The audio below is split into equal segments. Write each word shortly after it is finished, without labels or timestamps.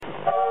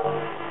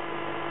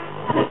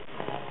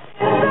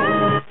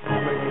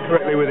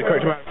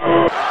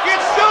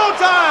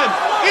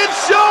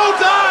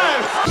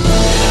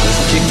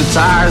the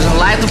tires and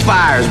light the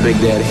fires, Big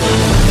Daddy.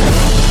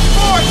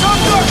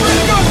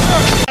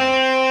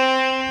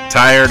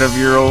 Tired of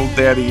your old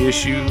daddy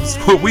issues?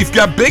 Well, we've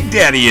got big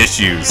daddy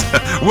issues.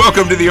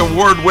 Welcome to the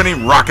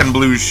award-winning Rock and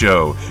Blues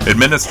Show,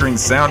 administering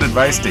sound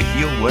advice to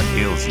heal what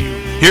ails you.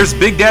 Here's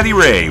Big Daddy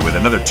Ray with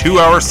another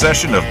 2-hour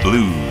session of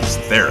blues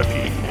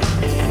therapy.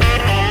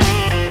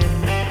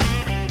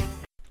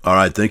 All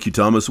right, thank you,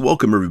 Thomas.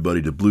 Welcome,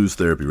 everybody, to Blues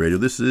Therapy Radio.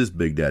 This is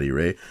Big Daddy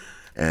Ray,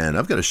 and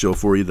I've got a show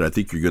for you that I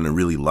think you're going to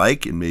really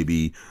like and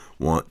maybe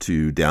want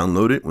to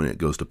download it when it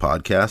goes to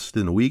podcast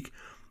in a week.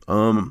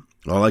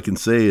 All I can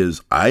say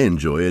is I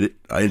enjoyed it.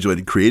 I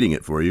enjoyed creating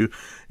it for you,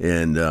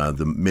 and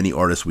the many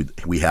artists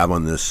we have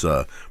on this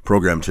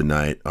program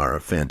tonight are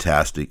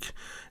fantastic.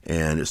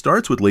 And it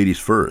starts with Ladies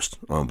First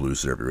on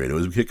Blues Therapy Radio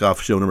as we kick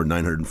off show number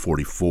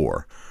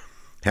 944.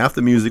 Half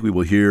the music we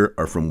will hear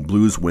are from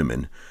blues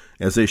women,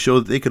 as they show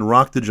that they can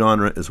rock the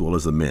genre as well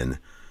as the men.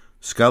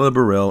 Skylar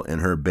Burrell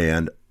and her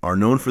band are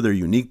known for their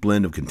unique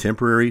blend of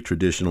contemporary,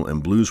 traditional,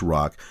 and blues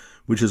rock,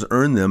 which has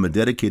earned them a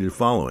dedicated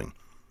following.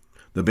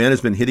 The band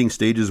has been hitting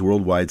stages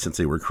worldwide since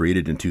they were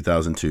created in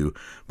 2002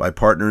 by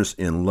partners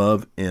in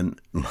Love and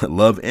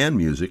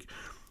Music,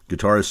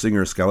 guitarist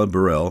singer Skylar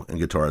Burrell and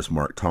guitarist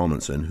Mark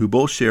Tomlinson, who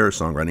both share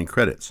songwriting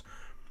credits.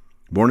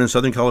 Born in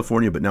Southern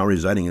California but now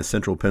residing in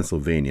central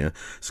Pennsylvania,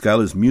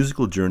 Skylar's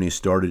musical journey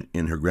started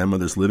in her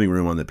grandmother's living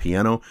room on the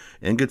piano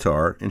and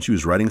guitar, and she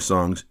was writing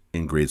songs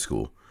in grade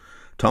school.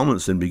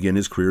 Tomlinson began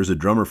his career as a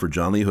drummer for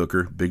John Lee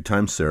Hooker, Big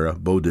Time Sarah,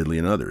 Bo Diddley,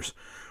 and others.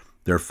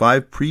 Their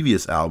 5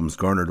 previous albums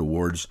garnered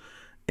awards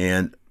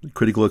and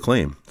critical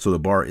acclaim, so the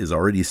bar is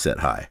already set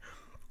high.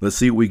 Let's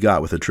see what we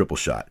got with a triple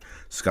shot.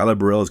 Skylar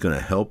Burrell is going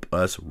to help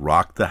us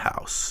rock the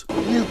house.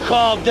 You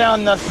called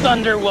down the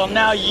thunder, well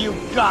now you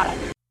got it.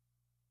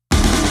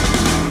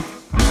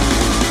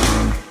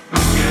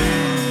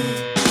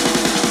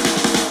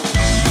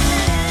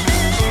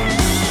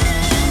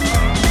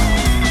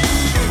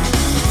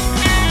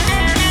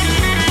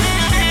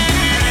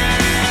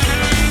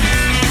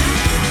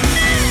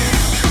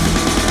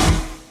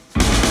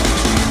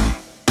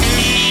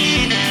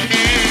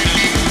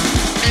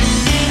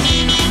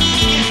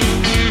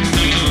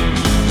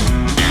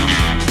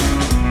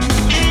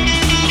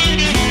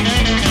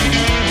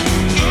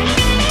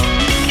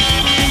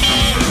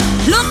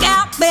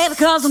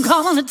 Cause I'm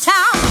calling the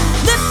town,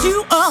 lift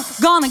you up,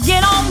 gonna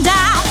get on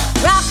down.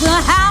 Rock the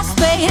house,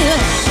 baby,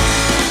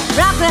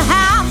 rock the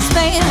house,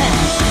 baby.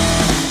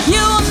 You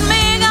and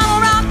me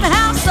gonna rock the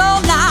house all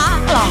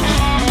night long.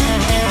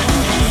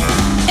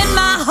 In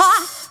my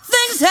heart,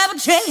 things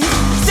haven't changed.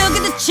 Still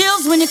get the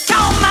chills when you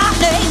call my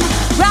name.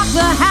 Rock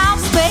the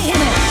house, baby,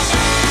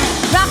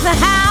 rock the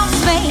house,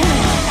 baby.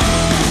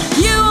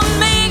 You and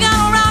me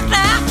gonna rock the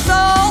house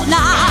all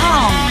night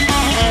long.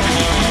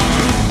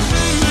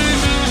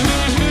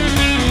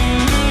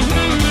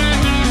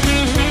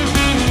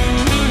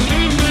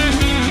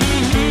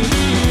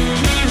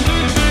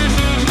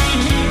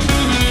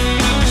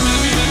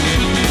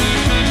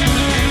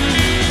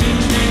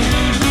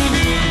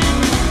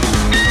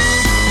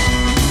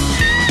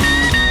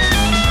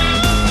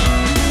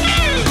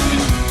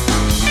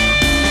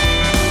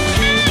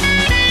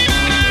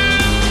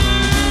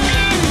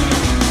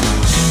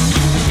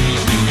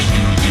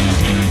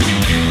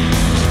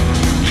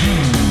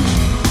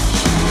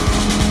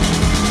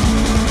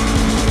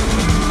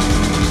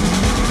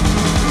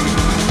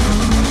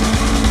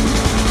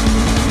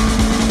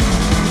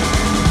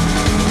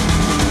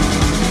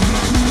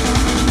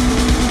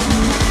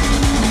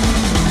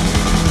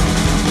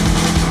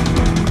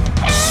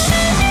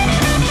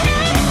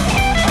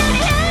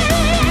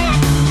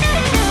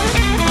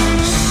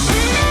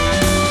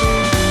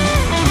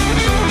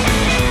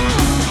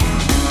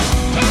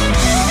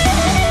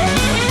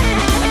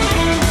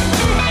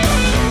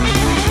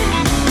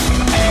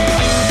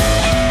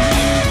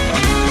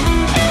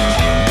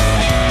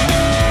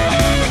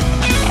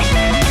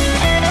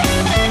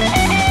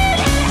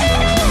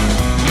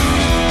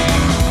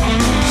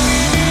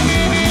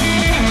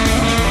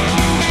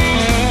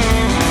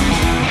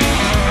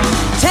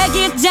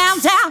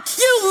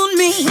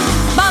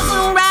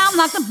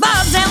 Like the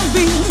birds and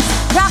bees.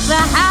 Rock the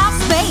house,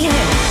 baby,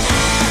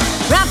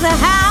 rock the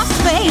house,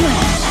 baby.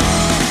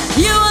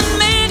 You and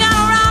me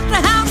gonna rock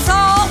the house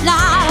all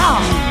night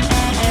long.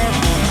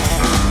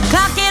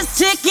 Clock is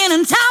ticking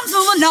and time's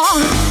moving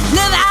on.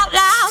 Live out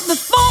loud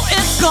before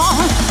it's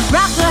gone.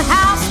 Rock the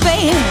house,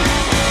 baby,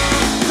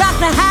 rock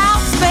the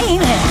house,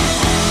 baby.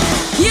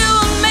 You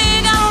and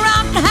me gonna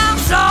rock the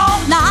house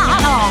all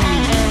night long.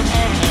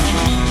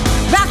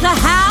 Rock the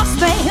house,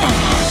 baby,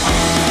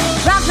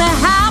 rock the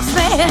house,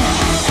 baby.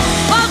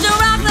 Won't you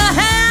rock the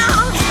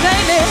house,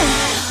 baby?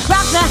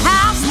 Rock the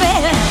house,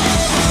 baby.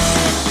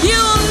 You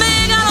and me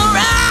gonna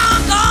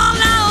rock all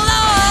night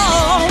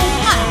long.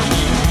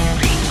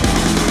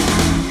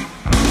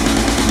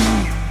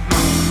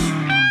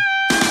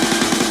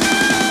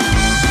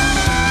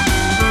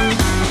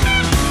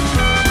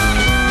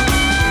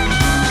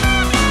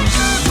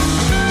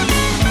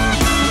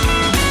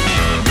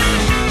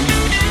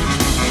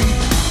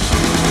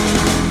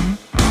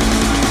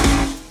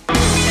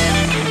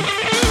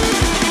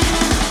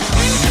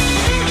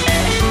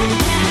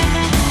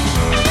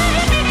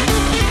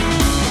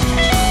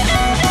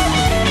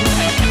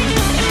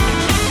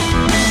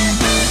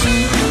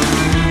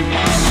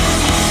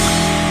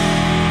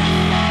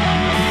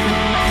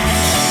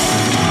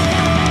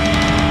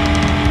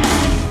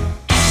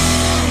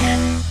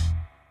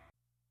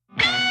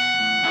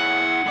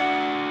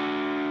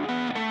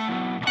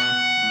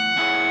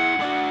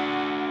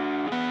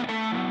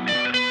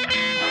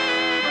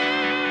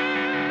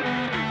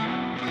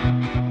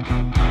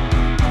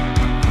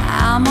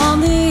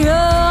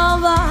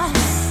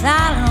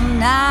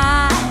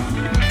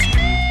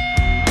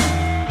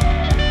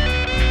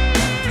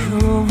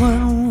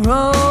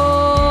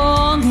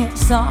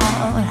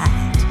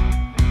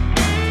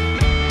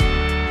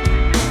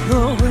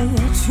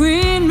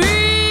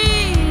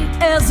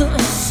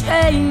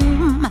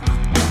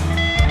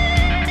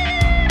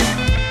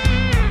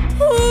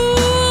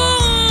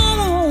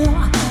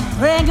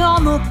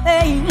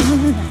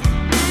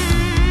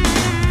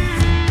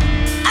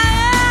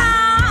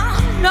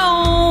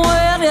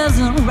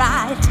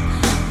 right.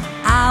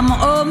 I'm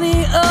on the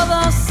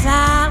other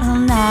side of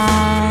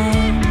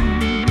night.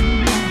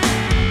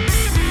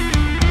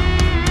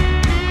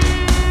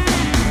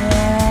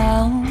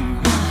 Well,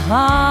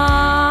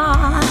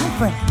 heart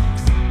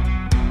breaks.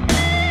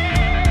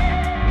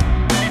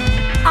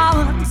 All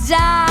the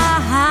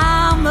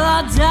time, a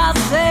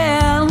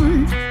dozen.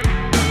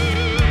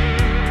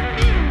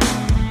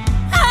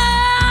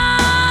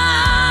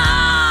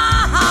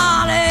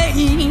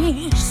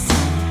 Heartaches.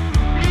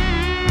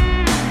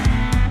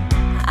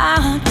 A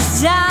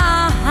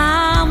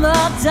dime a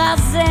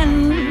dozen.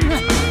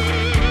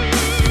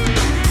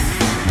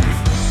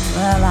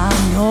 Well, I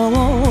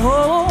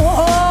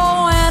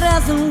know it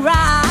isn't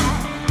right.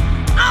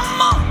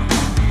 I'm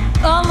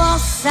on the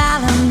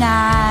silent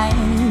night.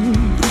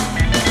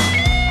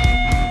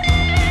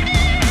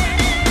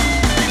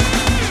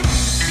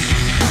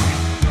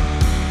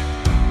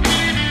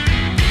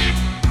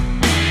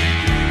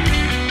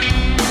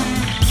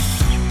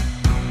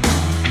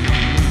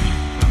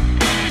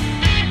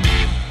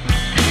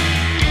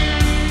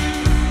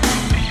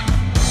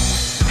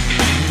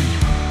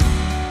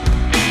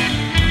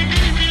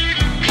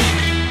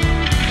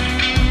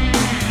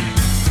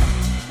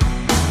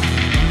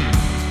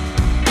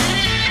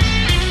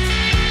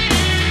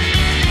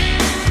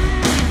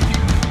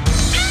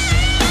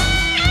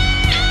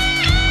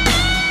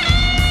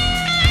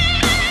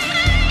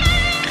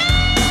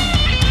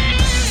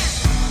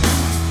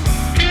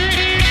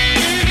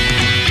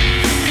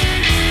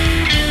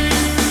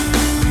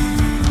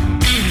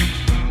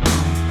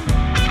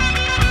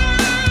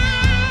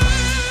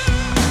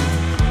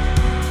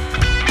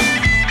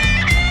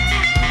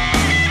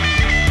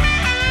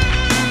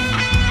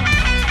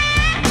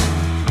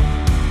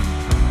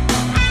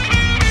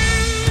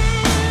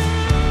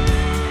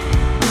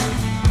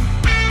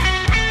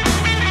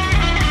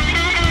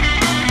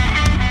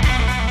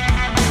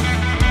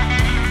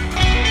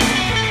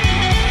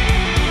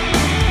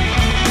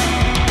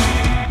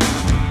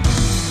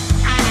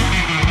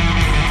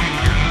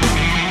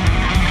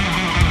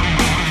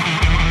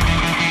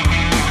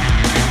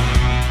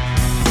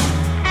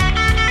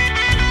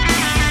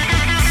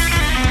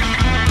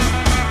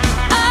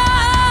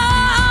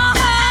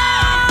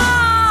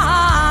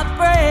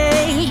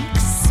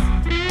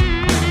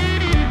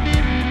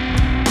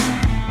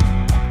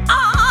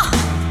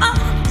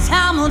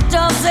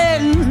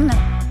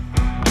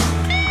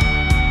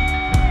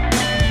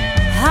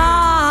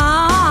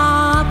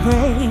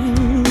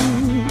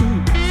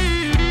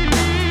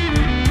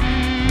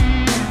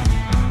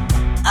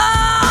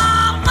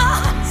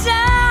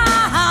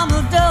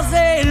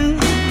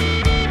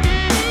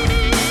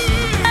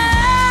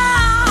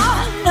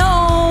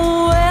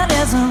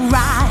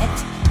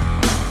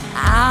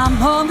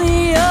 On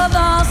the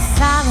other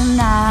side of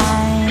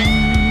night.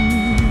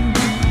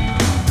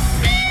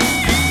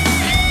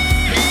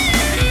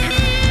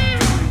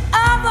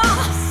 Other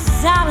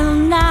side of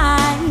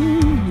night.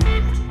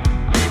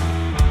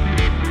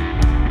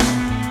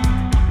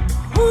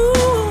 Ooh,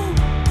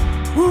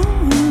 ooh,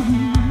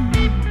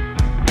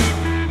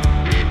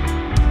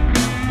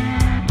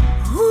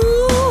 ooh.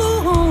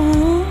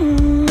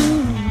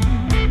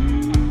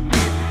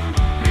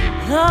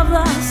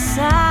 Other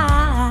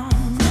side.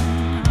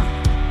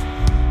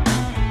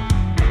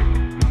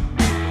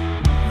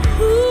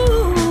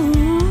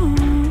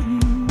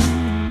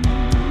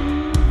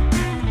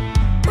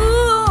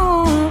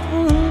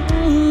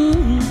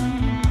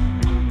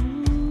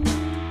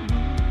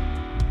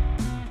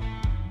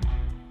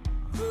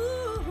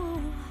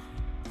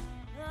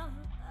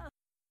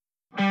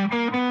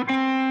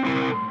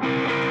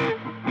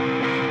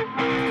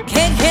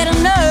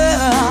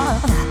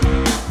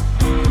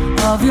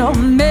 Of your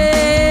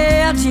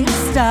magic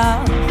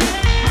stuff,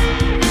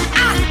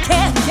 I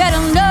can't get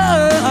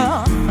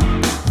enough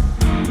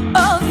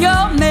of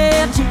your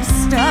magic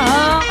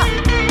stuff.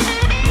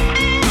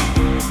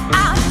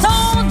 I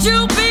told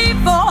you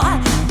before,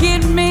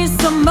 give me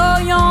some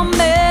of your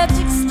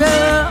magic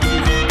stuff.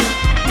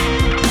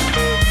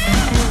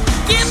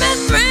 Give me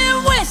 3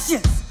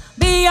 wishes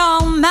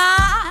beyond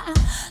mine.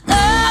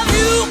 Love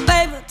you,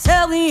 baby,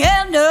 till the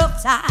end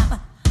of time.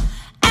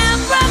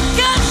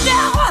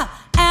 Abracadabra,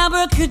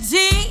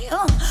 abracadabra.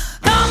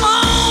 Come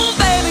on,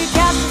 baby,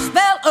 cast a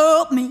spell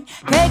of me.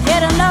 Can't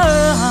get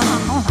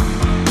enough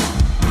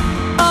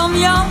of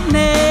your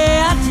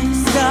magic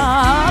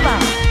stuff.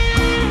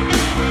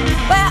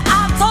 Well,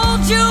 I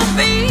told you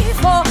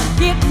before,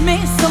 give me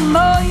some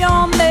of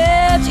your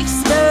magic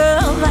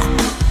stuff.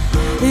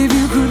 If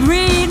you could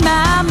read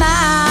my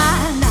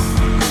mind,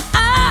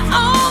 I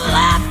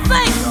only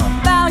think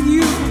about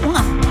you.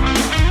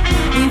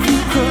 If you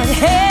could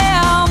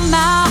hear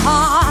my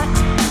heart,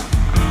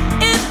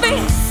 it'd be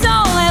so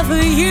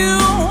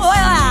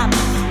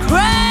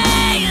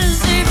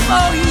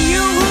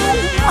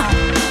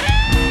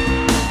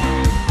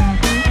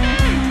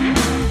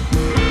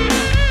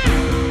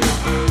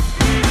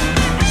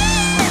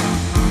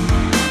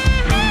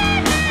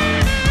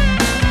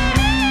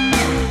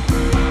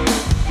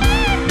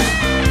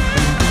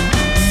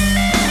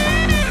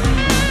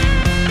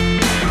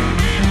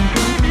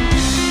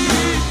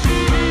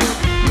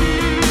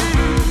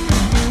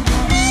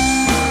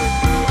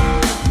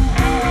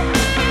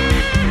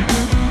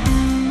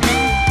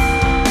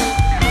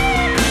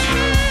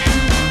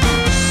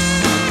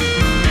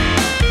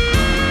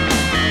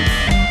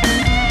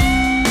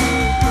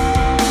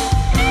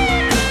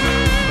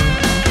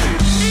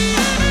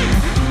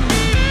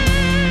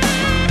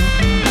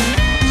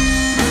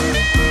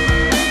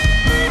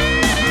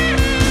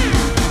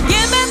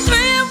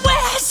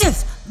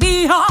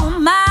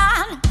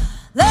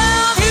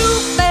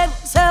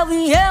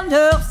the end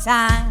of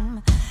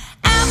time.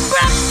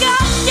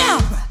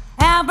 Abracadabra,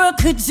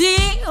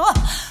 abracadabra.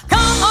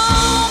 Come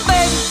on,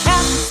 baby,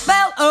 cast a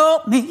spell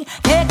on me.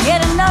 Can't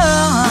get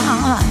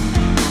enough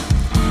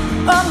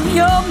of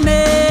your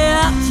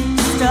magic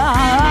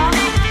stuff.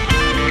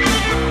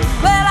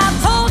 Well, I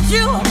told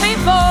you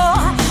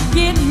before,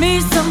 give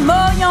me some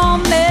more your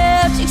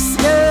magic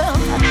stuff.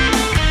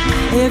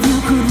 If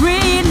you could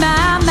read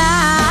my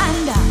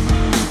mind,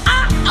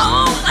 I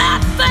only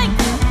think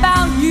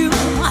about you.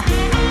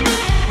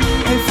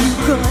 If you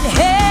could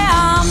hear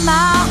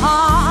my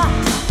heart,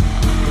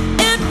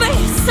 it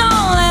beats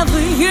only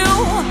for you.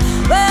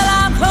 Well,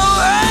 I'm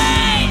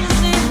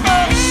crazy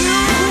for you.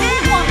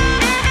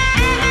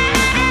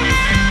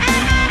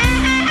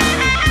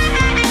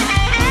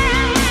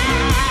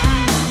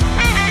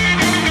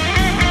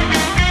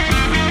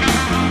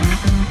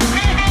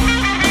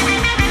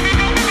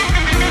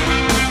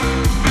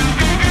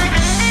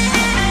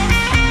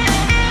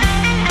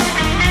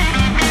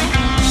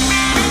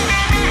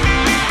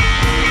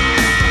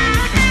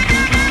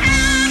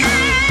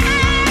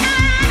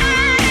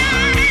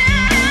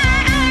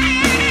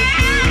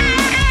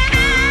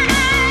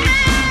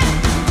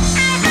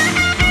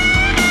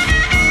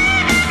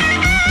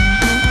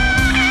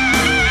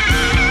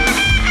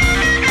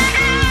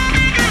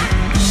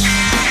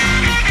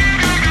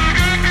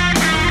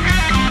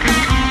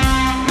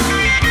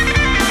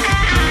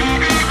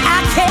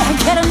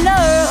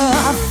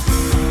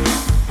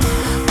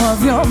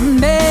 Your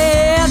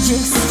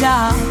magic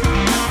stuff.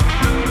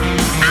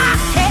 I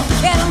can't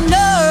get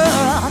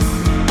enough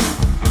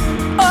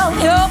of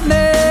your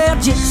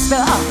magic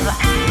stuff.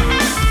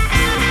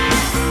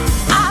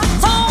 I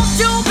told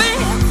you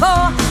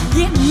before,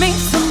 give me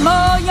some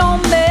more your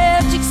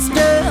magic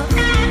stuff.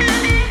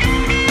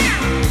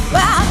 I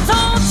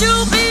told you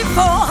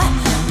before,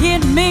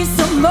 give me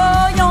some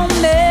more your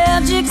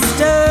magic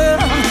stuff.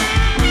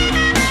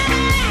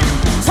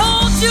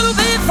 Told you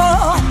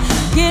before,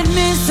 give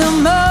me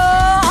some more.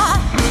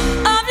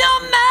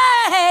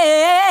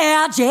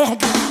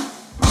 Magic.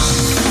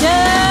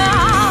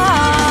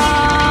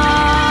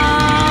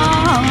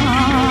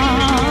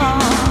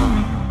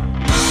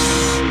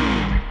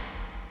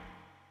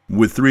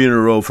 With 3 in a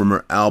row from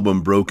her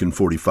album Broken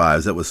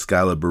 45s, that was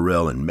Skylar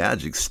Burrell and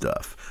Magic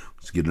Stuff.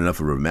 Let's get enough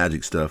of her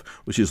magic stuff,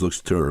 which she just looks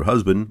to her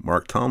husband,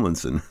 Mark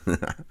Tomlinson.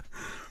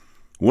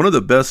 One of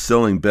the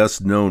best-selling,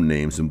 best-known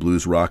names in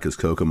blues rock is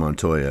Coco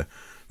Montoya.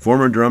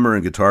 Former drummer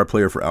and guitar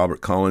player for Albert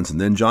Collins and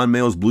then John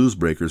Mayall's Blues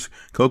Breakers,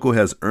 Coco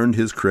has earned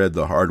his cred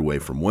the hard way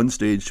from one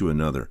stage to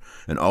another,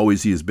 and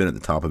always he has been at the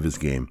top of his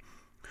game.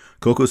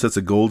 Coco sets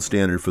a gold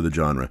standard for the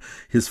genre.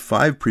 His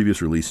 5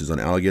 previous releases on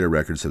Alligator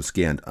Records have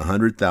scanned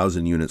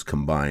 100,000 units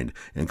combined,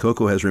 and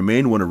Coco has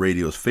remained one of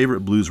radio's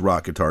favorite blues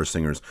rock guitar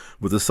singers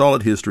with a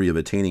solid history of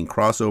attaining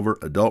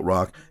crossover, adult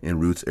rock,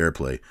 and roots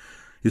airplay.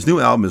 His new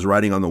album is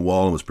Writing on the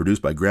Wall and was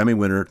produced by Grammy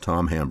winner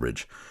Tom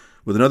Hambridge.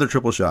 With another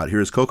triple shot, here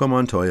is Coco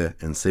Montoya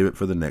and Save It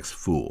for the Next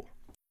Fool.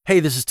 Hey,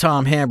 this is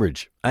Tom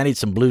Hambridge. I need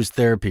some Blues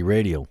Therapy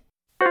Radio.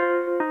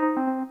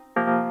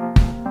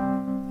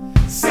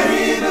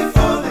 Save it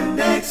for the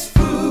next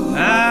fool.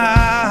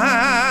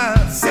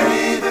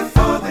 Save it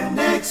for the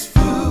next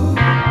fool.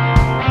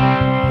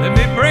 Let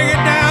me bring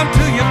it down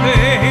to you,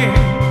 babe.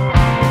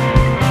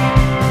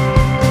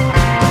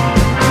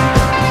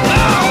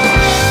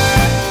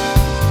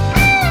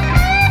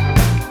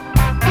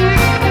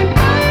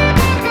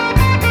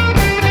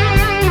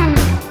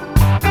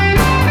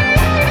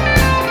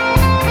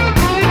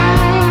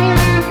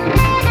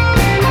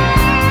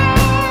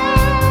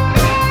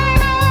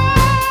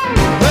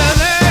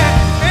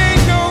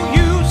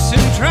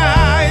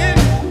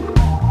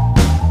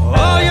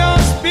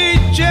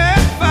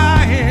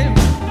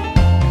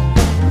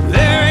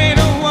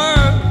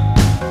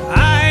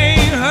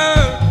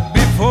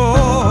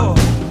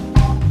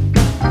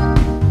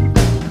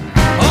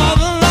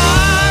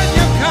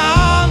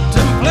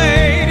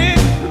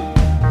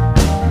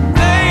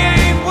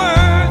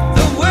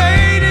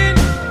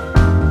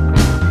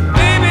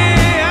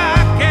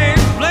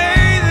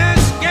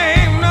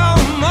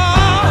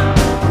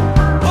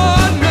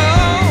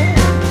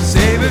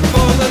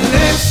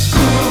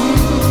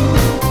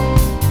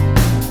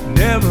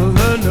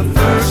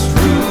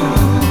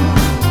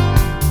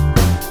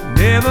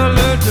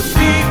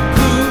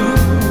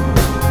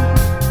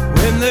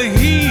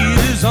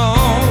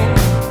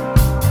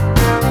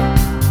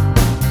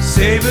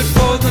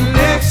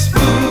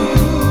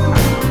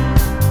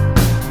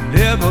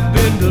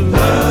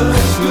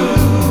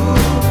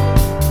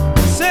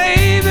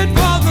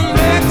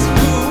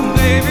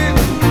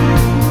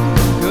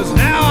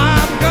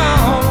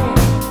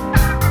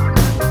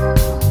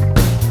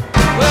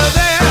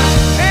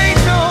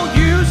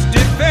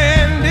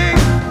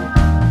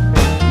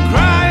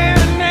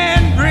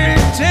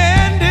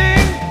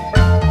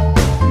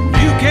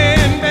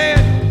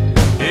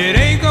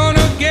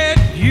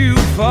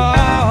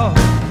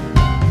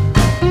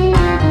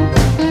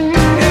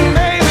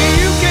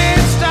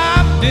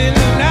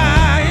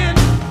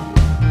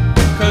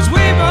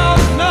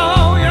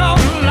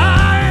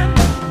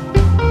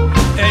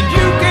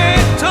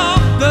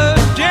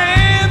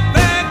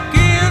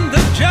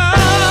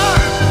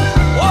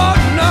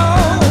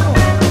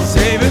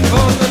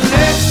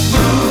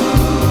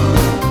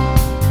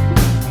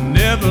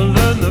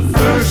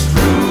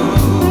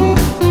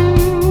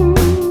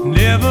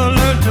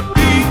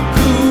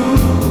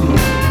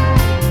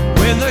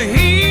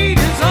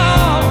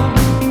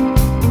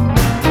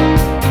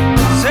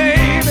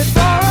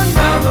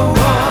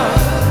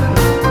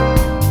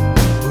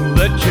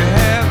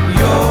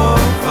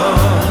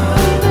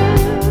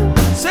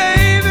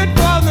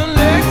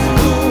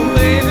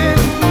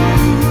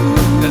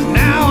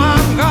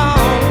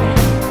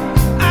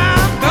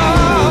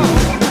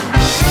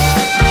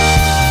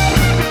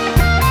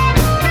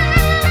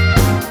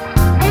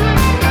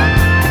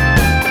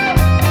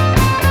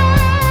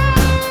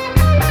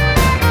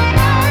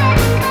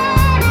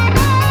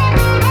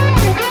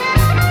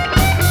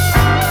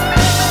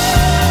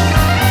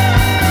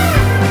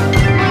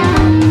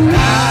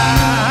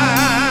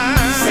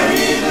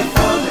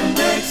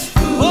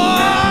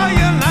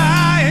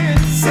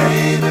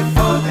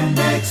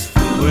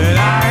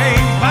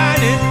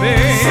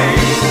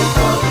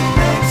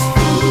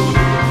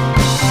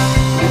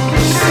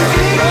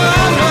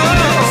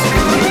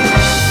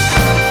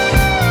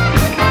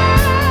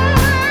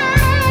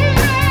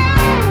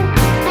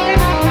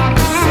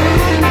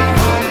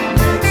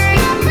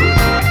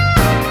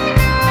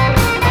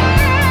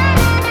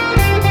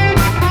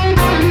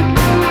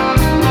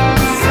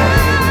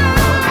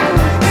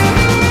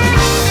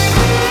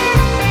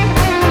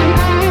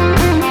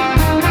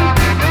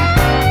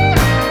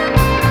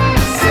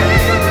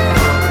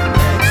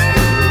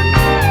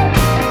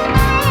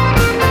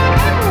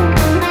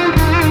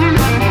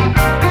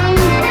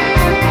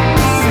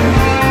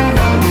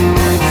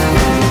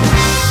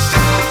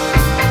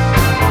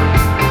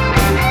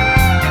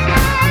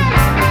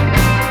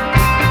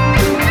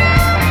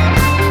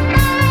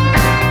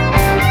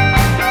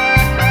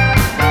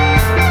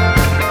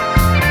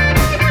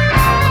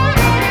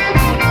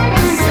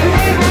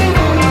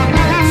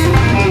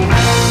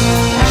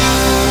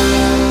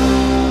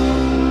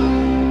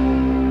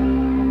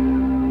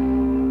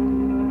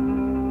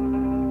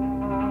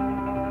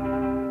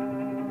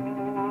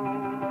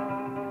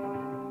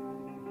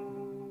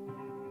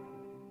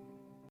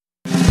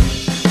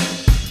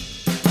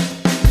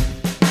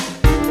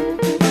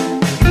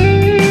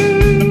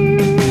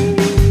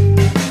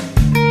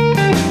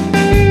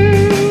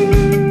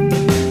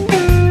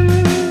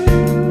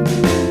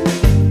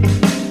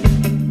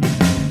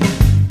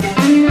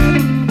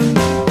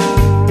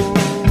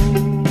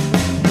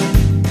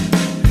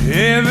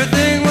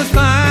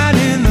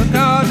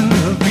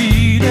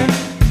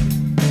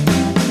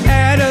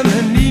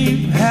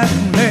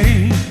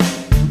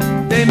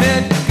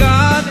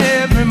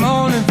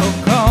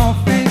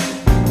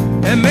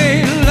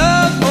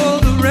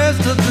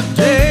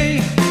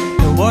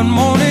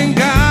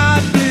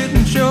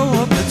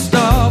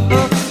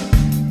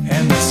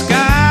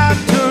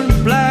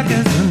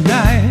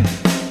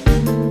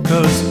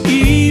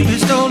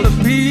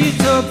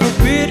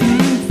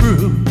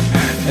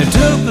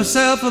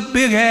 herself a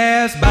big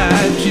ass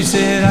bite. She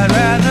said, I'd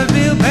rather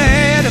feel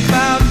bad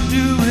about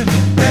doing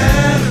it.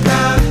 Bad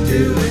about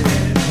doing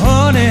it.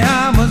 Honey,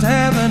 I was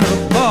having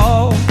a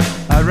ball.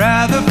 I'd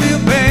rather feel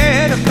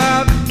bad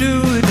about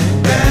doing it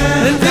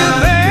than feel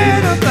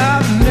bad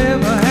about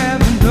never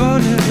having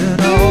done it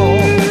at all.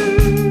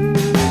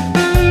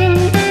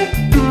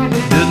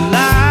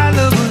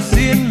 Delilah was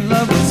in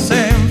love with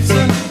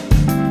Samson,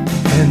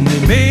 and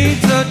they made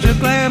such a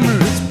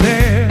glamorous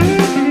pair.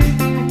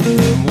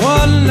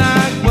 One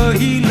night while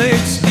he lay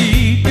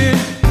sleeping,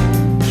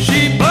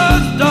 she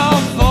buzzed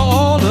off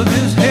all of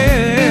his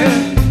hair.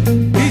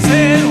 He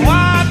said,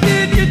 why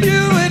did you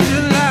do it,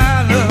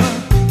 Delilah?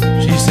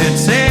 She said,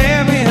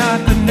 Sammy, I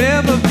could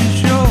never be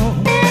sure.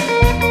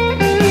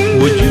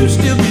 Would you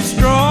still be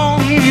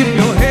strong if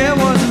your hair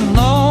wasn't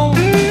long?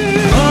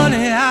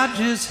 Honey, I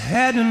just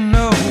had to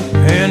know.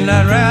 And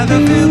I'd rather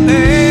feel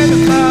bad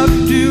about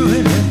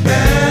doing it.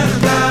 Bad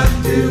about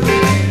doing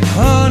it.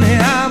 Honey,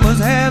 I was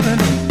having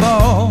a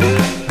ball.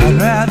 I'd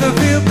rather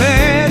feel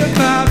bad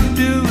about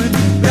doing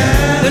it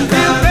than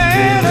feel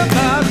bad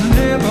about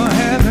never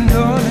having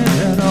done it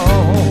at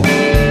all.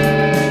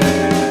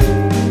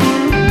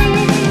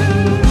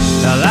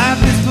 Now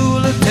life is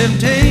full of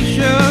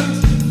temptations.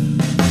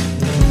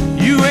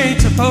 You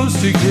ain't supposed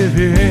to give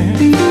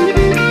in,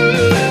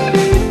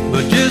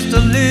 but just a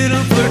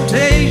little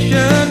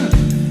flirtation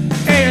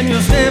and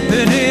you're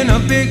stepping in a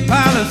big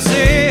pile of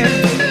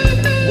sand.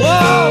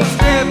 Whoa,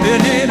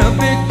 stepping in a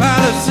big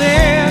pile of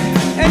sand,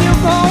 and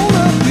you're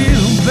gonna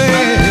feel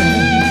bad.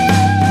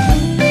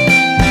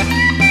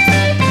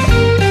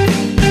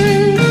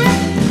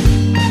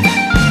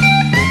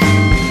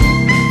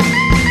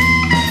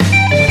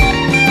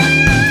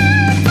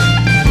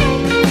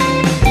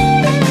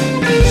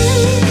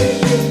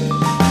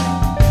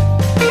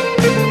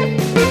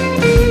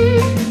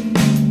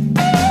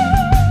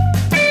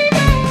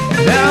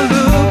 Now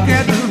look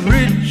at the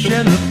rich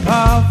and the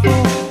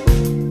powerful,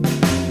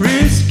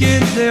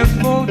 risking their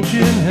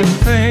fortune and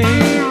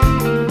fame.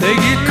 They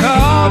get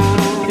caught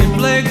in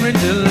flagrant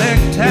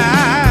delicti,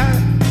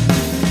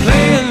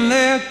 playing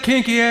their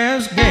kinky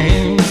ass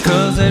games,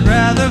 'cause they'd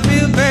rather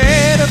feel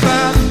bad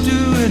about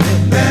doing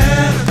it.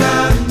 Bad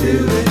about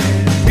doing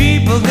it.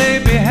 People, they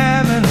be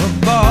having a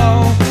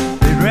ball.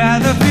 They'd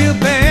rather feel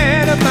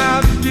bad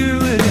about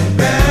doing it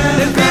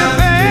than feel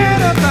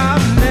bad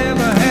about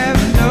never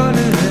having done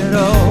it at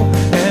all.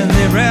 And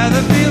they'd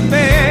rather feel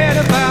bad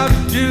about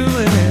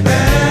doing it.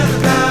 Bad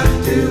about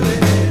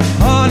doing it.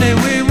 Honey,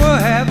 we were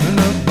having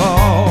a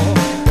ball.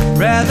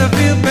 Rather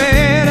feel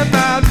bad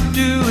about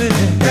doing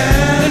it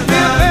than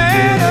feel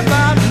bad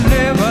about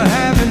never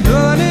having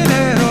done it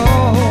at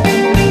all.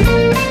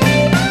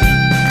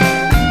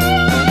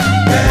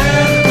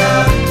 Bad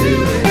about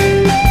doing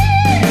it.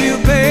 Feel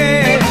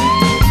bad,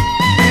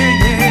 yeah,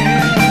 yeah.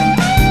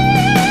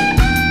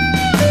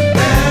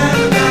 Bad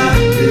about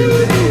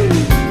doing it.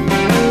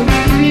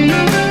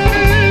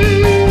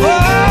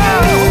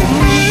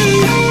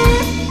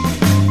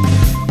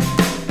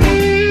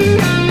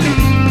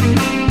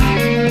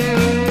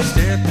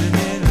 Stepping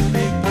in a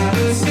big pile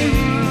of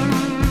sand.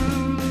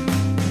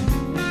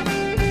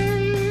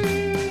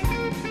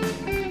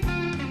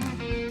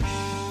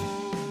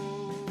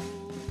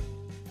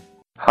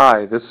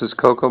 Hi, this is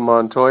Coco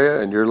Montoya,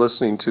 and you're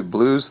listening to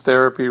Blues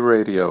Therapy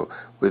Radio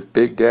with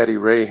Big Daddy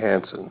Ray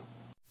Hansen.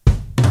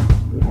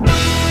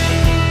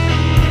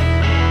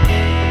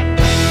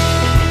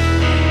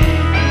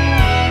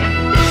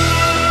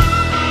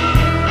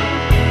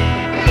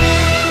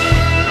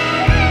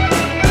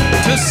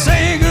 To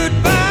say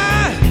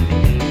goodbye,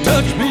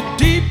 touch me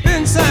deep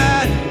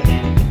inside.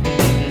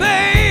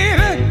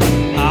 Baby,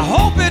 I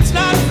hope it's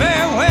not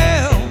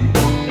farewell.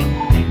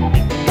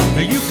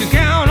 You can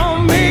count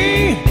on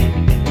me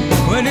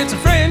when it's a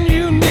friend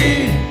you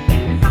need.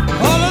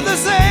 All of the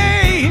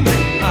same,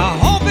 I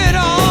hope it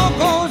all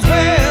goes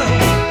well.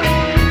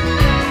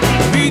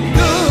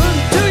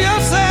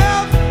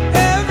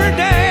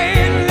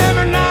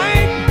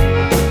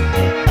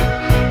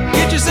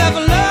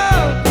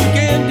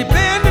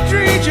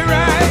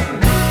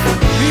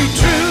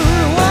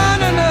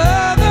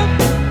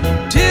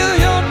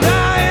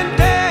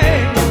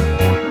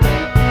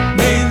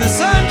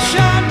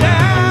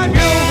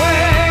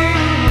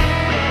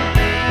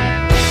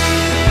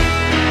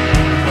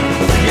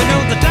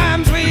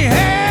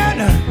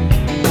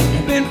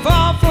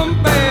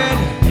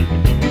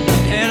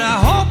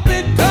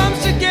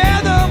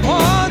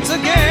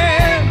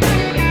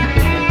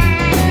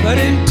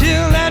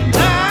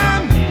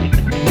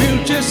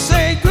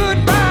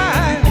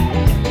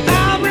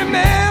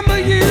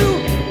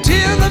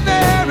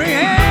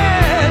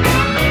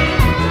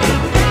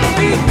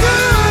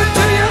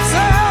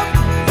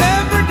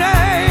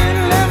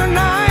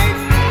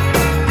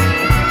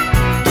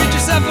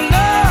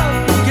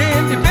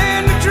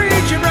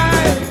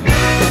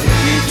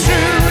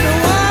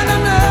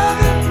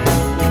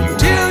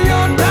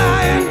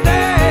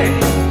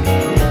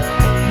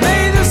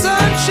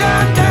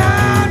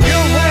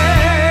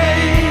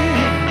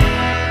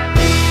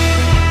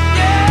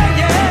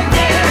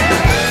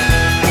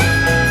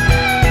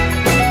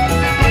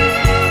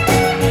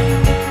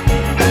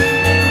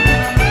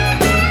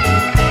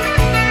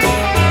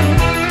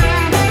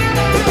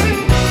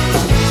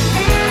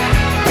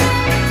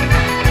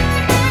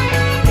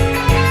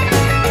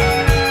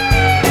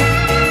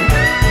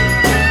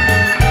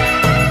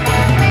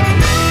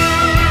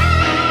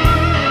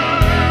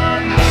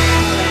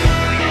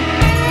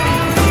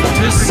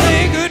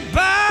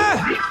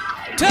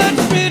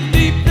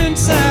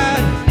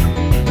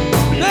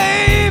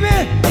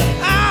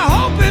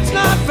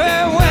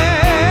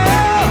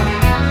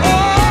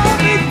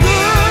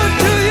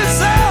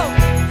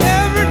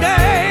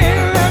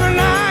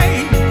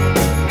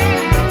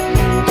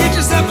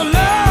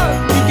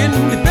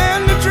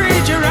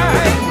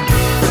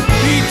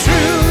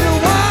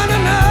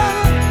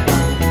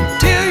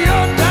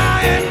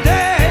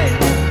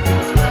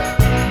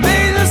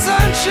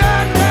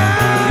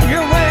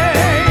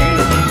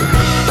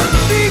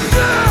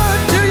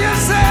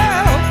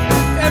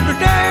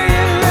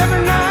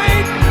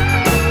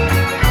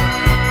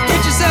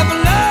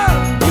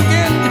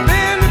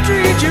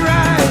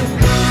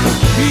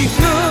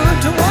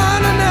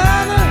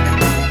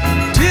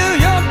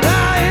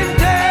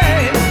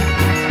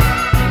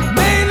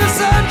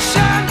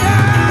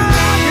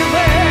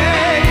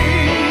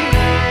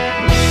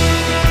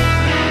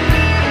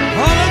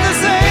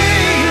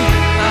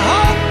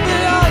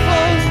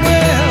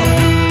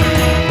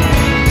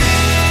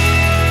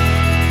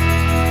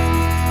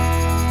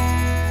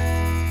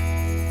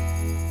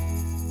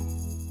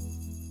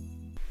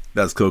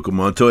 That's Coco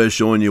Montoya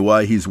showing you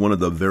why he's one of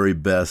the very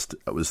best.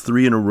 That was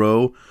 3 in a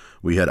row.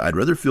 We had I'd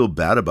Rather Feel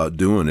Bad About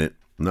Doing It.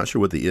 I'm not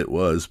sure what the it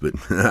was, but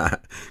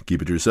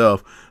keep it to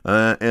yourself.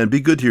 And Be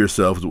Good to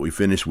Yourself is what we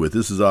finished with.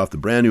 This is off the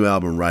brand new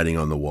album, Writing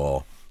on the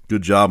Wall.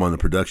 Good job on the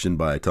production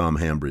by Tom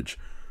Hambridge.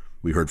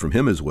 We heard from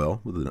him as well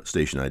with the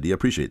station ID. I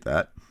appreciate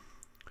that.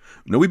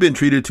 Now, we've been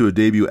treated to a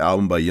debut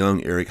album by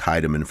young Eric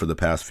Heidemann for the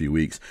past few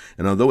weeks,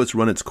 and although it's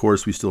run its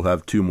course, we still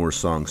have 2 more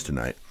songs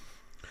tonight.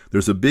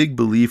 There's a big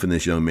belief in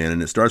this young man,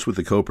 and it starts with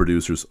the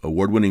co-producers,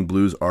 award-winning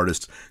blues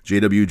artists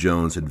J.W.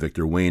 Jones and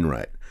Victor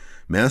Wainwright.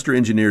 Master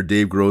engineer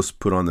Dave Gross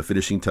put on the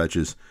finishing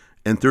touches,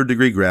 and Third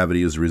Degree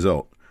Gravity is the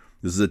result.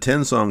 This is a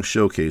 10-song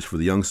showcase for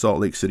the young Salt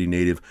Lake City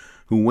native,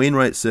 who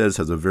Wainwright says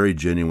has a very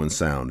genuine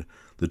sound.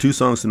 The 2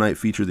 songs tonight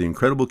feature the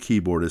incredible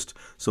keyboardist,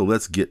 so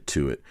let's get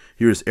to it.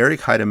 Here's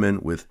Eric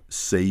Heidemann with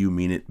Say You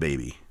Mean It,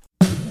 Baby.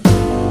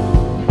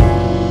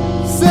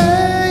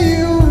 Say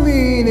you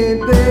mean it,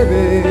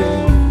 baby.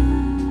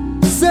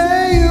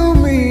 Say you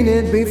mean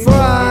it before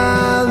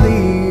I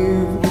leave.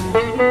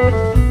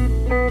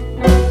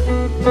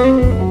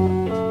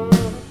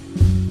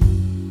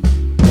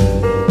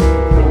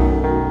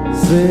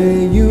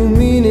 Say you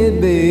mean it,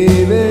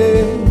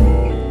 baby.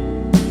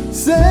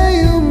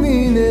 Say you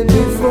mean it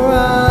before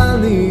I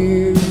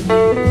leave.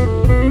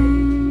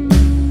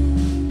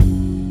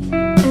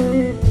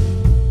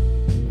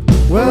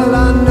 Well,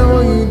 I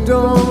know you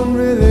don't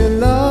really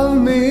love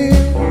me.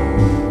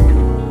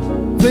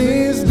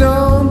 Please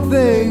don't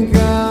think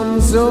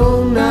I'm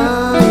so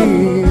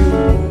naive.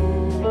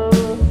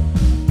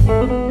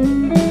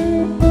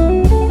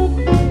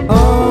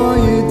 All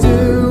you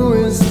do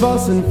is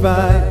fuss and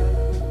fight.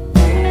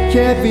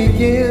 Can't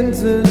begin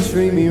to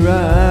treat me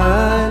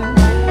right.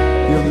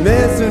 You're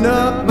messing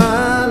up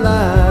my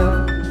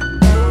life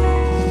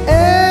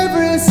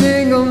every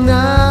single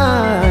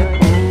night.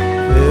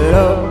 Fed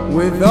up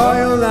with all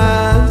your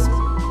lies.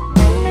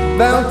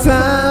 About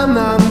time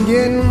I'm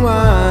getting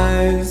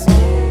wise.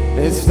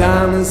 It's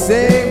time to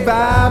say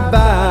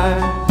bye-bye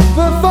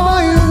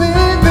before you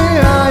leave me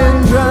high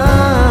and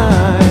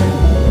dry.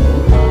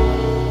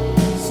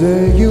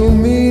 Say you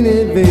mean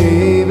it,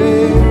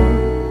 baby.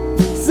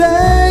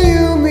 Say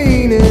you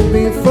mean it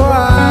before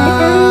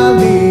I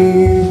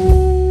leave.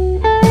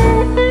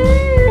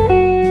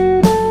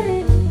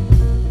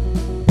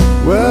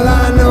 Well,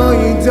 I know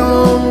you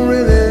don't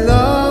really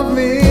love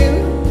me.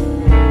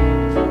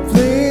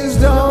 Please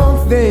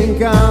don't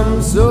think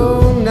I'm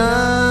so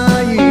naive.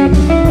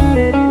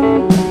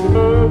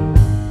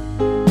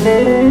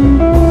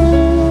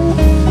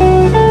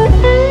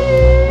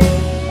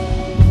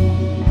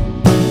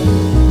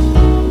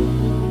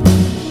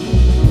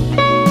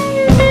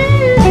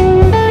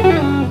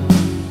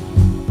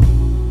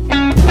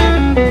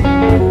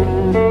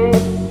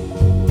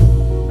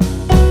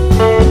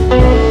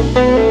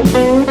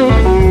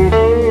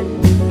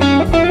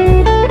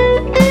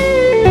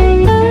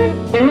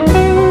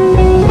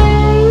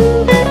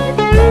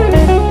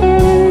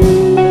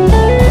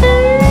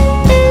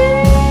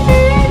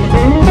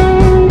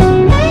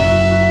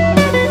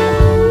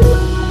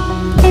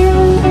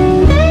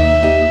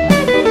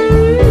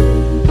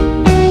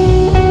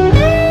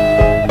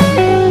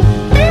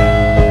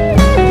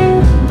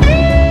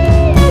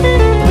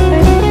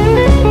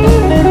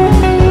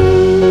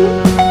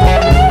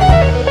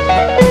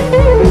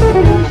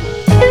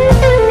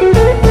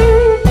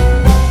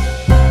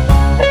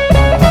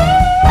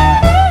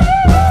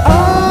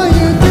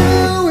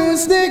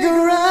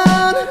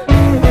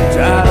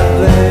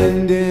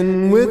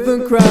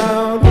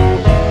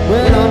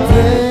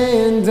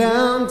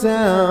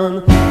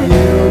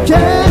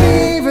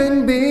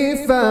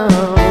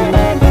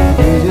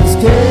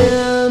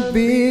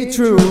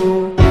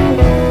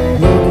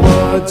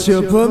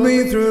 You put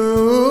me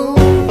through.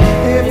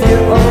 If you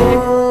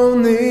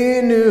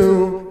only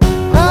knew,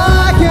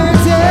 I can't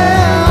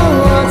tell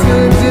what to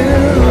do.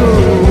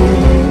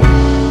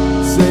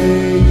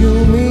 Say you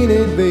mean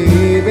it,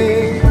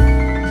 baby.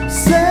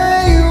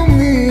 Say you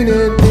mean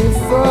it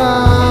before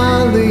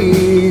I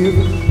leave.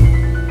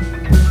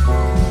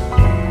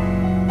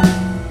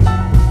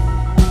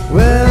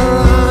 Well,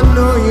 I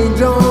know you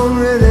don't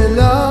really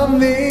love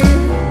me.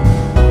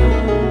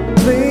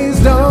 Please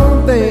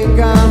don't think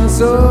I'm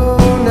so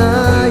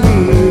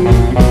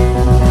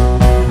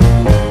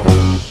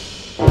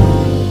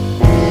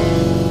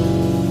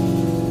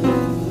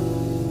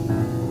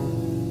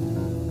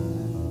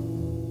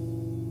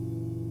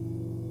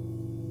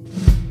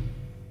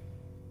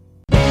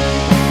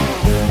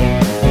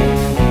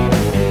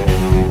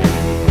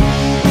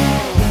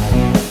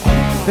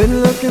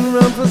been looking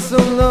around for so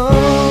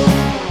long,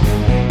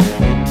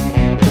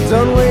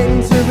 done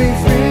waiting to be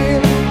free.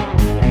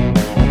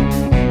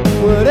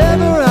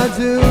 Whatever I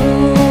do,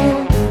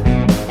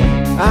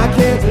 I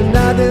can't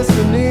deny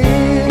destiny.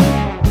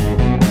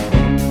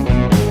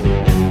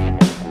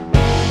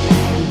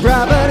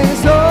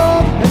 Gravity's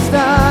hold has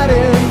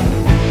started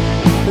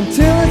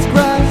until its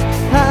grasp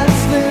has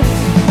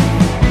slipped.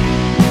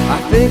 I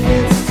think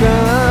it's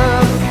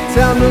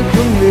time to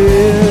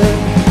commit.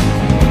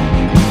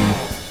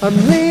 I'm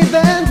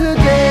leaving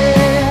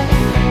today.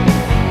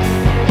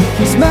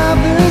 Kiss my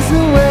blues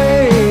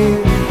away.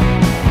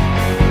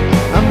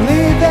 I'm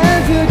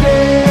leaving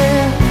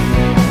today.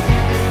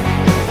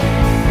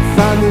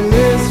 Finally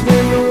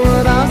listening to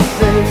what I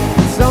say.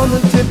 It's on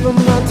the tip of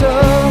my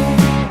tongue.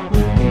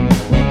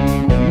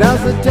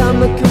 Now's the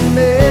time to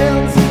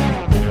commence.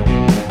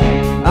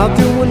 I'll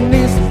do what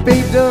needs to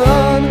be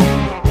done.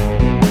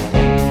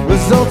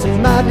 Results of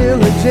my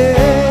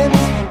diligence.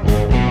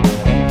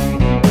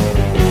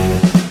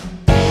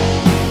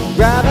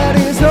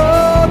 Gravity's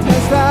hold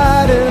has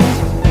tightened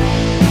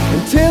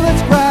until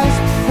its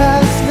grasp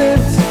has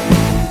slipped.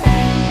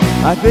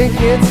 I think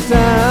it's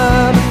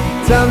time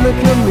to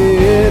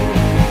commit.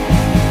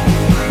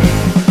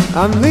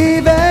 I'm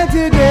leaving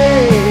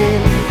today.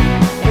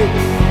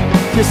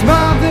 Kiss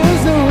my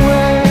blues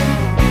away.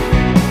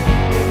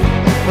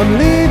 I'm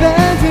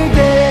leaving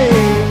today.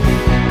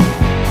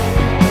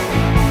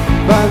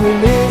 Finally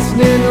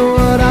listening to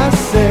what I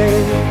say.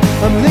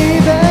 I'm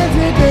leaving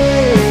today.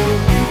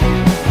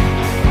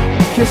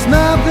 Kiss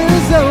my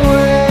blues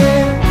away.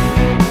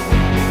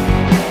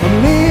 I'm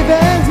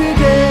leaving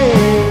today.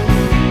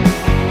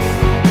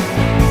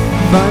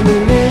 Finally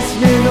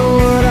listening to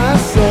what I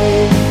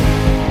say.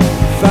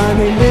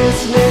 Finally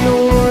listening to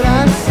what I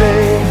say.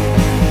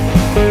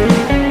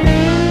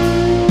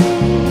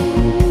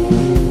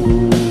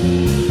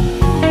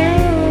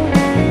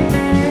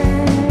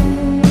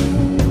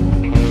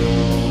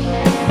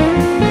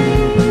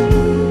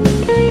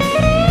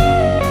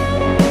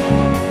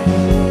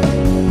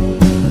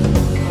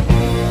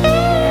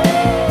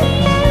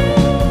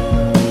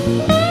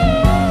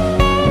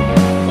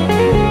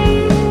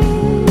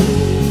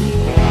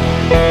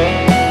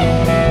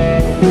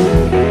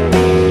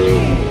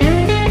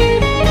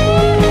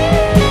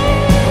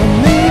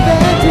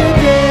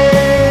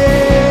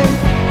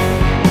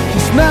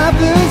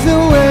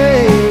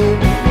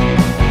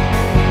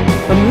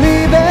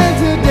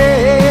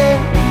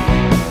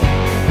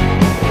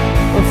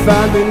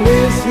 Finally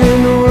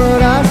listening to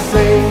what I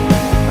say.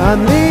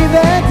 I'm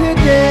leaving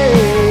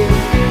today.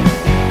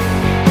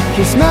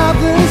 Kiss my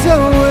blues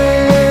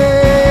away.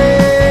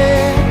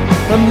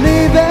 I'm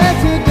leaving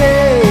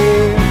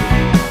today.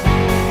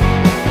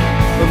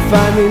 I'm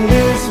finally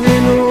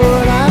listening to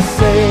what I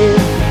say.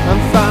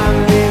 I'm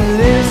finally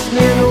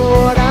listening to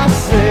what I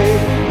say.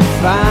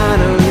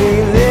 Finally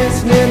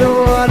listening to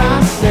what I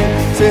say.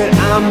 Said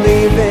I'm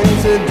leaving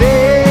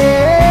today.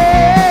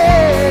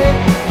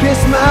 Kiss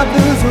my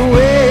blues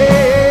away.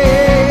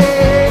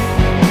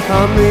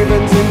 I'm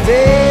leaving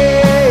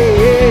today.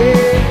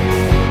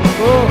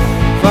 Oh,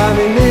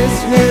 finally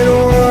listening to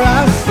what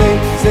I say.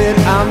 Said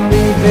I'm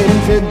leaving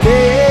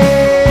today.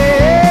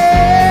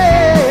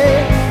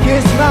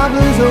 Kiss my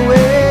blues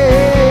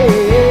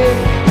away.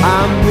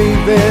 I'm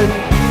leaving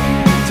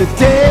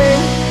today.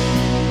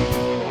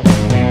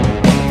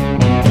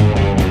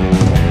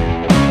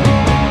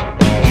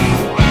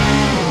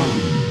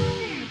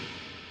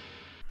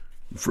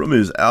 From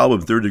his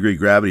album Third Degree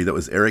Gravity, that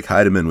was Eric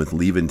Heidemann with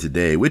Leavin'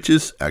 Today, which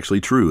is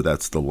actually true.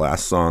 That's the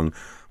last song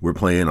we're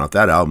playing off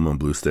that album on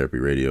Blues Therapy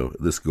Radio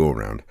this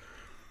go-around.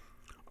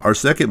 Our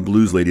second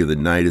blues lady of the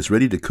night is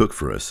ready to cook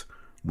for us.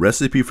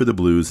 Recipe for the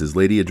Blues is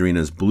Lady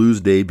Adrina's blues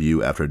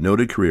debut after a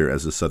noted career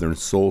as a Southern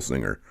soul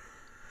singer.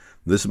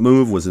 This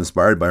move was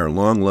inspired by her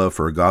long love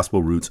for her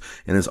gospel roots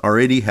and has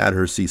already had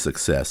her see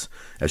success,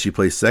 as she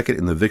placed second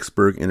in the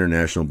Vicksburg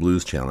International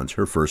Blues Challenge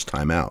her first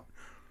time out.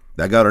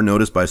 That got her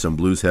noticed by some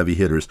blues heavy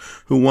hitters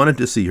who wanted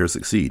to see her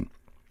succeed.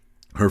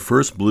 Her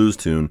first blues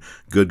tune,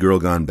 Good Girl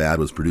Gone Bad,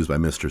 was produced by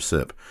Mr.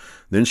 Sip.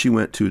 Then she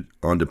went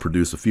on to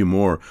produce a few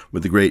more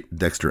with the great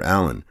Dexter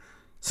Allen.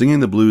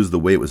 Singing the blues the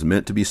way it was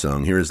meant to be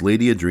sung, here is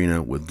Lady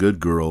Adrina with Good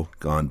Girl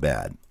Gone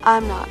Bad.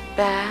 I'm not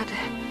bad.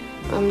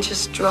 I'm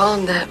just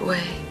drawn that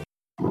way.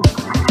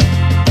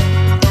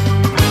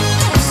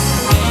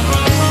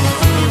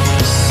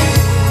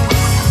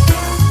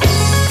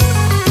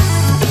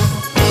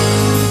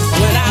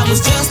 I was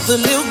just a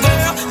little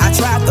girl, I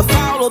tried to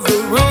follow the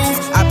rules.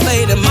 I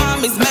played in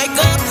mommy's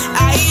makeup,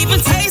 I even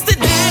tasted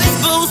daddy's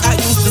booze. I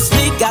used to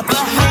sneak out the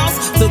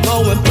house to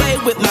go and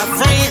play with my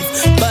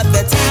friends, but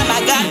that time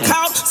I got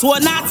caught, swore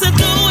not to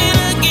do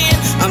it again.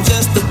 I'm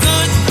just a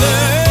good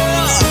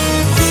girl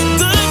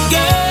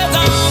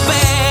gone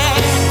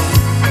bad.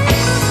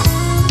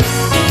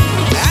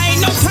 Ain't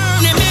no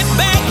turning me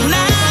back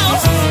now.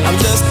 I'm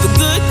just a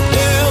good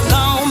girl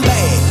gone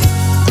bad.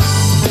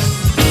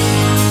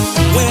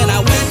 When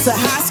I went to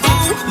high school,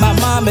 my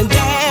mom and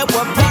dad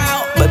were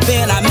proud, but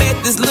then I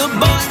met this little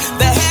boy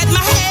that had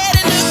my head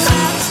in the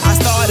cloud. I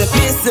started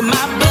missing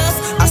my bus,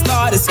 I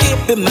started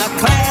skipping my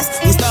class.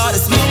 We started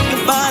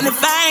smoking funny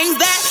things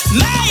that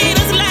made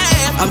us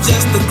laugh. I'm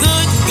just a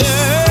good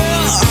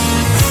girl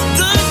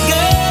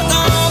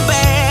gone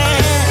bad.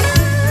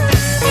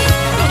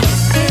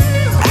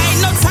 Ain't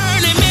no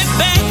turning me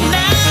back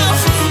now.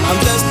 I'm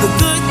just a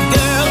good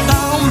girl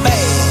gone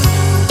bad.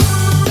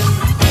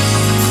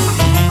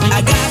 I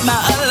got my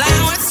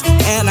allowance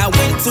and I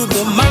went to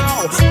the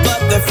mall, but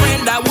the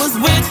friend I was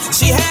with,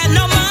 she had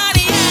no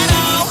money at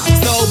all.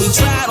 So we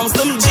tried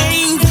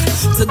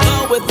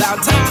out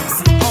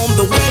tops. On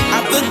the way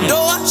out the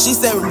door, she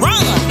said,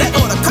 run, that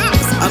or the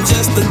cops. I'm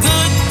just a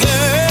good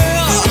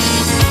girl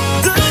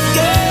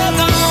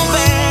gone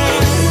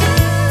bad.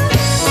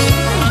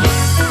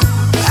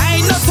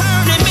 Ain't no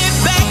turning me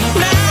back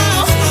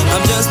now.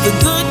 I'm just a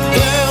good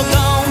girl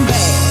gone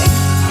bad.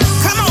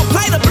 Come on,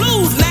 play the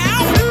blues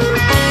now.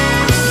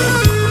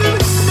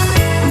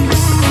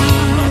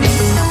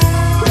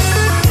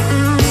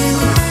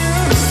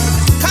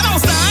 Come on,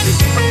 son.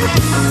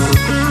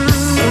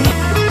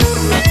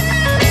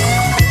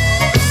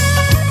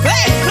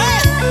 Play it, play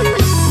it.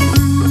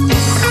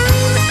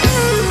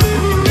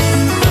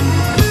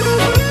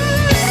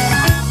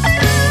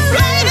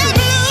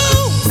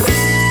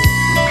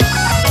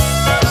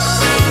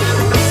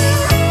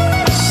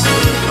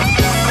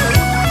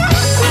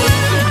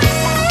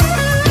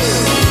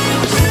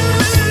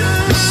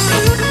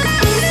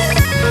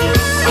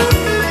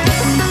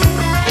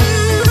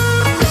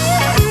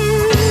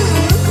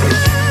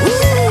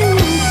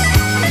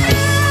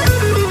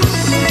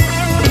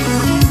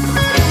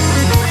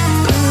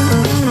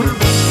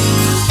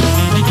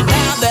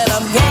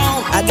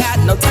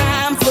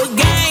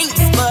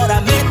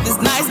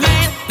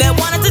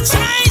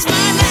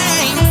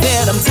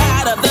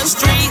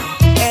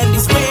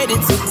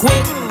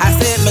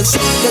 Make sure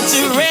that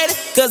you're ready,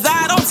 cause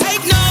I don't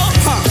take no.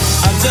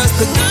 I'm just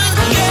a good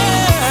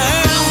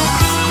girl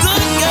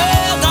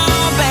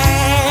gone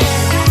bad.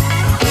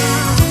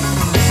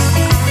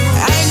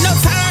 Ain't no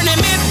turning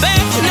me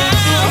back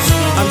now.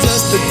 I'm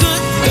just a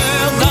good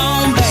girl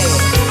gone bad.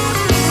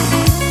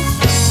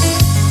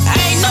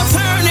 Ain't no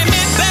turning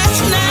me back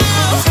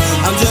now.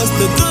 I'm just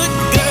a good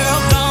girl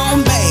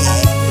gone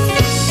bad.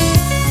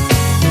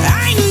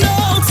 Ain't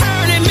no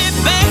turning me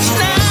back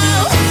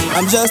now.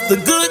 I'm just a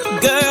good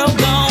girl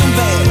gone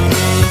bad.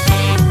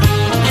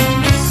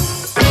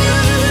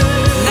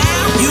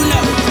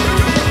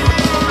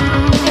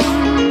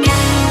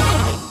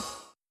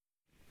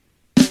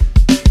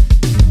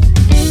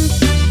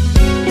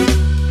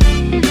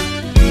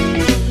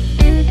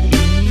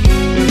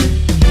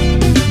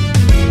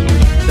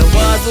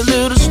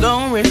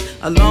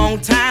 A long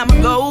time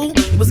ago,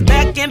 it was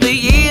back in the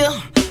year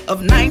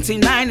of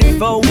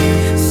 1994.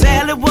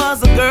 Sally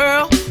was a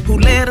girl who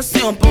led a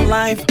simple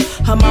life.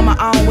 Her mama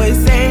always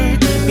said,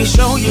 be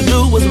sure you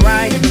do what's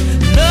right.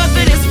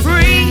 Nothing is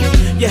free,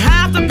 you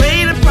have to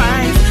pay the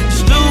price.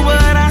 Just do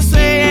what I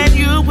say and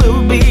you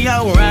will be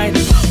alright.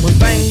 One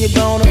thing you're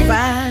gonna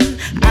find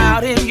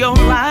out in your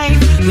life,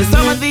 that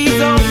some of these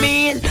old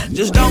men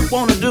just don't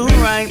wanna do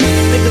right.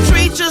 They can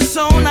treat you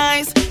so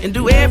nice and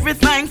do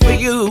everything for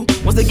you.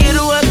 Once they get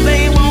what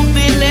they want,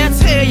 then they'll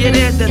tell you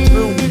that they're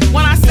through.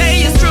 When I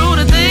say it's true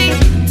today,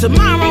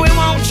 tomorrow it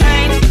won't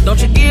change.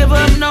 Don't you give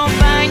up no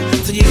thing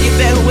till you get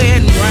that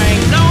wedding ring.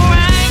 No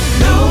ring,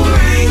 no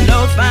ring,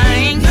 no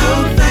thing,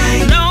 no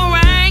thing, no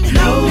ring,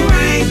 no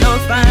ring, no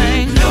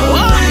thing, no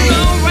ring,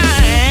 no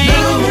ring,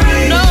 no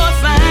ring, no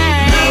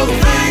thing, no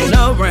thing,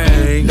 no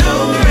ring, no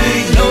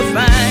ring, no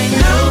thing,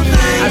 no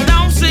thing. I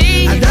don't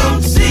see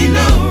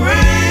no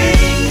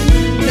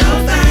ring, no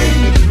thing.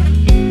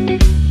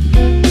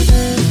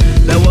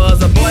 There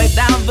was a boy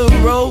down the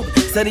road,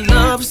 said he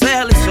loved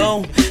Sally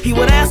so he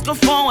would ask her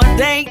for a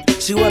date.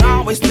 She would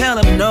always tell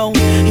him no.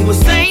 He would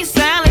say,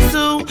 Sally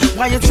Sue,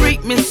 why you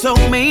treat me so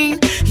mean?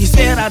 He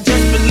said, I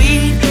just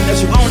believe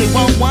that you only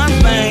want one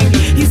thing.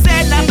 He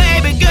said, now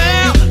baby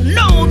girl,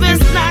 no,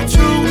 that's not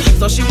true.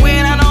 So she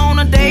went out on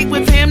a date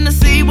with him to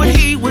see what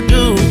he would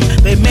do.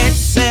 They met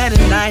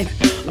Saturday night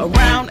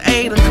around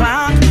 8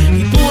 o'clock.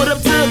 He pulled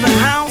up to the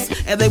house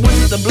and they went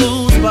to the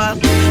blues spot.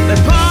 They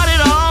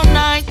partied all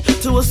night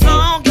to a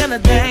song and a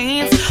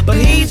dance, but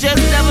he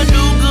just never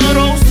knew good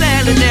old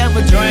Sally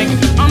never drank.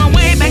 On the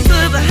way back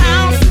to the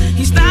house,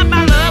 he stopped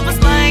by Lover's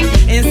Lane,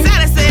 and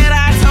Sally said,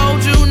 I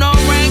told you no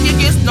ring, you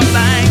get no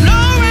thing.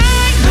 No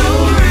ring, no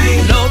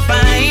ring, no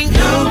thing,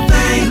 no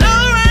thing, no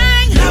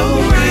ring, no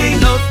ring,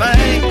 no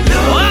thing,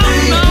 no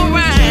ring, no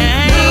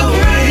ring, no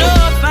ring, no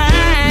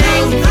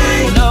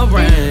thing, no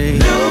ring,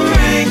 no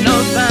ring,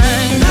 no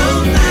thing, no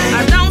thing.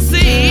 I don't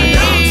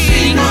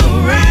see no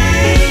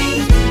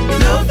ring,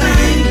 no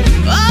thing.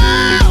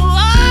 Oh,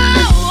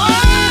 oh,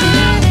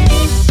 oh.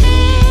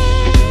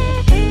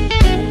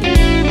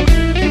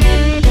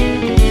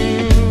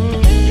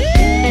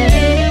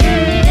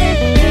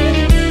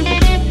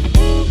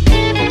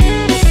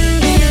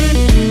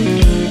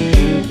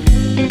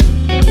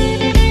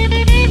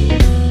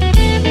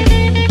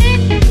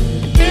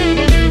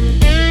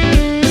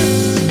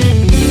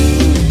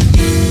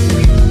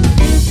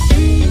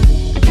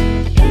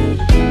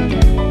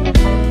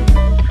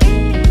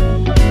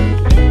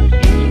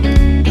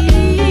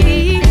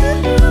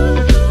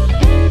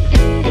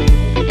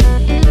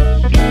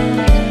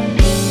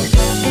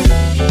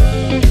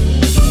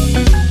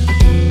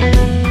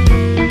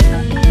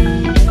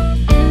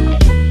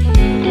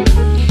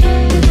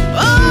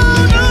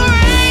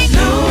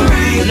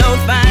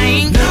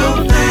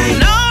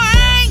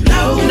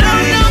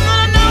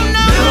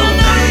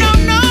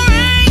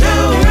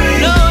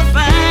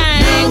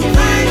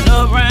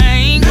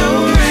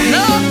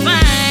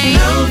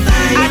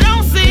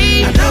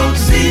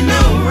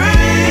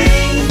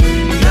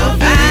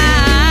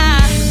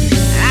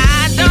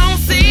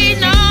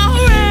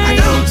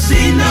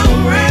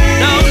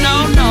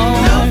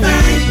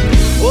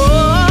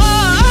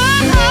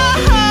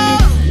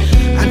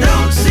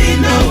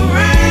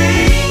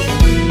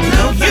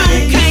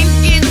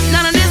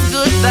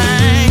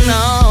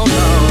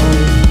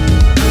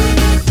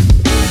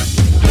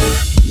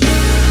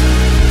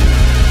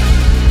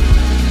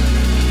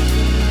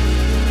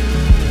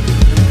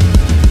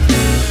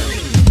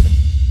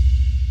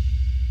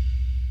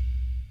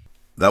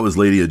 That was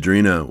Lady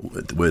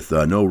Adrena with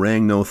No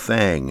Rang, No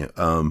Thang.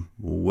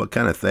 What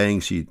kind of thang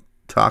she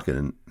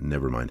talking?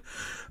 Never mind.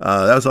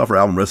 That was off our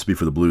album Recipe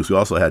for the Blues. We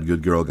also had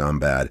Good Girl Gone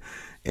Bad.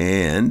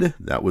 And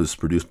that was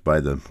produced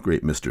by the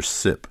great Mr.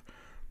 Sip.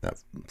 That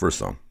first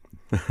song.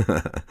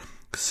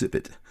 Sip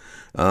it.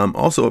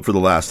 Also up for the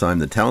last time,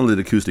 the talented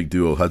acoustic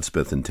duo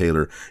Hudspeth and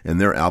Taylor and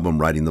their album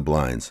Riding the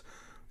Blinds.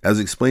 As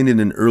explained in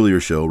an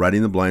earlier show,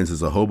 riding the blinds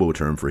is a hobo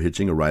term for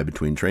hitching a ride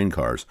between train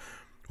cars.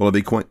 While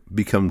it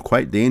become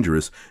quite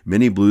dangerous,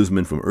 many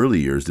bluesmen from early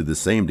years did the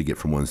same to get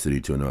from one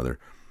city to another.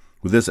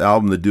 With this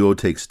album, the duo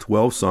takes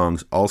 12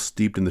 songs, all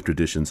steeped in the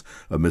traditions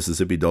of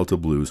Mississippi Delta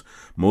blues,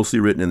 mostly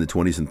written in the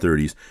 20s and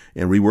 30s,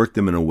 and reworked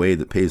them in a way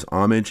that pays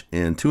homage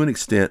and, to an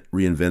extent,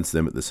 reinvents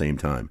them at the same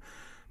time.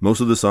 Most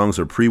of the songs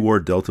are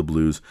pre-war Delta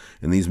blues,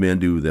 and these men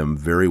do them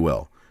very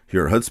well.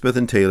 Here are Hudspeth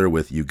and Taylor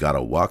with You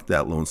Gotta Walk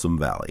That Lonesome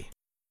Valley.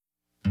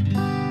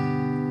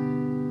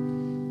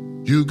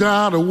 You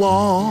gotta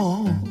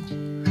walk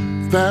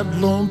that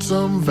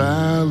lonesome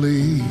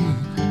valley.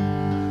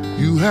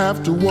 You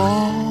have to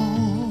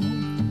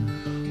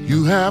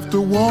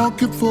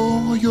walk it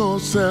for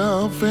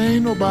yourself.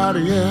 Ain't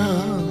nobody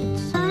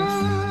else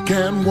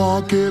can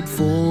walk it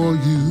for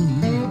you.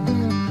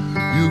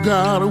 You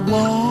gotta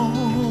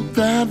walk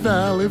that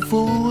valley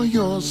for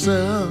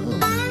yourself.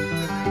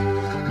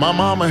 My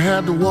mama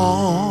had to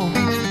walk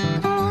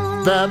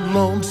that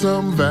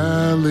lonesome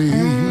valley.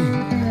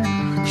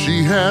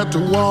 She had to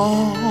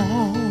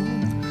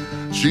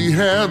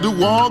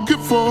walk it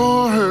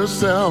for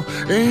herself.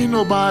 Ain't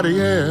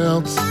nobody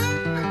else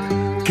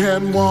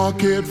can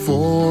walk it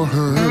for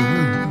her.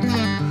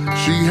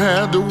 She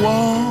had to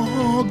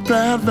walk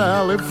that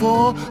valley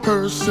for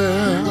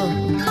herself.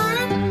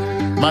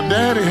 My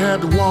daddy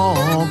had to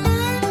walk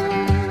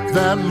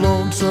that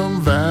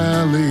lonesome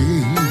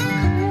valley.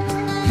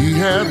 He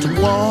had to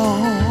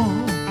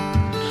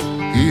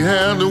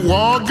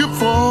walk it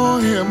for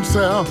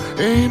himself.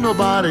 Ain't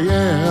nobody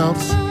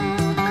else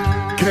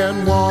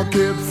can walk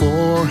it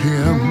for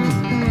him.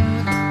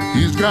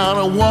 He's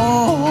gotta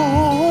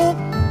walk.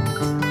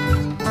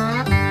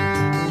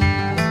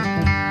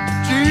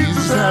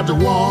 Jesus had to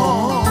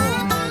walk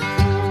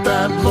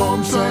that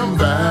lonesome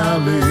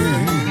valley.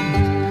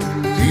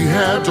 He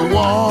had to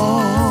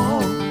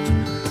walk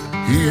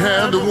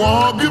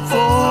it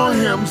for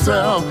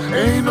himself.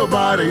 Ain't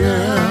nobody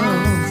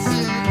else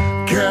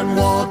can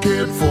walk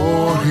it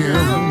for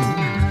him.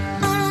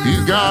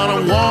 You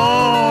gotta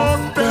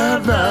walk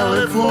that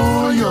valley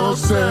for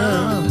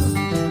yourself.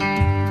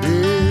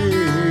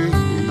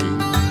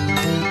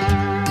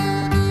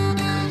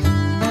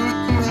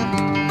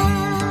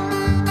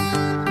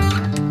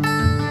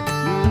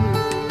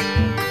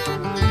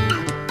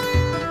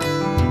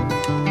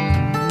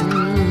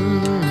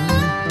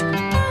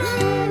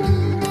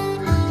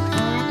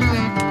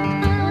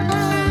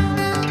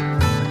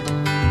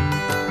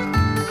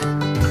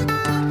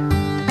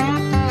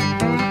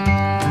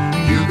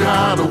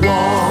 Gotta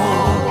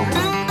walk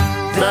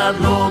that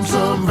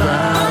lonesome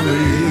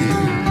valley.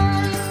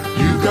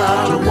 You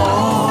gotta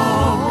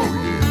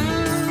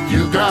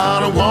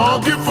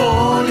walk it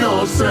for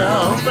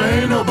yourself.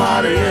 Ain't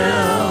nobody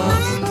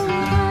else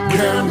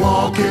can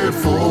walk it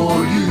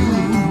for you.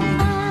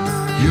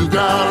 You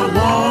gotta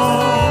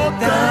walk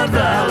that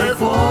valley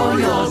for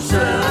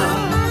yourself.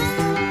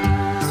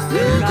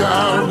 You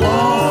gotta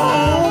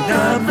walk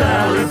that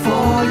valley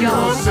for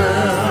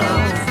yourself.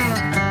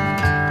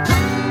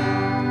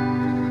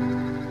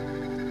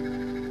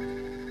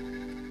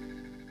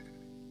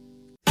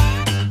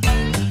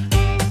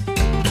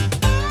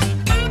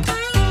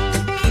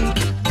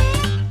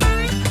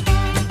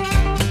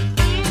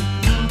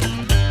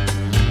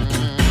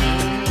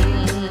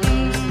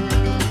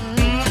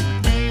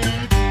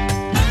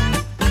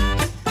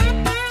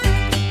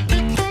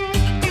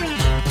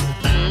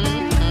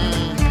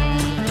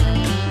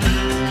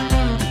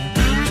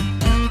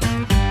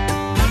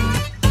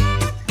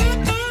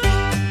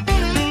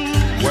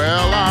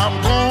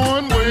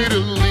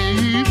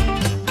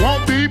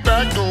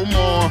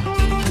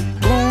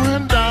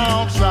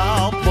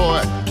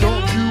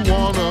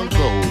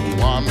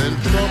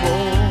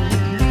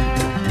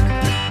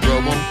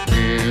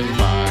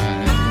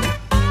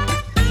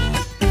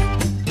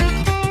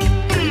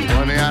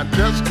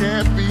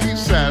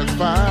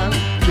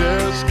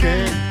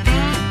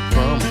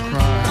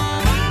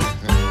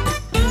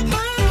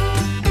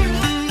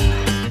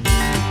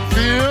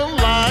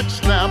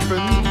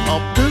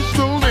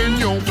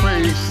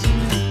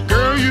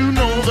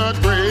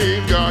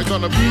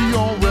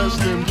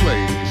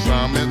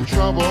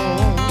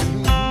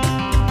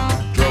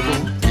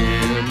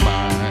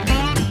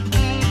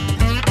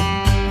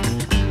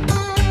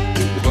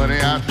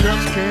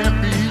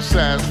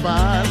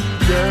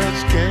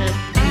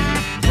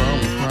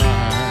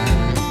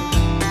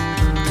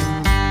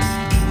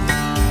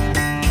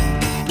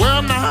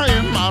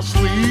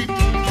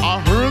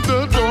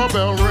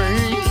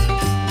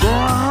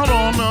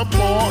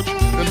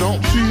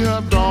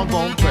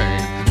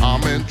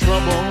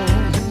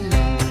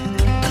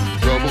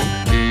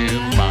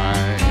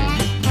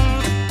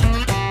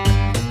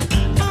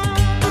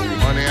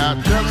 I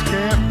just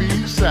can't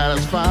be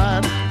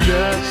satisfied,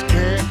 just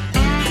can't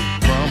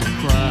keep from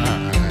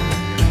crying.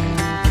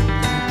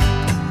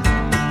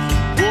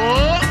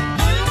 Whoa.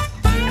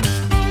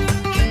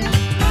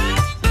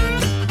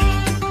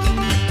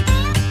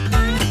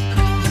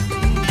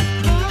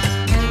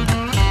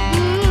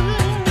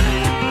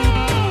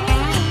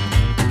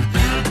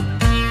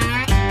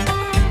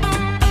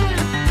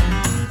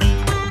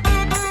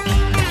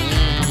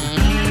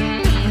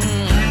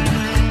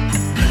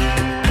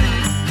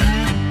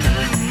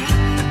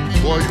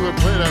 Boy, you would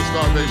play that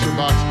Starvation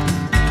Box.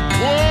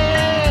 Whoa!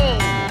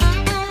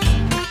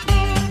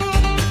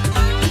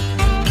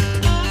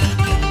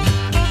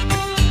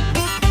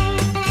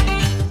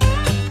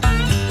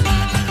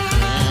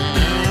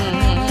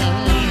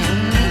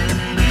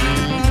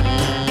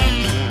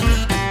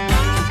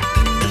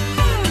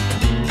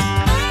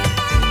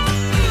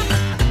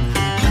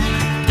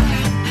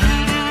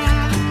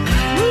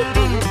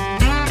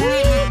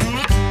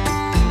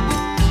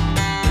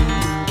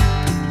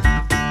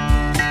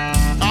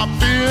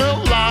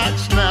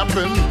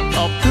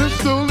 A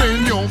pistol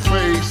in your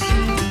face.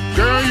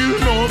 Girl, you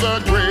know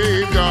the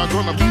graveyard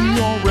gonna be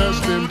your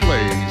resting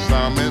place.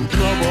 I'm in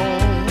trouble,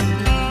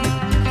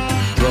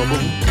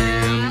 trouble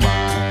in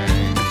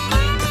mind.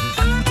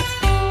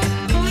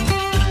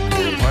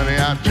 Oh, honey,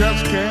 I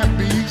just can't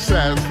be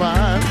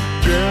satisfied,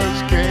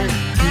 just can't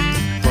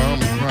keep from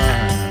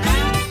crying.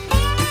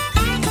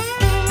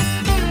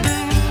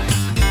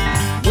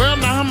 Well,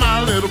 now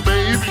my little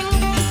baby,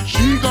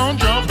 she gon'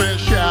 jump and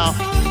shout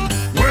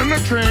when the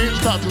train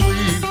starts to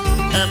leave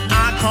and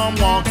I come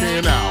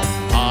walking out.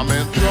 I'm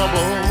in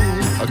trouble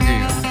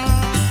again,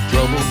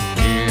 trouble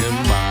in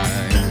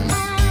mind.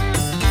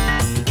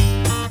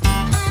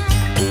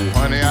 Oh,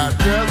 honey, I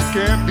just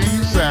can't be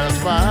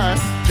satisfied,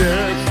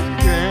 just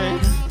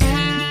can't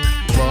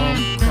keep from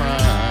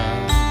crying.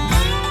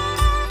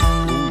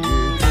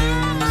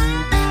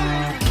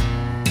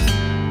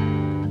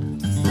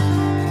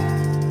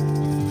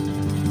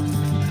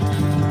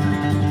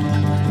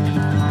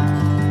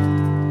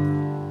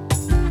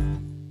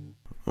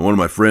 One of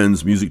my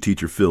friends, music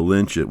teacher Phil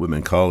Lynch at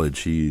Whitman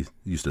College, that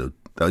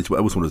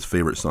was one of his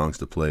favorite songs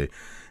to play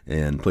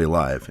and play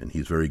live, and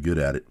he's very good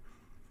at it.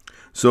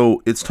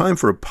 So it's time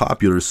for a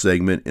popular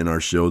segment in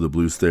our show, the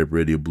Blues Therapy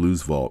Radio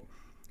Blues Vault.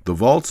 The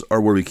vaults are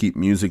where we keep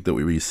music that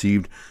we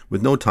received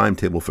with no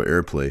timetable for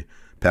airplay,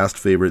 past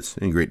favorites,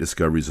 and great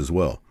discoveries as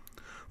well.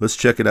 Let's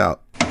check it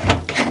out.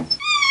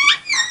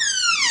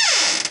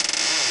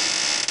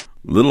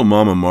 Little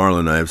Mama Marla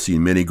and I have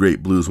seen many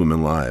great blues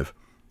women live.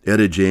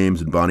 Etta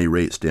James and Bonnie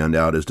Raitt stand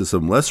out as to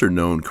some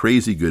lesser-known,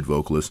 crazy good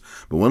vocalists,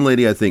 but one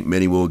lady I think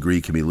many will agree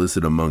can be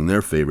listed among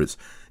their favorites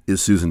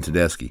is Susan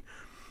Tedeschi.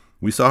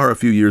 We saw her a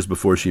few years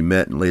before she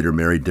met and later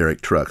married Derek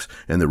Trucks,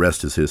 and the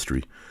rest is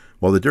history.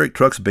 While the Derek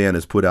Trucks Band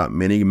has put out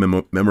many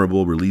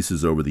memorable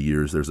releases over the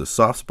years, there's a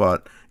soft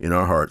spot in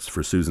our hearts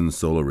for Susan's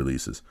solo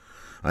releases.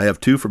 I have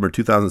two from her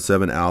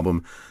 2007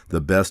 album,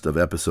 The Best of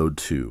Episode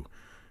 2.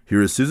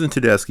 Here is Susan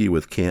Tedeschi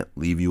with Can't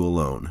Leave You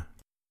Alone.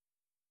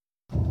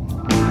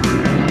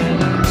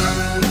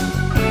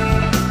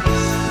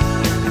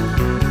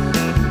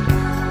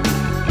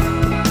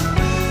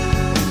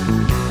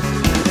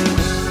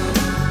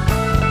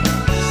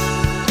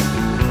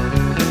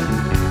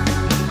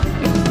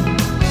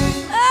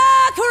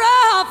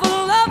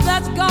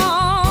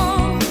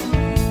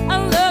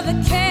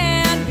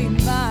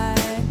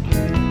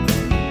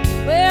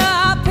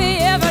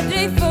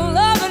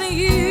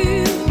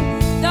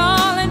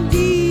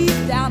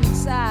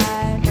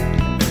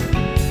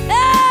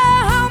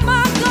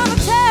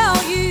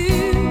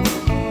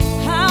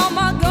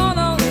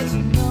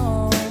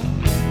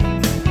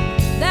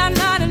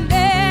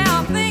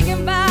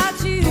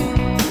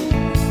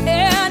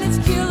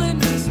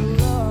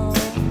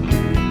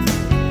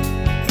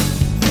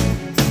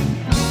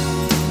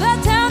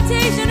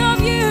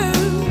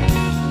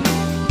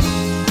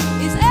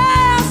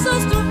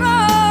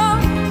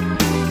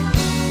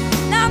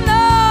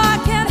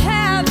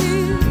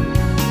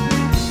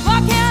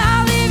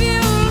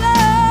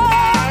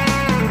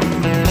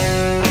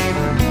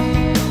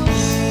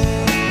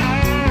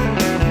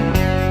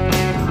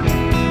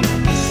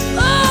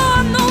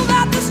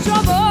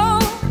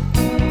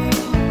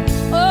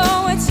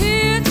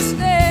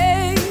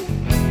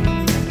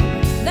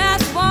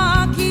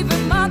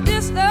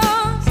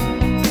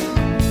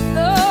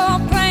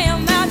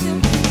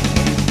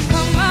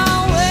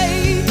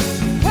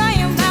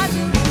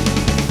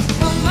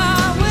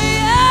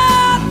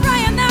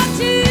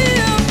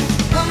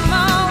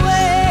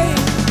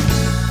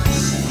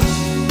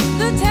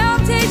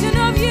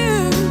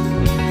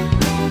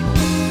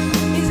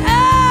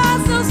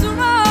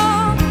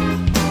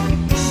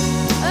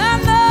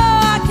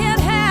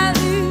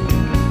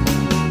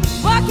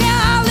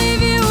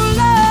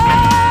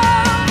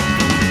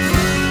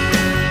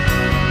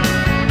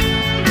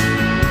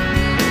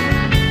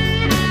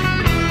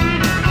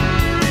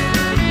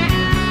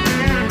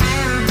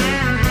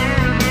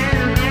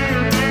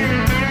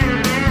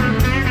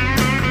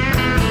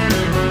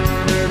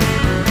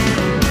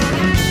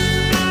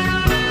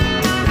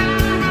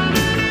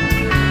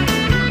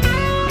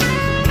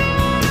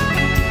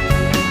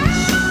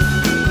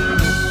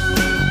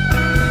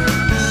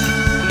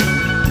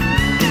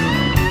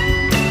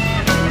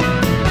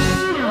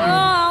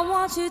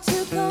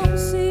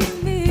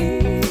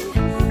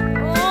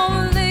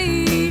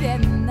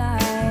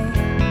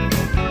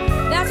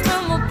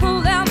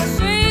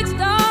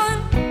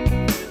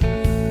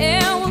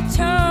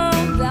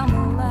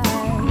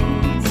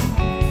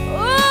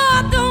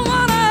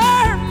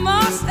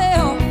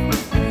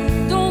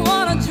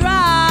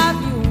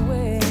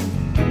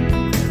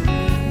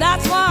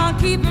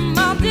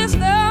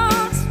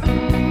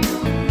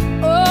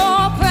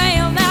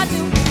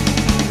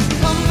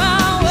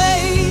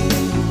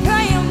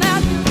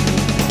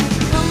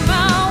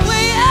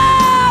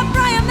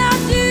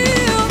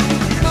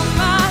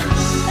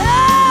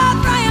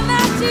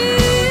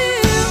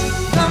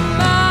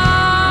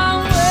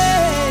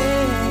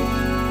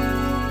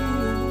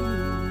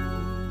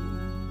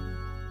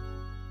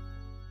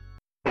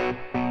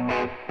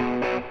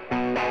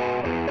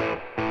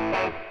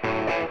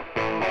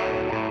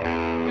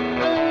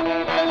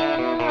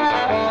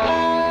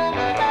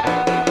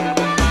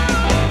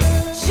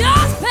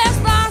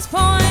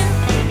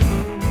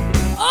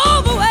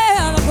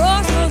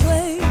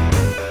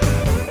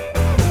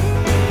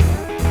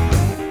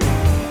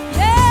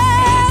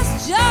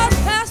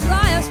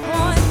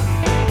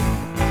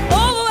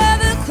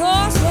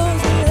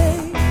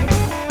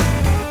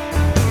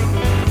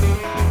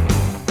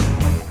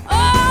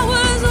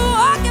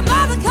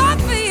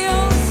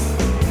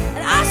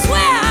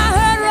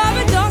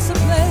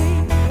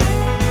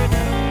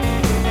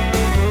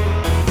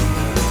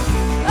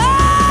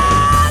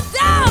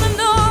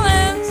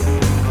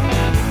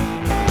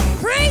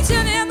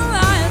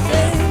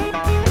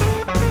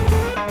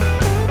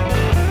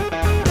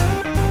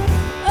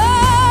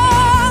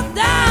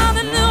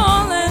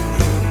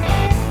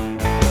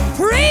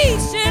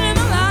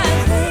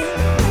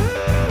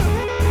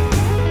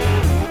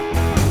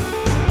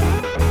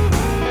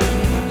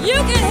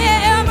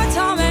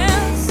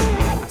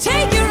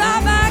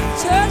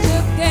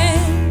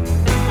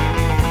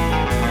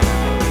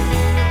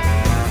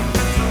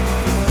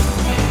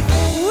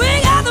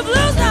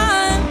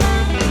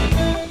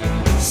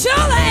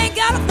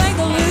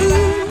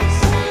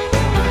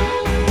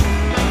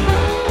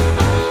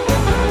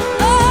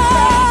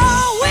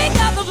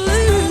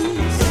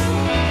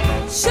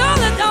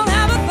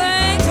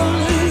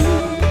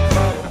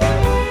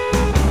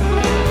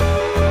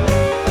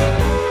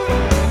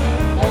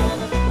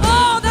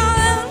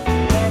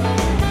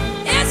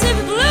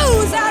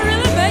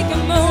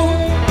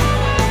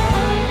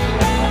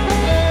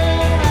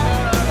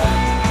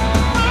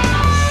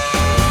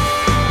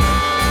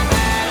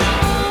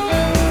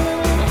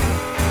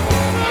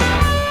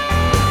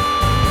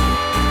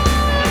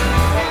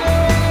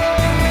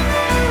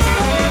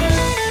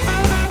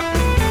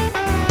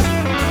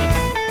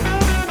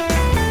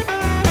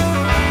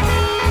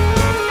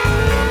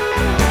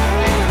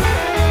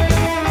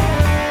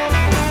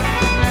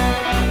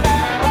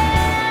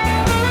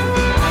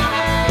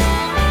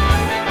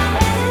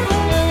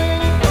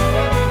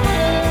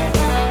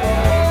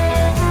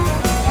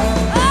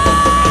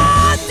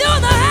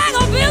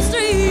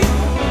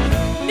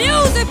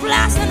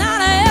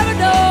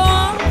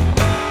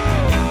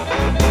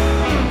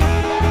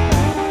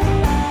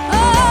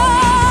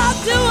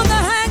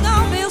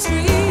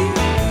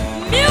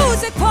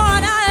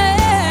 pouring out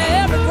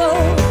every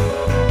floor.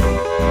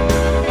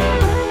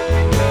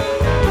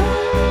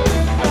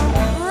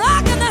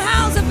 Rocking the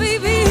house of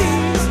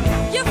BBs,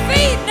 your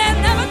feet that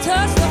never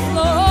touch the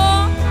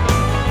floor.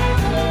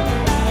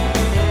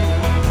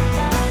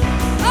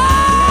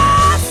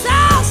 Oh,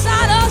 south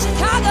side of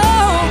Chicago,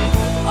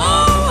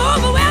 oh,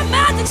 over where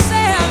Magic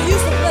Sam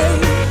used to play.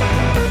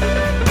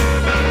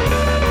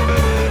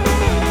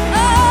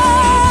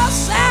 Oh,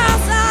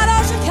 south side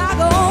of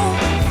Chicago,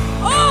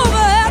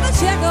 over at the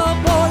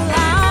Checkerboard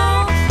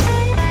Lounge.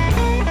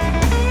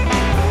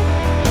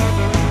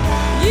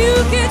 You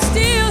can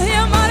still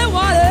hear Muddy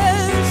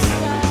Waters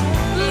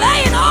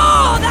laying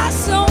all that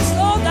song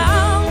slow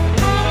down.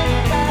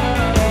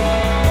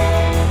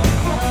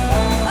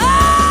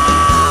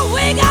 Oh,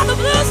 we got the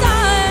blues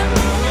time.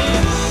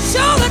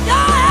 Show the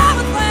dog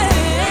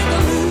everything to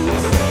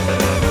lose.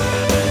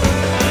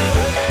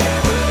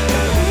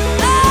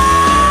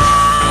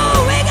 Oh,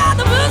 we got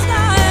the blues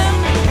time.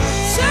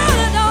 Show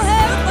the dog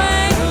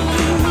everything to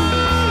lose.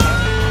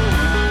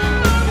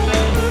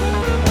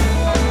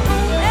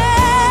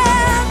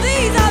 And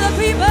these are the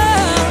people,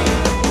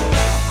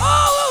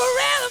 oh, who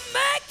really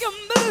make you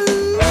move.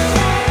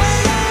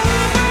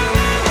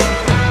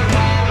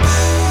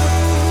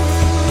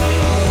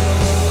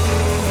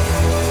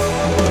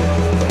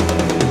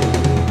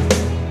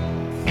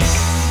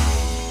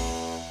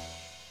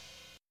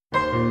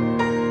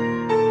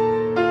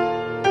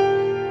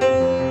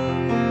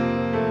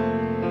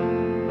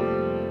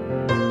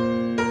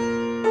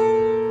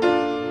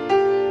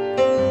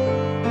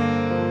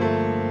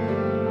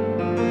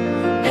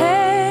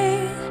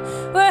 Hey,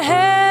 where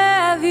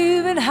have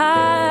you been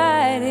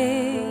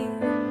hiding?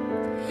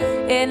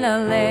 In a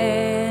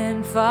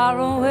land far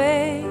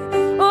away.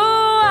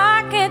 Oh,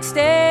 I can't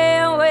stay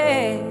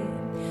away,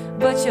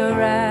 but you're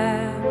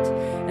wrapped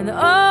in the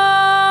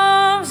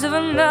arms of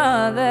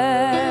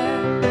another.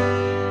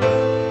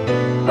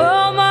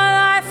 All my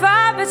life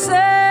I've been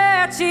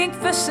searching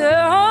for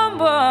someone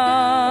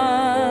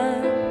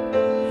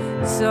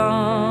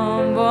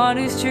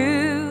who's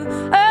true,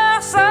 oh,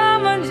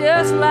 someone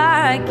just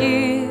like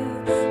you.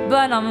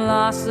 But I'm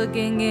lost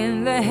looking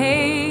in the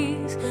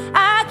haze.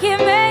 I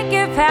can't make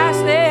it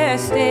past their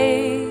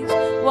stage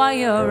while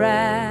you're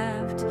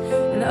wrapped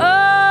in the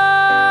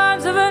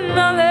arms of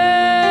another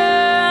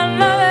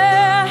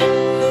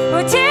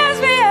who tears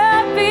me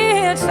up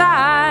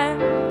inside.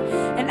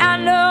 And I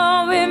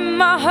know in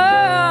my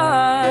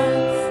heart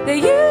that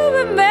you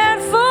were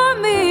meant for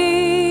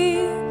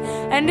me.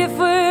 And if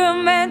we're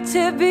meant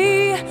to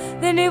be,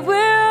 then it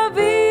will be.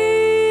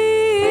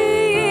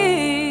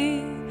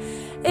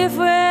 If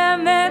we're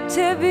meant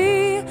to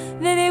be,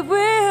 then it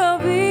will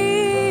be.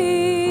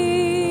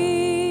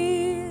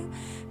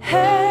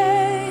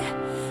 Hey,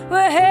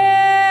 where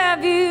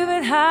have you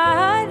been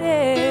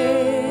hiding?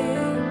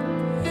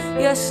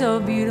 You're so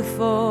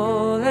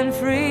beautiful and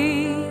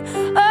free.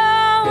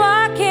 Oh,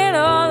 why can't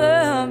all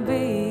of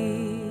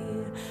be?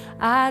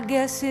 I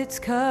guess it's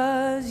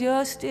 'cause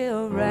you're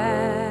still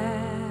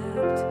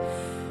wrapped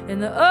in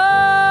the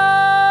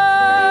arms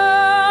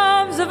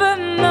of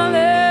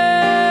another.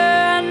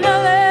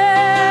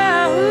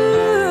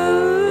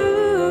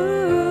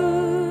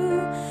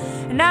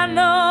 And I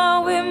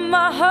know in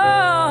my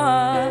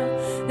heart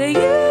that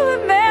you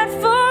were meant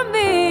for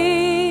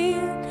me.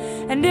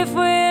 And if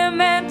we're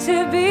meant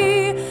to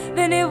be,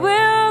 then it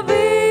will be.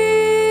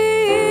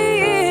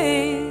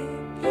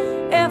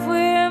 If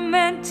we're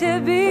meant to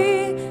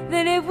be,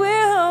 then it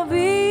will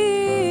be.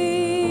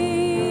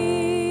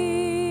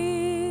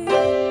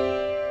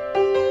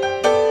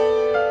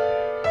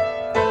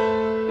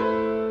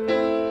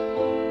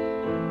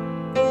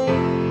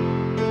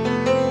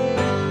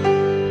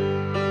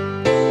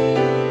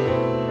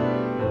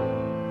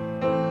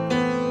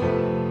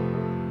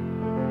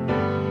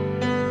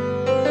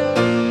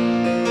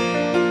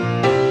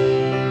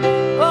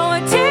 Oh,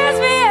 it tears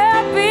me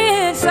up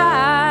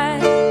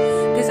inside,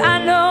 'cause I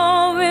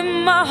know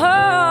in my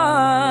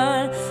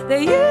heart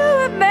that you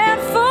were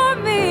meant for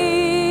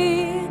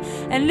me.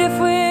 And if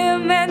we're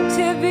meant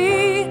to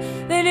be,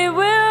 then it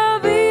will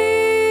be.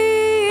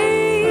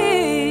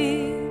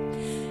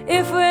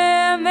 If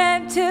we're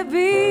meant to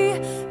be,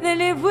 then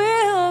it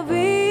will be.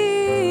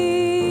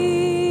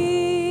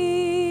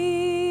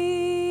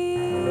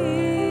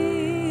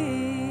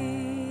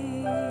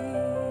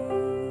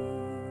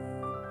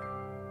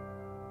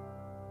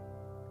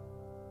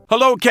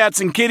 Hello, cats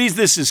and kitties.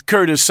 This is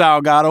Curtis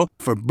Salgado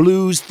for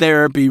Blues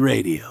Therapy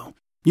Radio.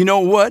 You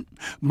know what?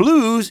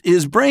 Blues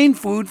is brain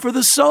food for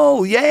the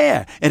soul,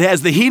 yeah. It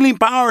has the healing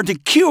power to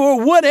cure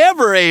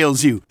whatever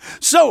ails you.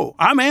 So,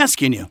 I'm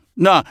asking you,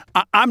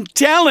 I'm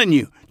telling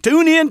you,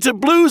 tune in to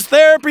Blues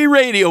Therapy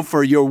Radio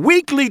for your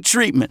weekly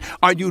treatment.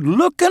 Are you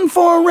looking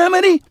for a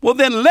remedy? Well,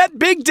 then let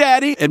Big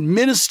Daddy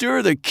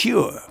administer the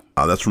cure.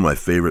 That's from my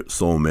favorite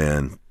soul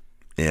man,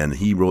 and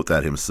he wrote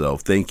that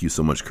himself. Thank you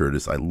so much,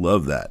 Curtis. I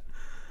love that.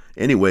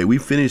 Anyway, we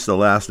finished the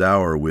last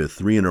hour with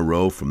 3 in a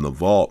row from the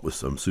vault with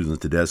some Susan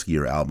Tedeschi,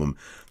 her album,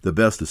 The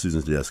Best of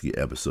Susan Tedeschi,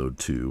 Episode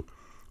 2.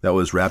 That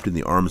was Wrapped in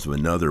the Arms of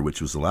Another,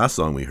 which was the last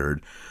song we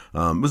heard.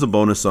 It was a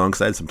bonus song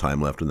because I had some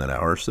time left in that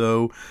hour.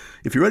 So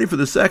if you're ready for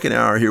the second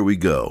hour, here we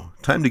go.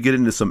 Time to get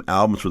into some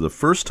albums for the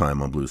first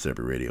time on Blues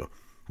Therapy Radio.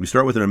 We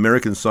start with an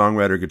American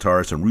songwriter,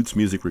 guitarist, and roots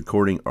music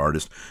recording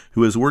artist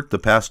who has worked the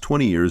past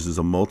 20 years as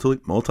a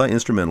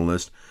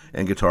multi-instrumentalist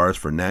and guitarist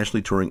for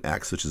nationally touring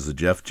acts such as the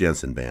Jeff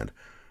Jensen Band.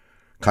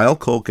 Kyle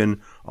Culkin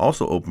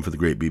also opened for the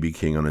great B.B.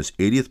 King on his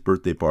 80th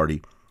birthday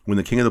party when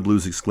the King of the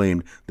Blues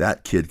exclaimed,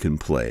 "That kid can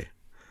play."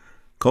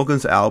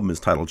 Culkin's album is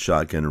titled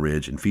Shotgun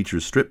Ridge and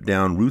features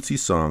stripped-down, rootsy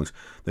songs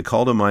that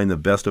call to mind the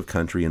best of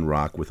country and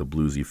rock with a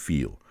bluesy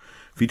feel.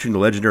 Featuring the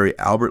legendary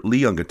Albert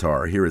Lee on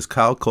guitar, here is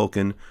Kyle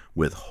Culkin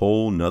with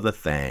Whole Nother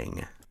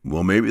Thang.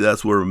 Well, maybe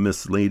that's where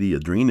Miss Lady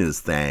Adrena's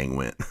thang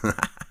went.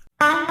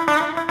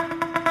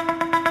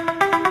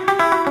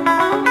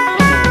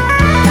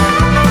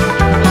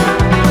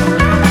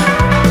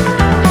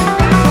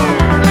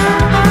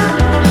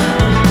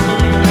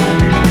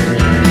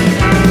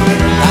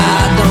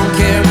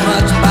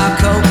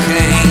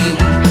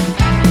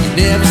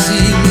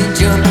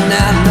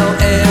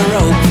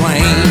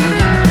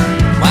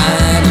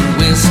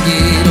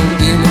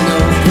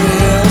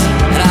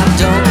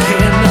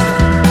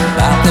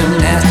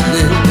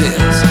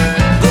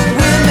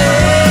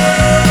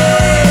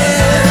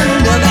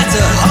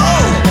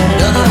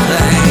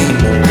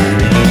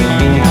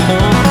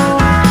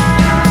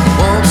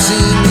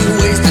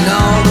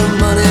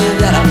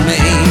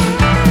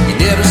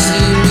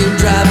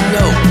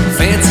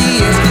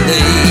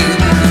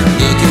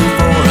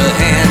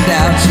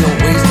 You're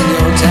wasting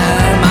your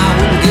time. I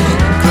wouldn't give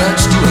a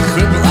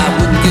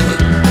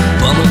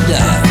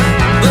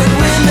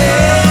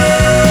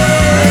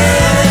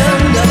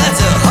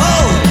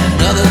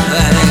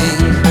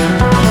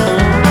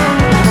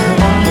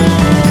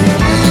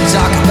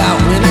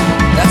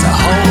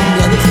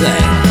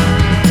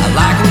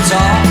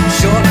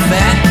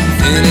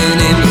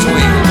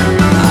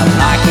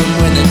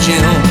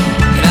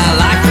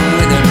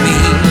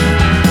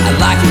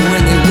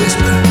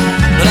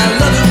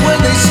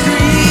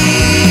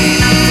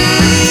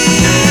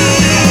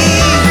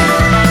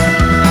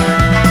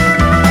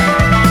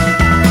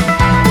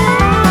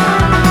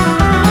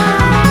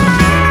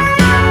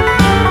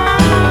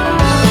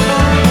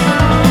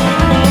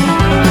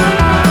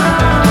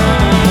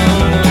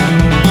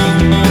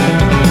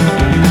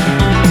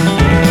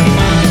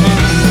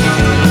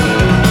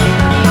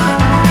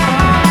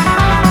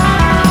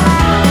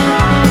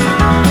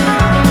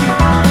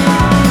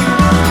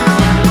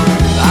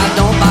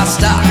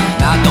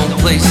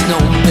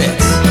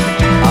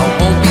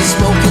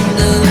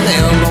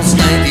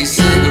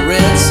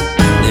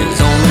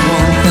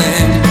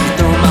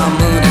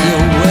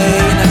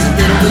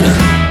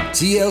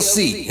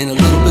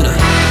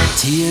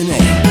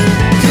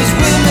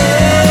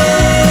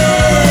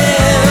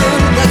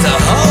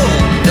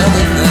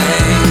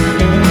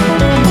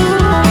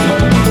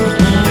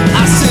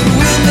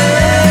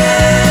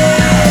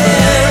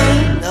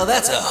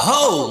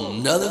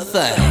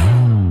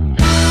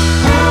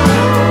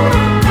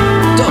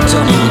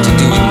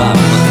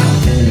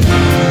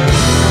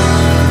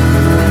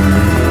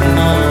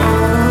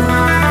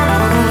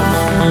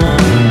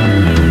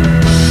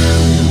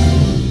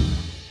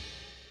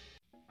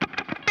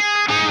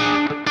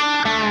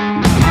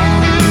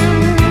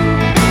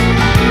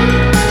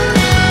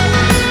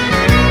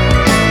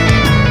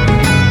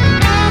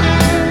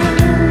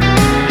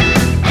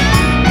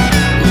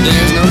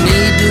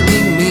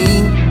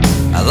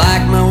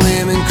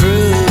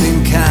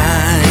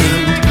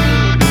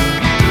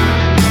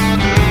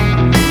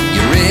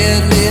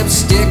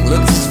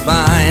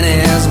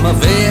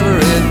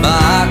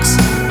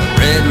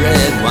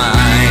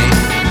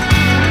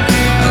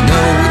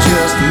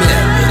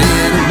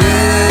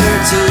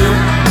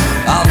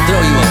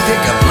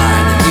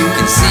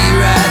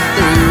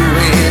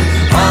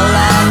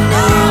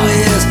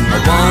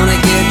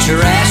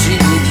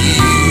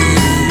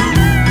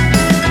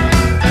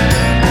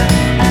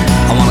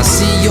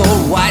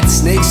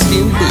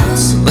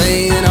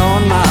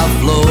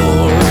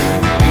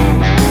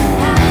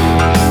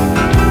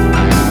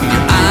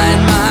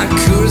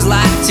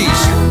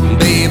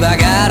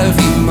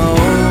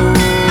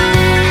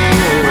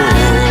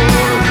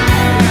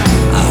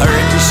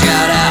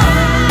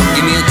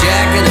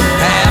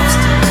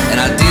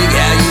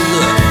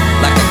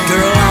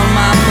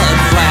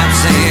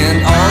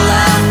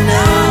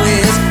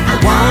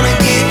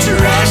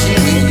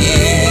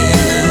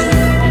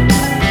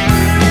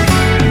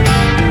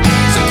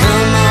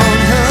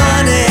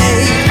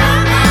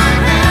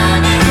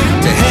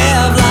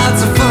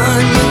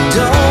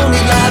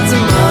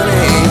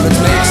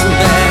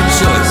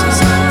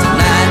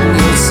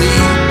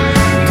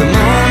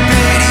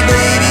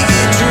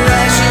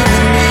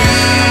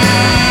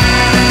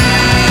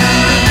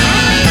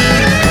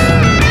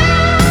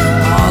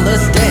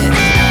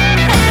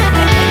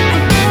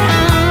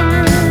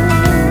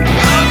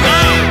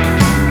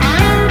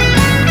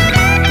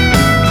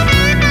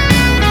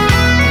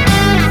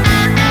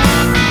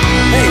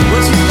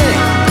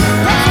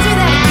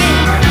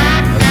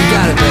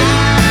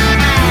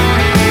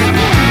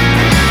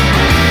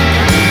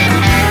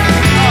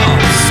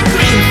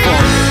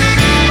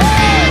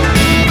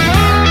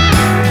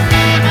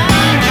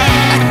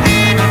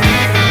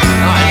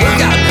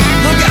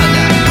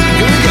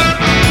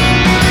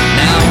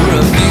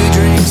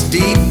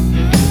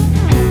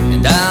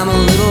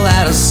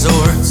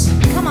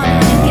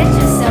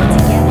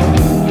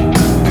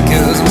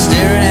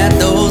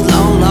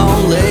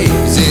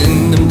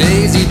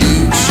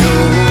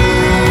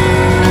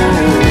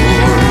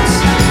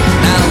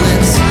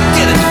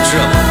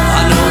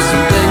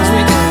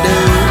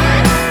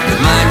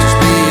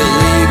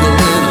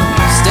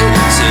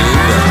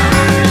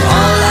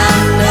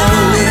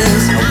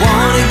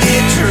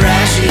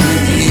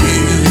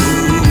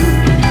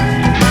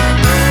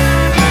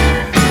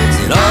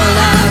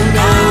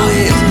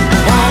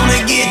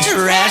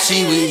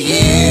trashy with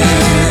you.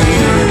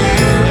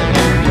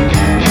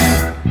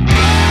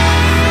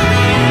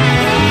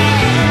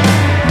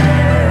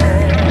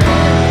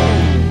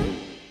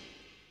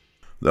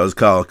 That was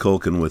Kyle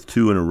Culkin with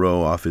 2 in a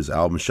row off his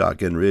album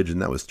Shotgun Ridge,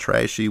 and that was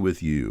Trashy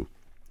with You.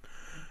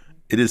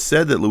 It is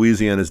said that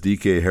Louisiana's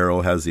DK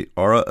Harrell has the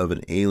aura of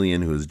an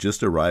alien who has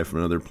just arrived from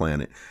another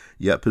planet,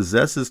 yet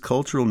possesses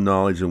cultural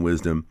knowledge and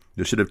wisdom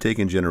that should have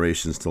taken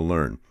generations to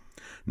learn.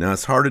 Now,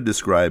 it's hard to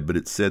describe, but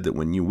it's said that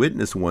when you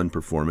witness one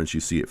performance, you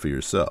see it for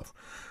yourself.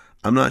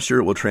 I'm not sure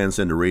it will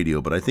transcend to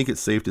radio, but I think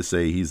it's safe to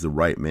say he's the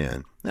right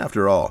man.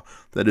 After all,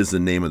 that is the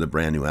name of the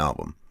brand new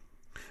album.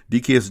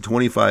 DK is a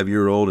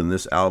 25-year-old, and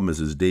this album is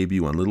his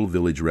debut on Little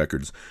Village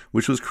Records,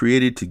 which was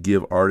created to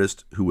give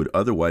artists who would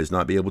otherwise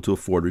not be able to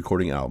afford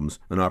recording albums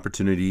an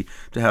opportunity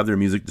to have their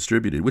music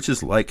distributed, which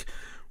is like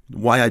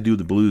why I do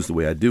the blues the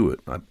way I do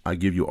it. I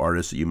give you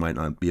artists that you might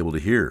not be able to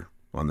hear.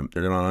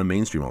 They're not on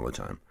mainstream all the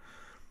time.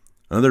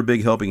 Another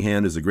big helping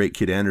hand is the great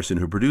Kid Anderson,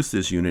 who produced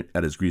this unit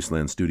at his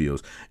Greaseland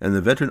Studios, and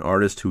the veteran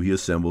artist who he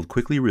assembled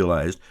quickly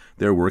realized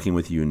they were working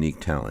with unique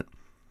talent.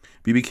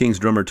 B.B. King's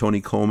drummer Tony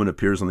Coleman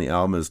appears on the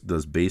album, as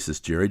does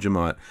bassist Jerry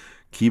Jamot,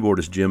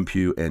 keyboardist Jim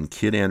Pugh, and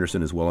Kid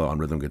Anderson as well on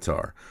rhythm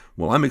guitar.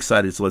 Well, I'm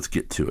excited, so let's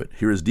get to it.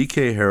 Here is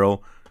DK Harrell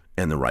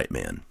and The Right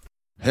Man.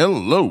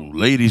 Hello,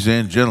 ladies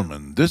and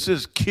gentlemen. This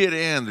is Kid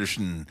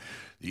Anderson,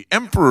 the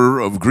Emperor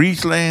of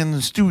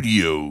Greaseland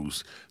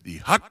Studios, the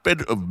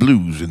hotbed of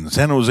blues in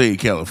San Jose,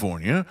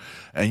 California,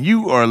 and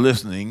you are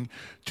listening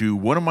to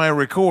one of my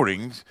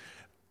recordings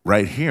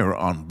right here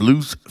on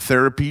Blues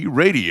Therapy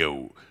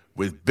Radio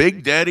with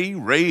Big Daddy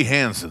Ray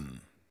Hansen.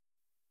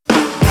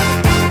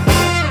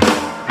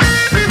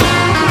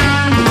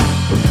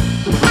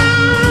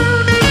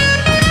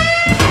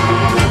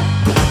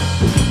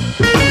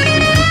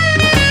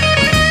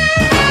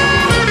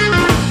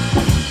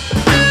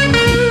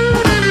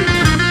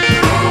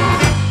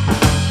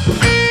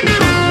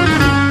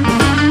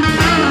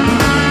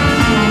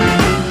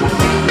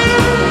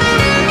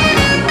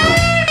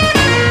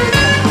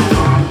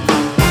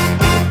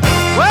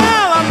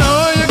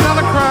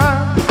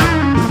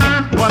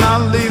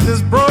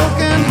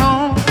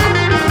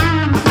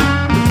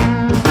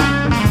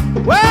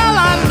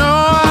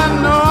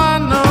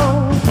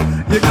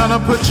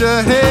 Put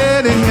your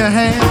head in your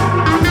hand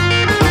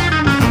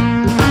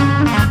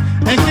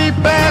and keep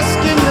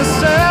asking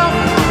yourself,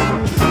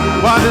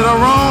 why did I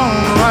wrong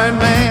the right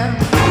man?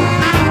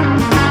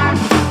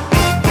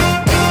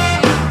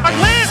 I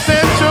glanced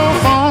at your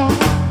phone,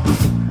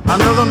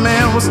 another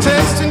man was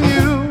texting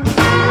you,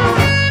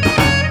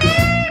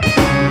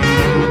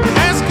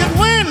 asking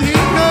when he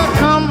could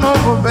come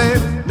over, baby.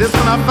 This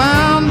when I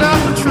found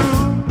out the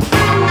truth.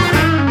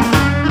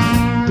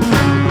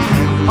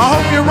 I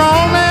hope you're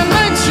wrong, man.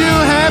 You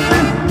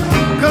happy,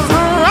 'cause the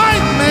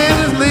right man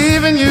is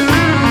leaving you.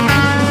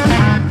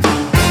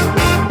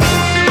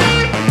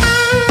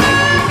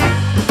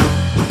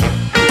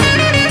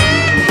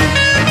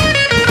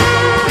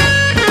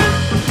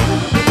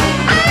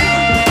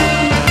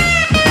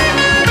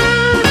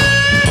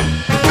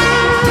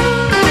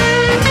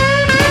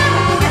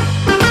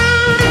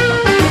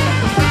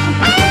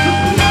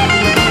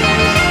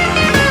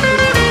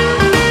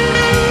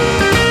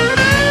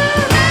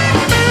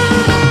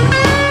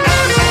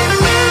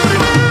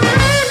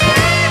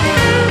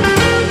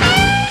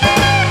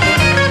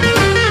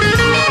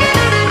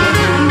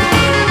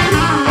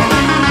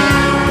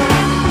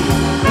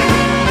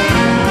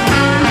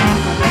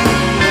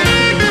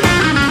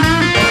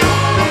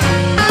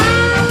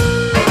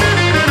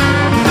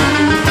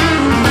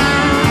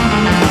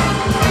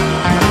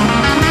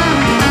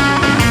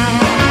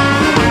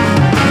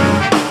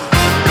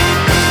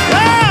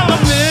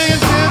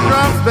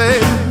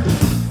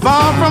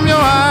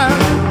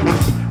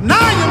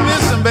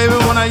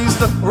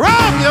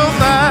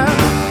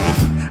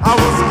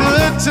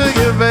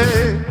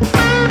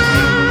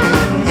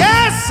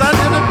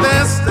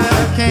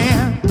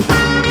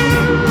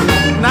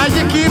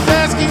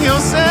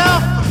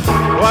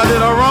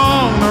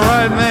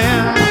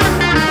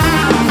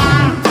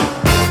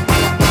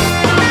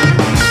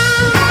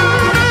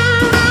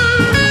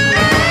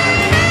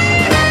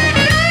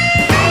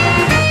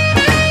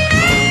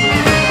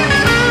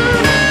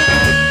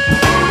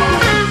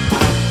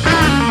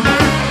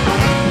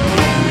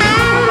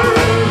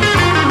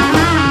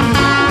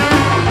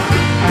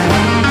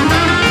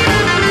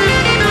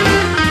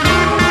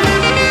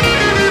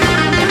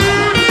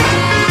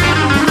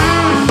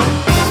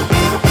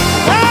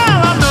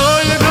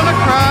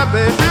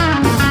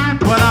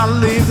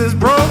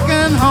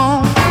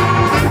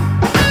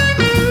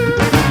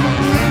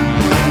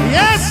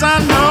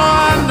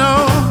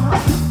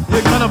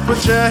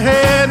 Put your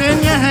head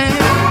in your hand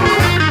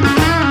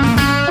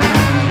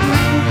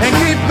and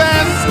keep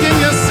asking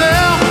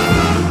yourself,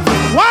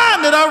 why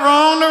did I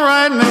wrong the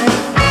right man?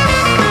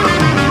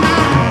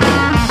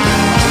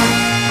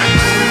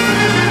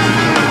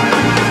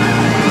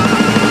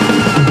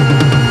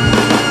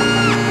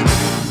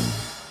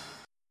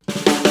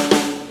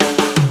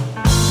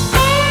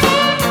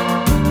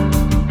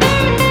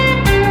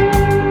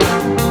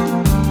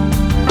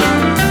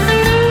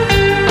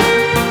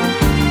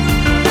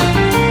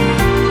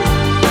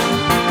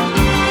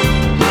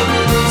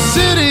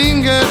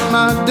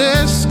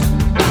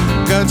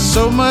 got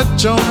so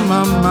much on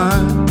my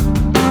mind.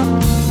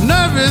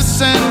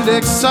 Nervous and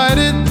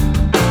excited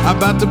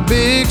about the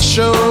big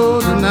show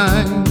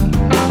tonight.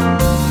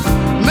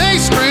 May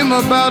scream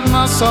about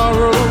my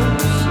sorrows,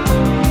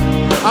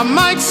 I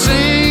might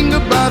sing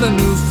about a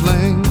new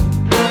fling.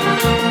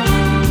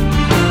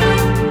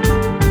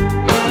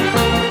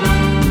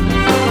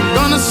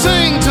 Gonna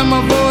sing till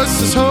my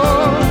voice is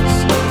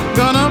hoarse,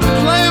 gonna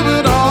play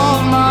with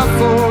all my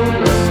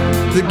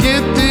force to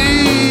get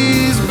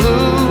these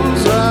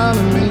blues out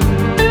of me.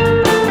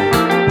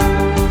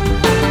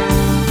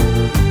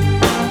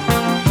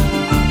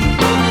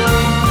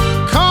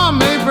 Car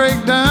may break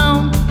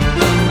down,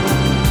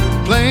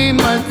 plane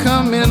might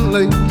come in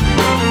late,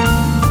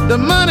 the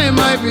money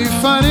might be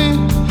funny,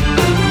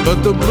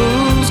 but the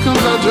blues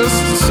comes out just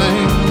the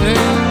same.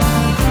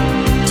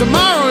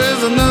 Tomorrow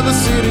is another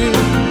city,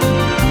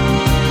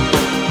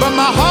 but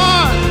my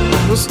heart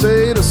will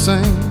stay the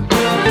same.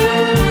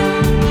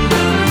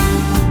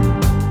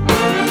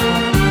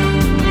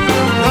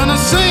 Gonna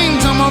sing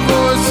till my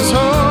voice is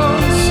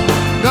hoarse,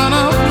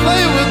 gonna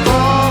play with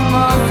all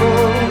my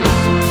force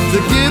to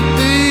get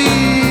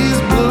these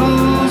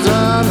blues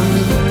out of me.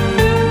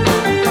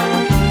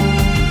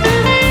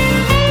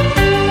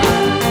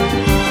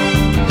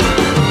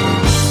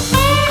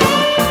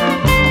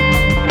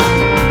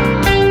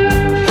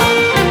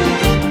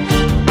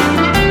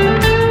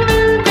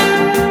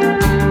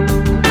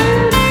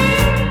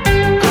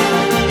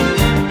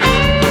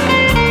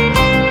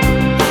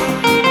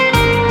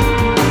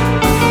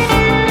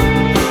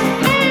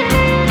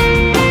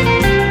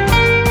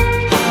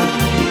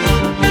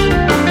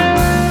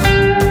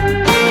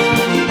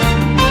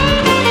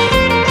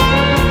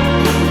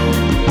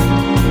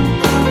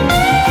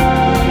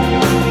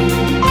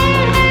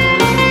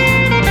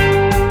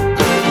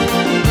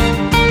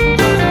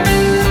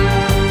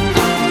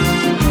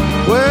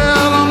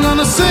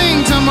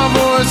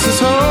 Is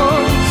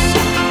hoarse,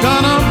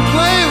 gonna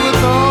play with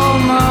all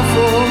my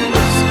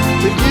force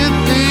to get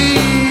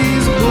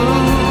these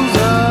blues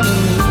out of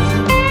me.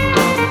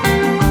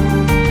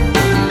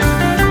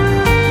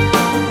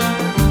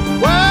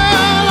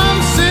 Well,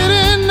 I'm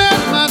sitting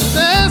at my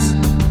desk,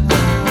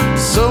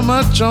 so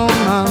much on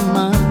my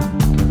mind,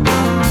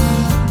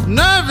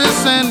 nervous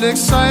and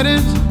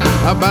excited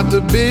about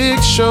the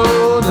big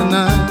show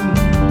tonight.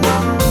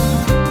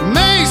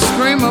 May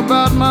scream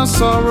about my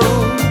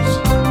sorrows,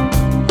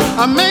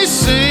 I may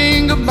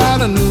sing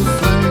about a new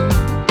flame.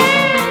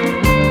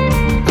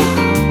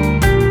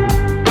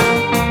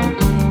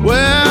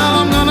 Well,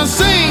 I'm gonna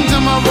sing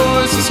till my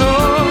voice is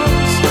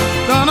hoarse,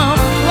 gonna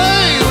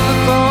play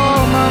with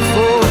all my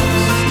force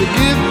to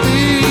get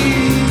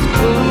these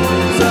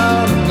blues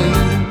out of me.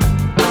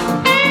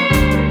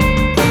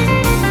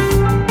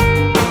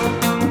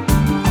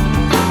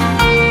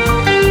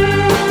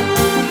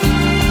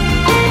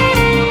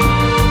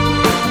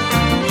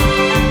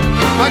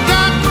 I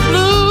got the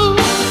blues.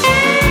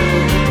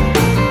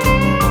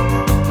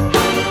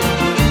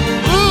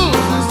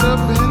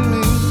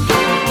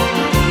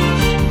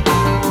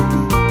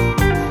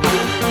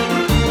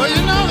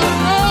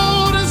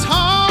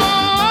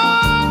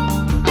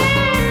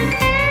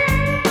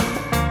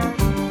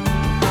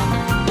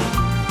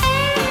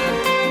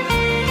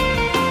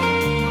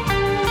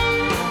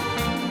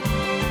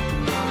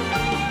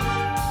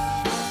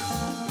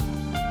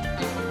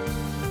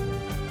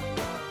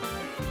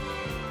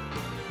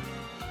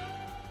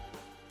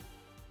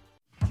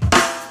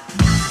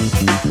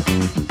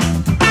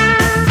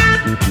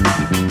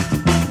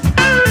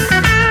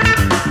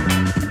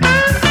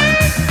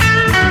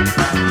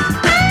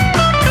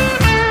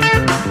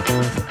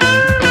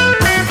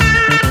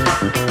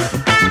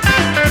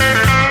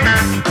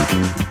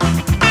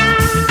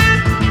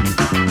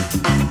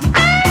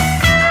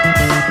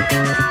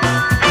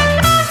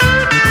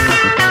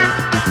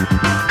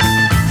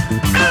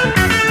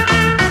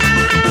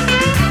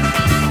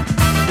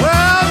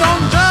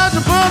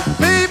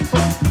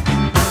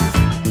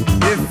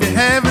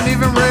 Haven't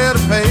even read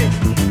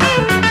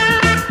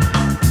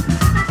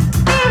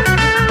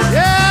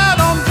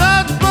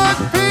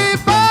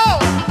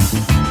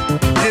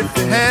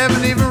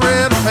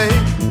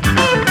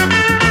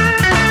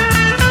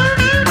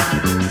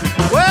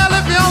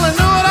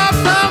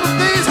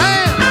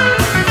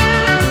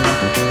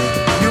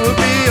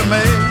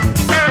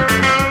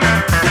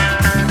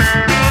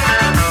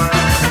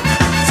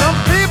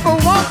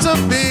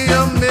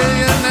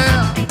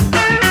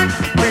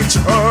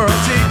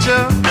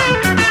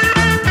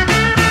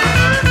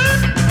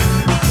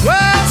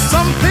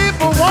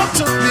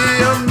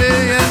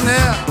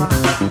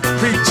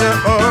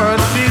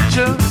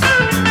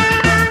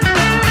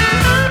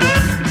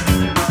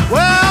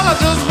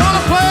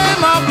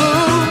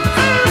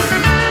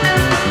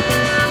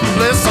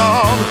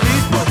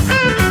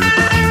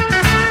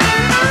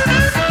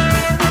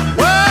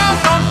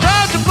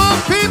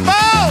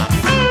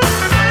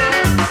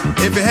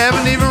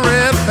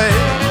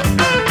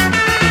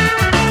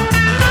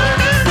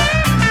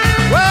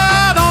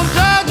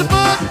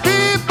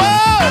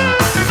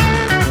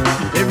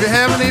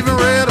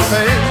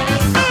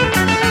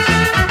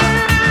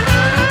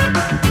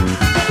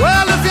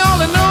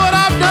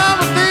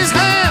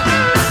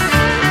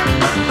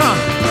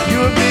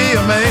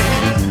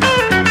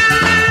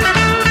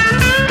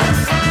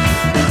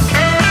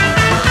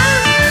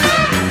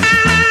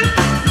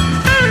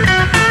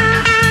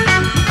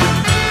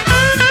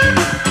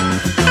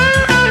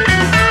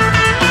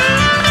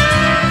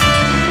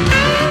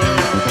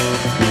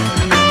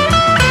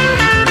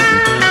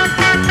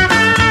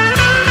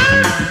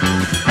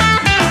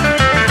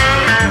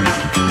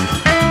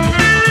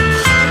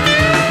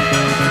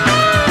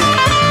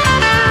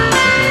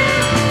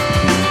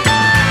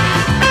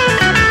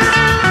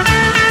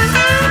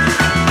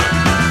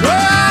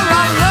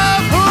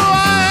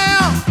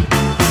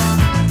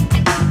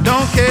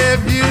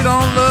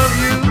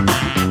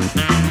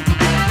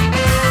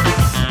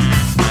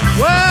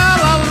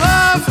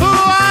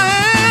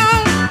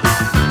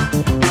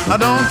I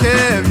don't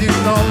care if you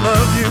don't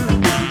love you.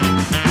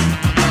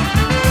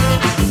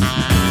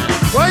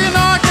 Well, you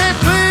know I can't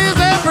please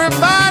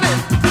everybody.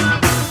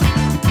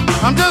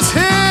 I'm just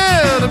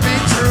here to be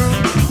true.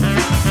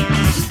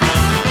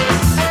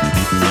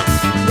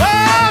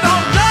 Well,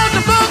 don't judge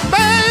a book,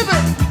 baby,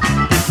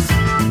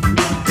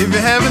 if you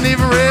haven't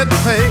even read the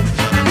page.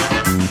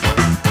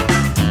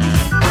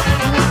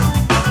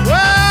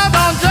 Well,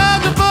 don't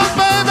judge a book,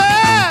 baby,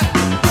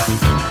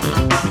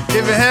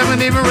 if you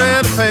haven't even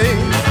read the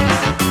page.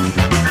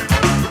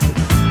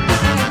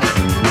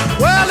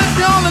 Well, if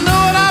you only knew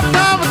what I've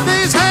done with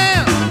these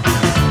hands,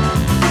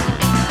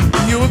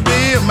 you would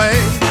be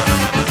amazed.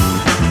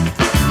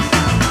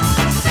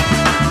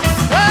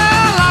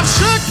 Well, I've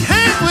shook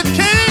hands with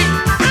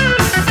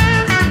kings,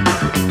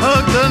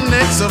 hugged the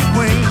necks of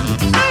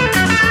queens.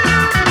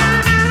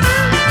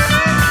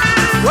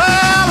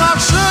 Well, I've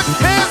shook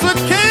hands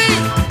with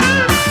kings,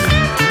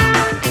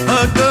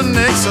 hugged the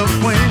necks of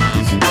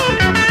queens.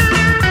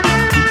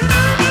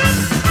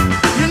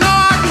 You know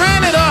I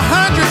granted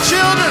 100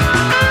 children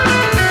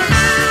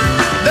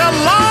their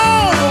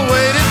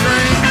long-awaited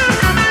dream.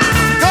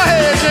 Go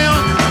ahead, Jim.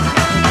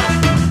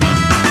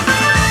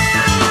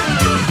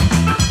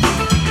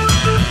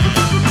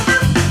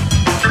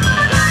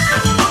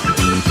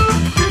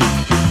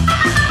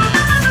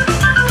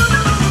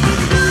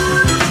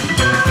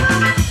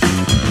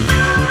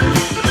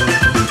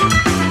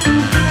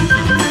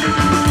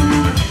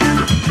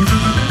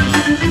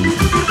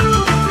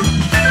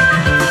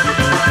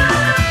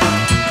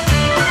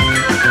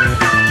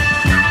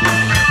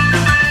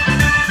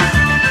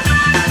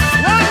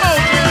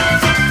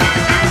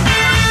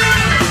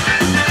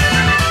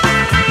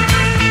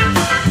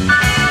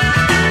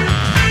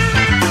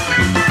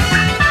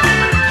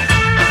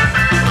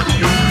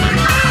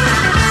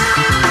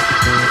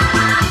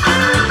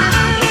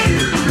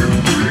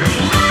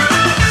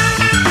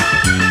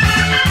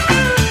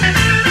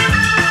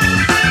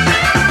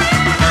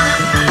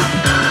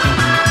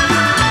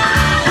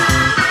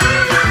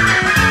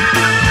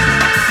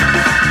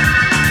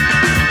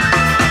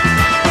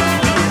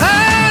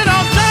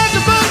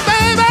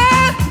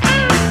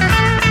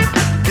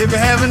 If you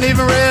haven't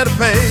even read a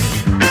page.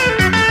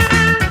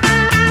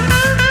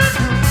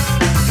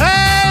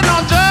 Hey,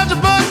 don't judge a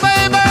book,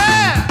 baby,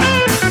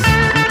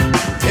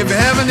 if you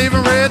haven't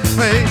even read the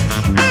page.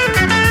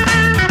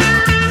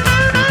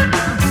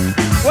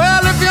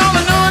 Well, if you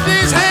only knew what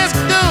these hands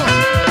could do,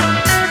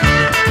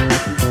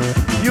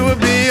 you would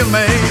be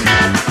amazed.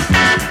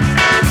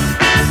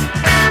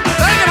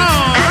 Take it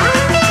on.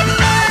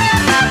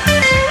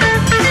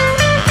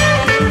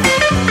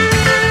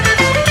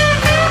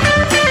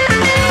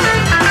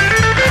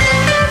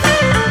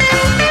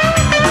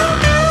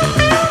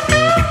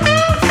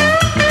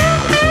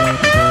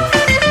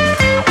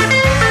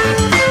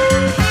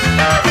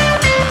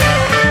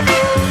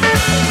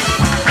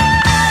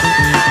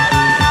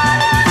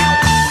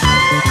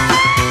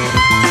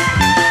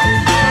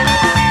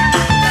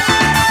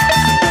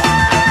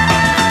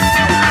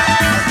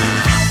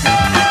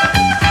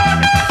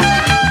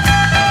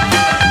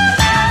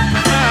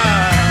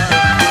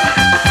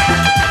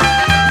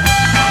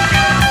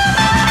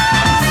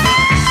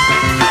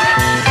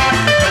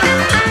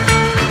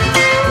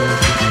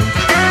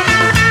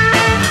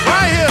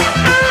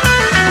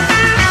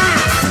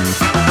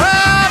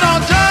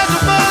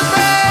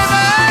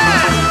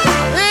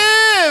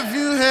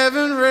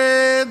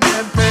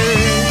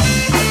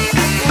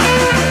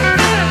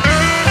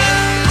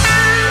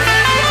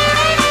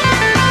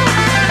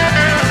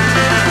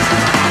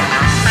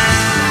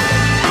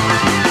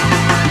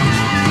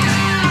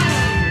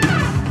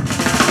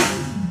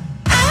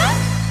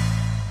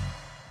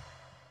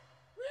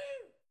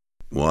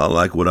 Well, I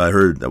like what I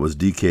heard. That was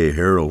DK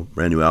Harold,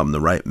 brand new album, The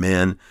Right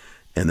Man,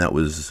 and that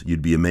was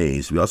You'd Be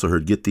Amazed. We also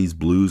heard Get These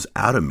Blues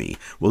Out of Me.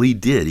 Well, he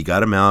did. He got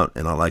them out,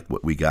 and I like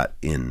what we got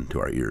into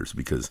our ears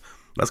because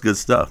that's good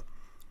stuff.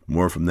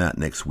 More from that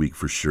next week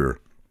for sure.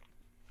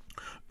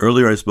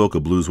 Earlier, I spoke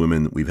of blues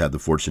women we've had the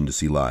fortune to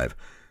see live.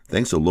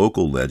 Thanks to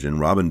local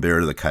legend Robin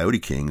Baird of the Coyote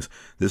Kings,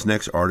 this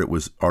next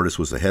artist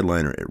was a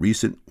headliner at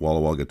recent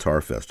Walla Walla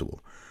Guitar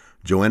Festival.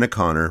 Joanna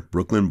Connor,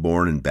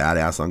 Brooklyn-born and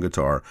badass on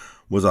guitar,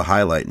 was a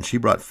highlight, and she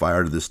brought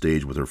fire to the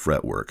stage with her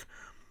fretwork.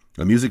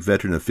 A music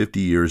veteran of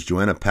 50 years,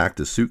 Joanna packed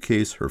a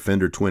suitcase, her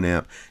Fender twin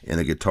amp, and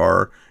a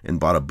guitar, and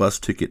bought a bus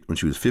ticket when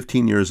she was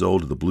 15 years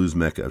old to the blues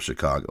mecca of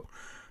Chicago.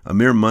 A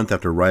mere month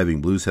after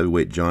arriving, blues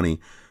heavyweight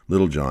Johnny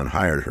Littlejohn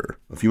hired her.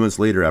 A few months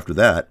later after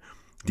that,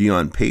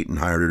 Dion Payton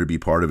hired her to be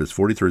part of his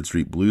 43rd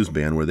Street Blues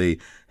Band, where they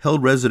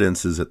held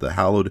residences at the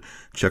hallowed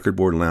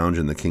Checkerboard Lounge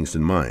in the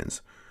Kingston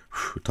Mines.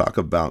 Talk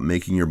about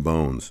making your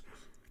bones.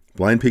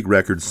 Blind Pig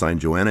Records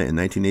signed Joanna in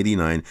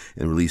 1989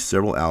 and released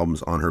several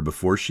albums on her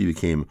before she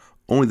became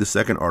only the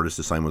second artist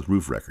to sign with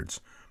Roof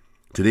Records.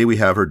 Today we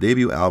have her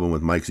debut album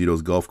with Mike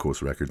Zito's Gulf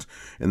Coast Records,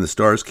 and the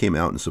stars came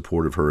out in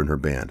support of her and her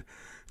band.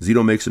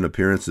 Zito makes an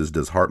appearance, as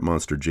does Heart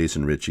Monster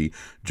Jason Ritchie,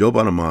 Joe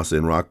Bonamassa,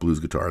 and rock blues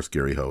guitarist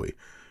Gary Hoey.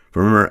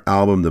 From her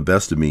album The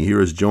Best of Me,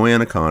 here is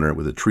Joanna Connor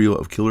with a trio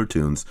of killer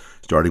tunes,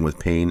 starting with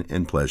Pain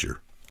and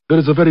Pleasure. There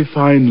is a very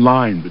fine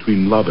line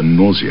between love and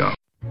nausea.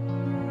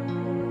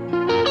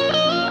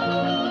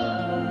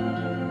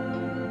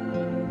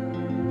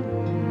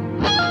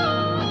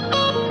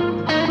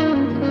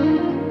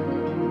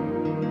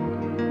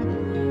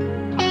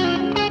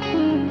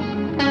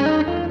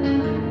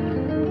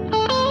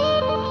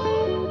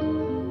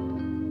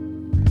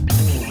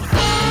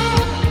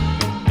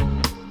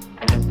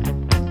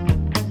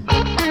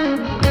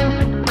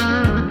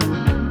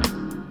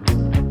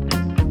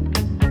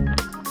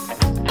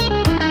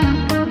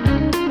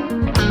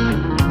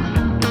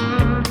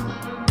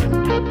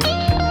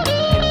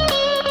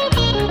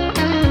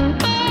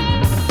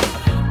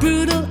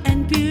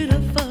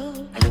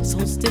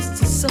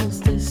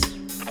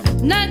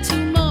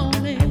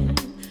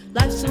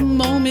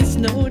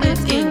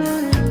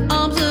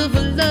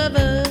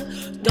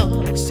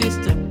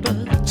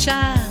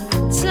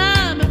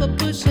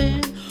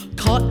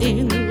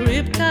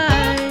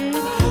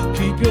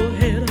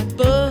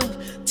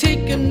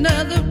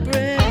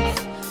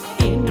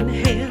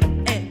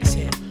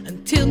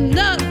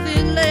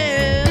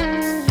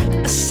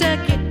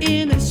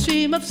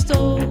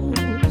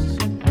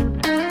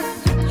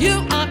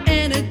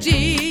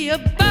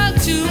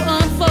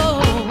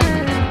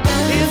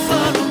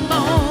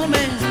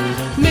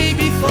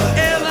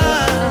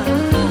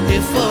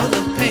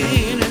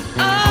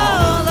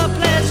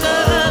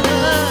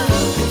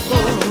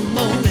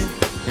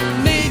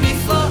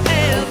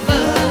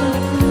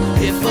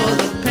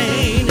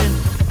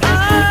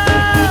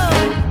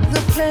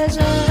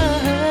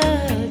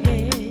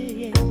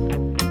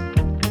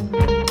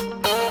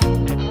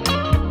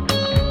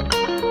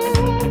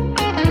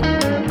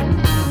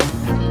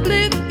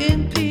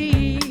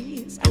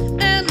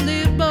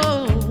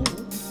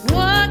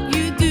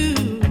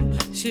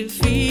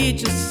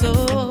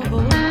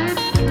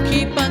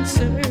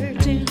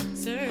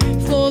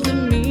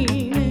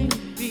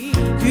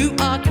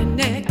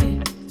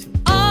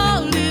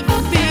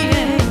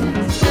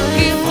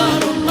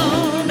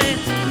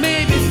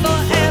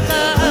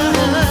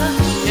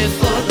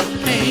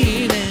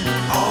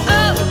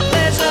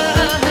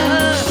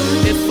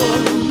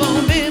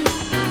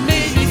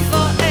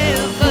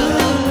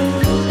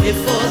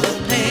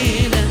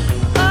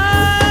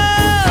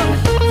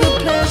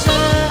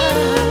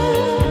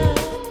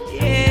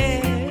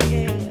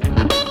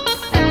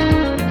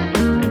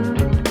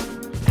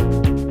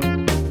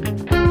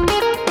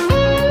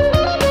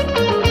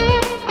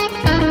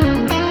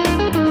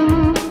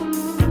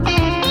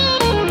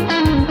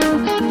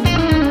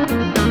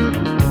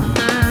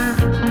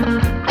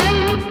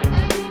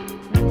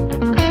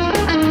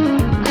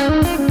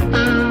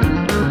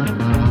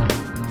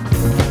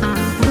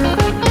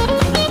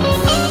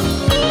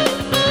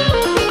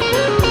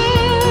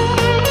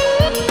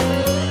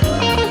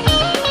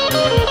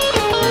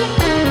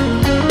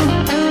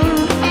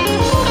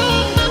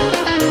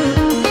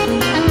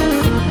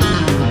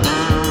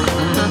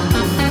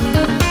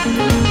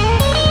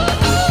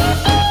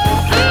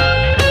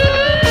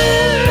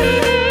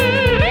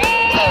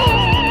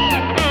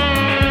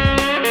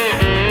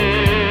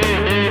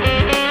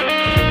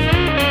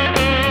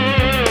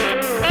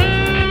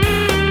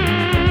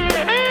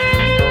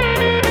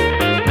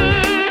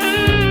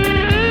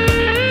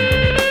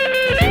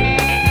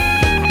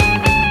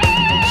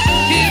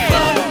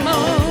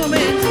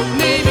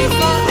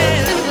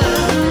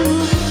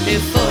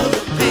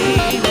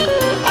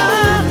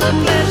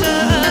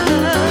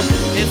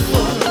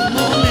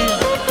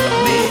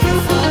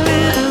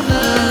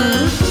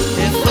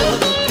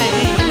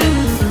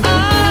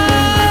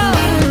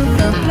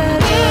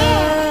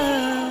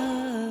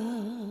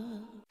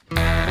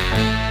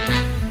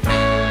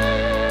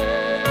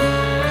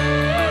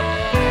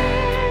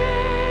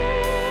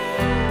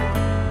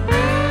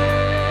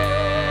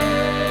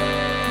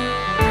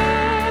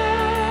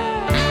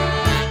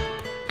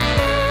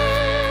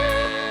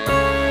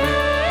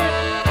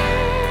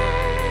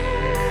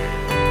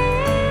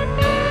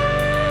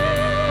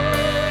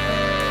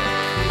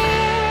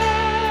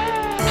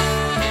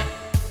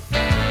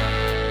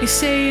 You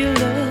say you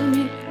love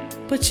me,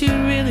 but you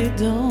really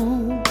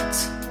don't.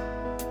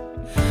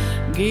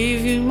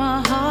 Gave you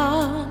my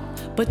heart,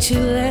 but you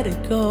let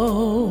it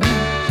go.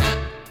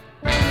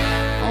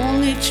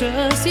 Only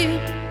trust you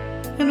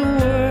in a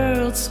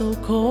world so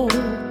cold.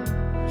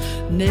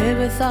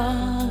 Never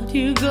thought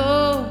you'd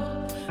go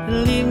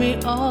and leave me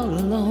all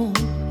alone.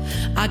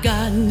 I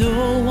got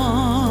no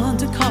one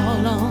to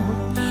call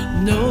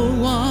on, no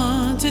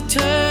one to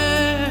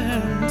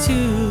turn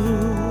to.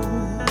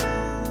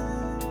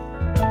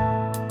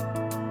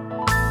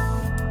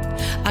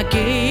 I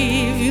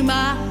gave you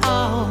my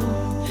all,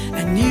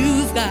 and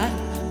you've got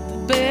the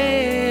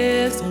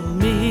best of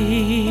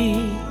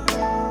me.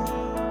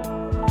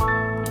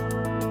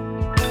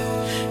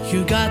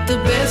 You got the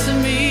best of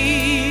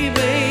me,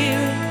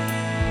 baby.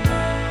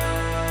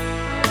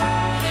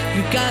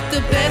 You got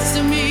the best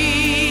of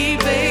me,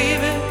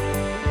 baby.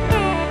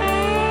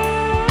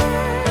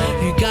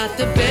 You got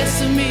the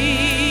best of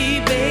me,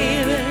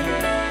 baby.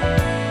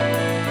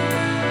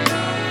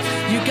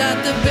 You got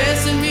the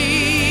best of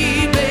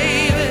me, baby.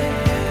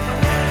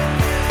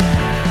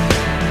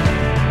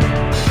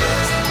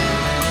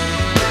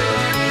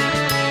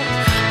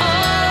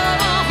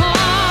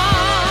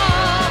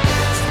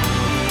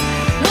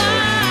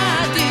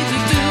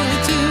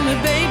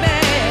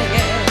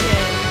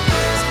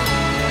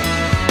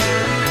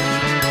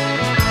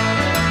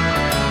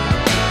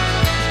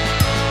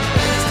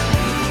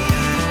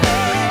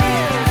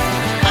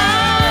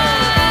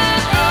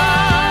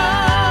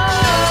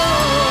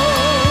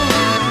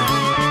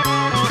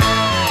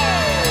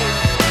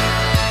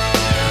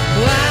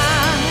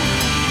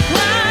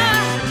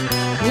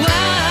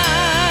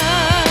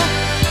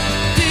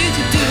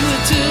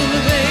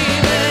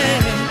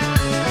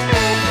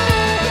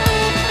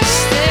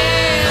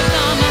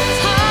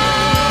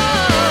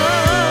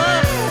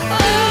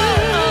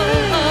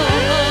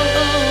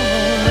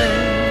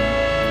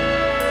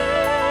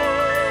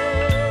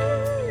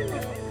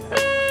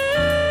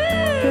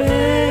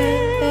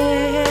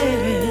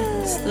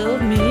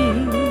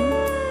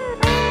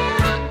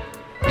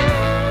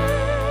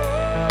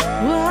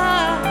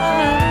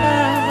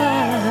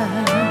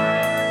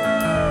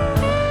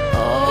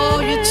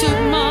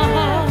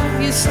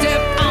 you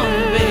step on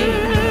me,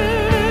 babe.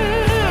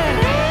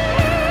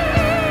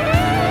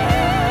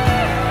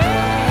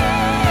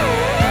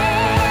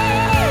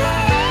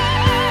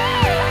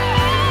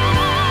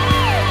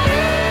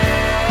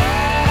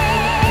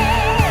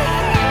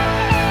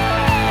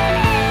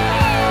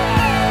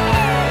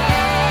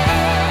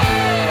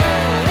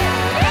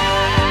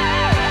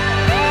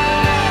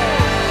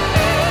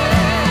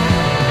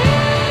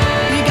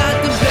 You got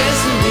the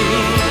best of me.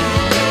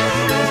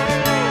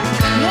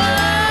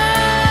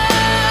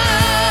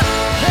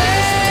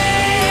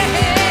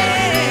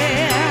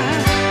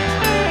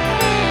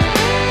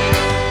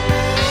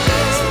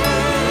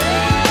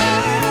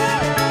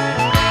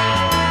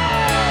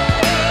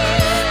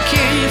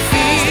 Can you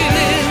feel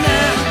it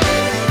now?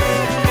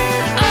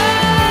 Oh,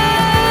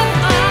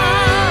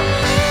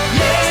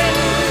 yeah,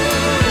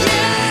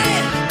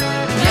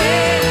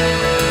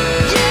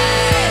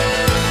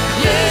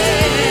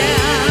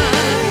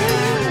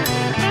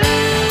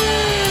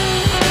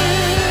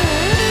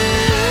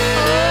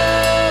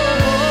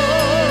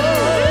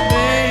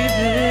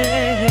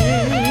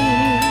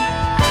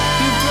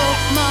 you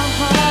broke my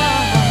heart.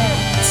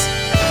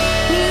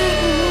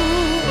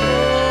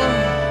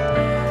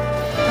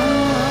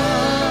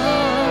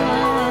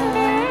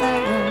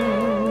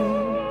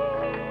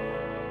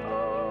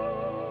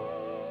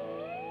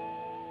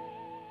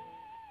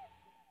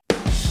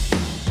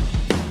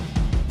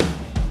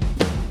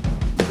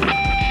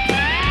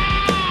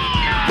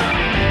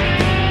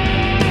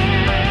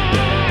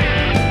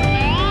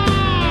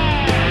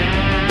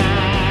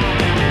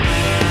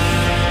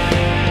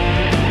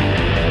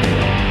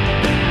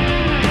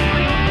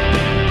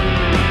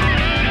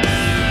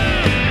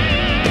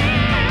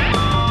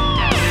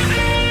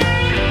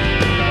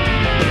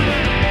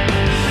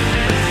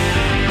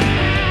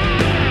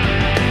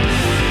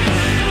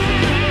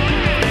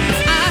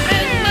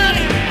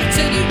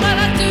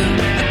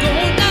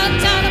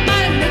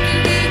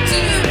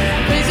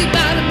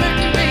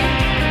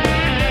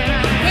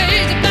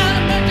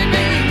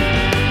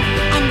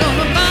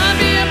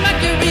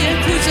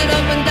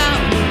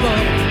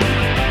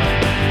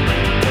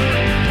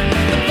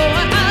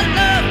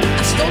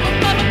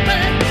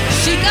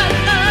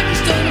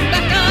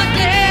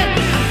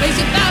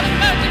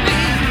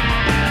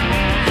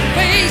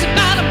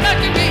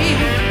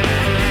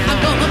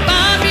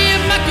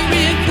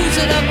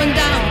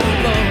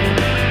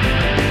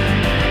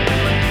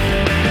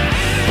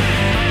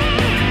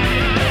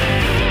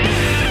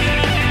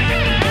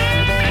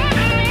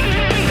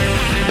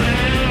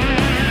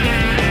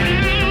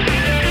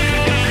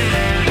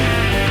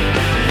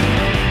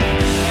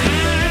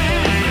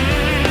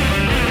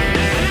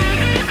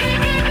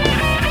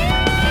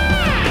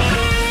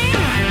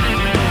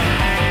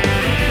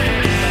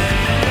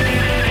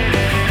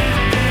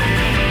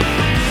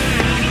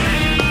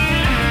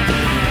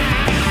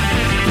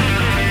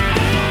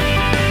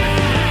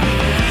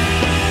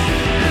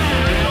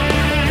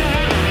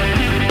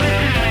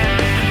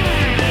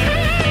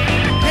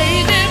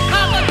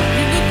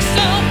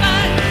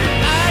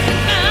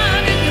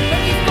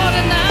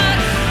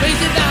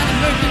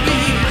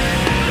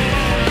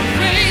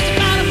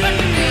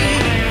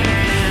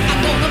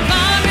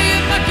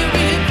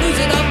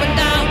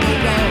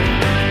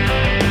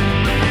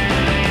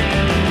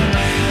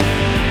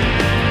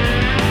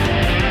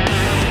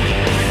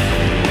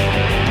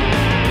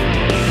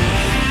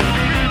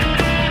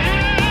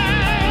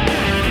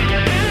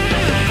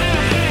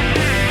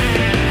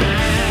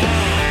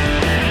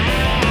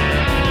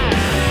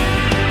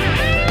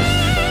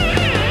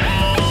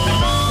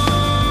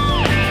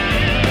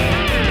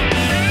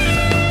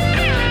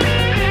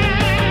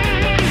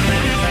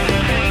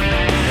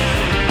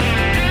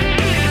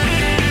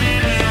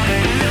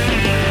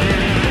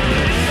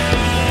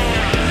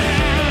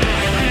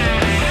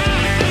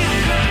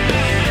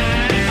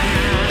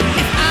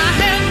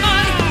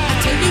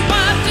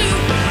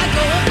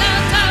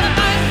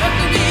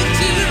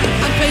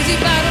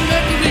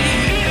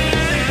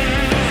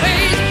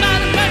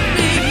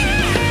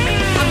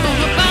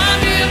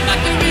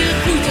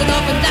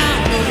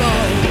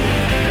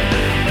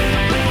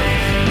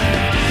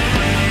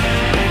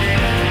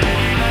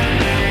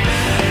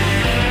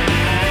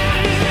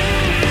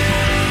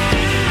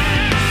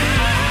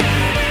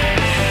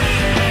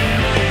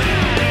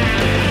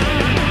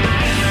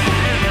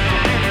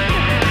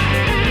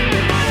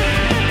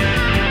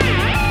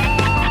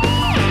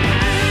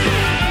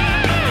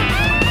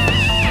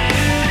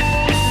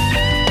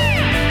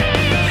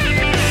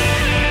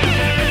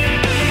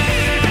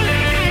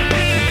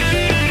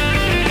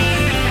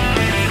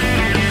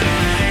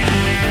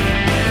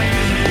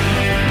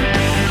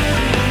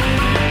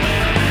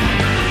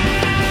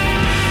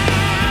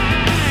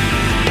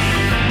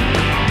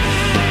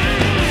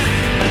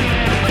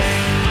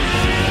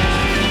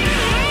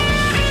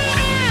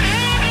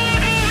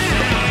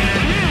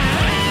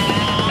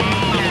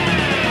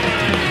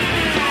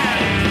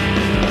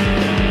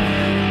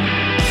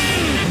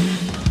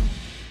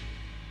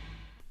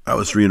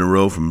 was 3 in a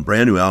row from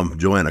brand new album,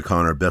 Joanna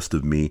Connor, Best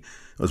of Me.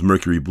 It was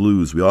Mercury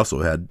Blues. We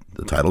also had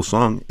the title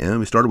song, and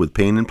we started with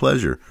Pain and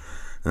Pleasure.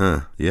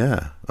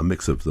 Yeah, a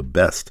mix of the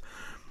best.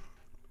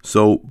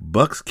 So,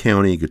 Bucks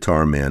County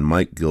guitar man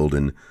Mike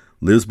Gilden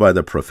lives by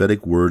the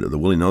prophetic word of the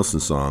Willie Nelson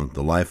song,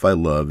 "The Life I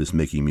Love is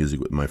Making Music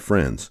with My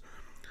Friends."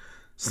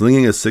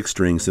 Slinging a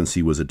six-string since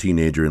he was a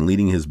teenager and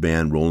leading his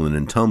band Rollin'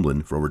 and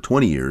Tumblin' for over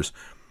 20 years,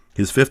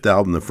 his fifth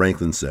album, The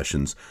Franklin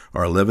Sessions,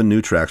 are 11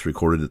 new tracks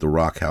recorded at the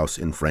Rock House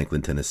in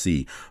Franklin,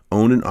 Tennessee,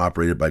 owned and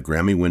operated by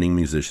Grammy-winning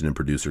musician and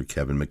producer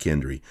Kevin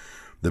McKendry.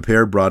 The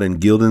pair brought in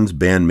Gilden's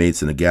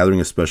bandmates and a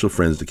gathering of special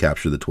friends to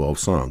capture the 12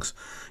 songs.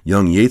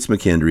 Young Yates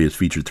McKendry is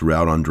featured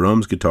throughout on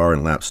drums, guitar,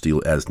 and lap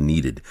steel as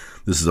needed.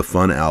 This is a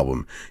fun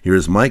album. Here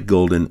is Mike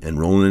Gilden and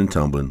Rollin' and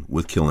Tumblin'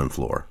 with Killin'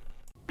 Floor.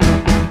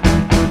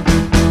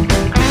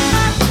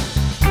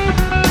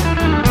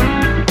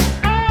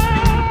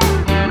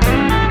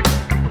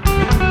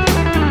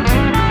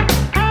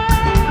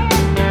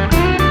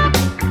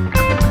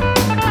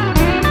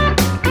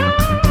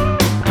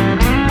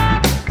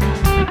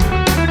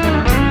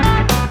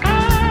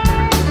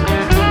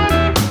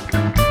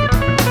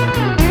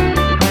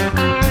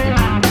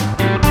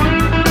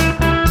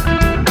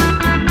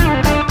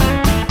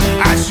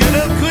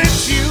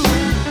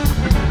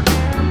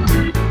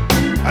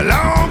 I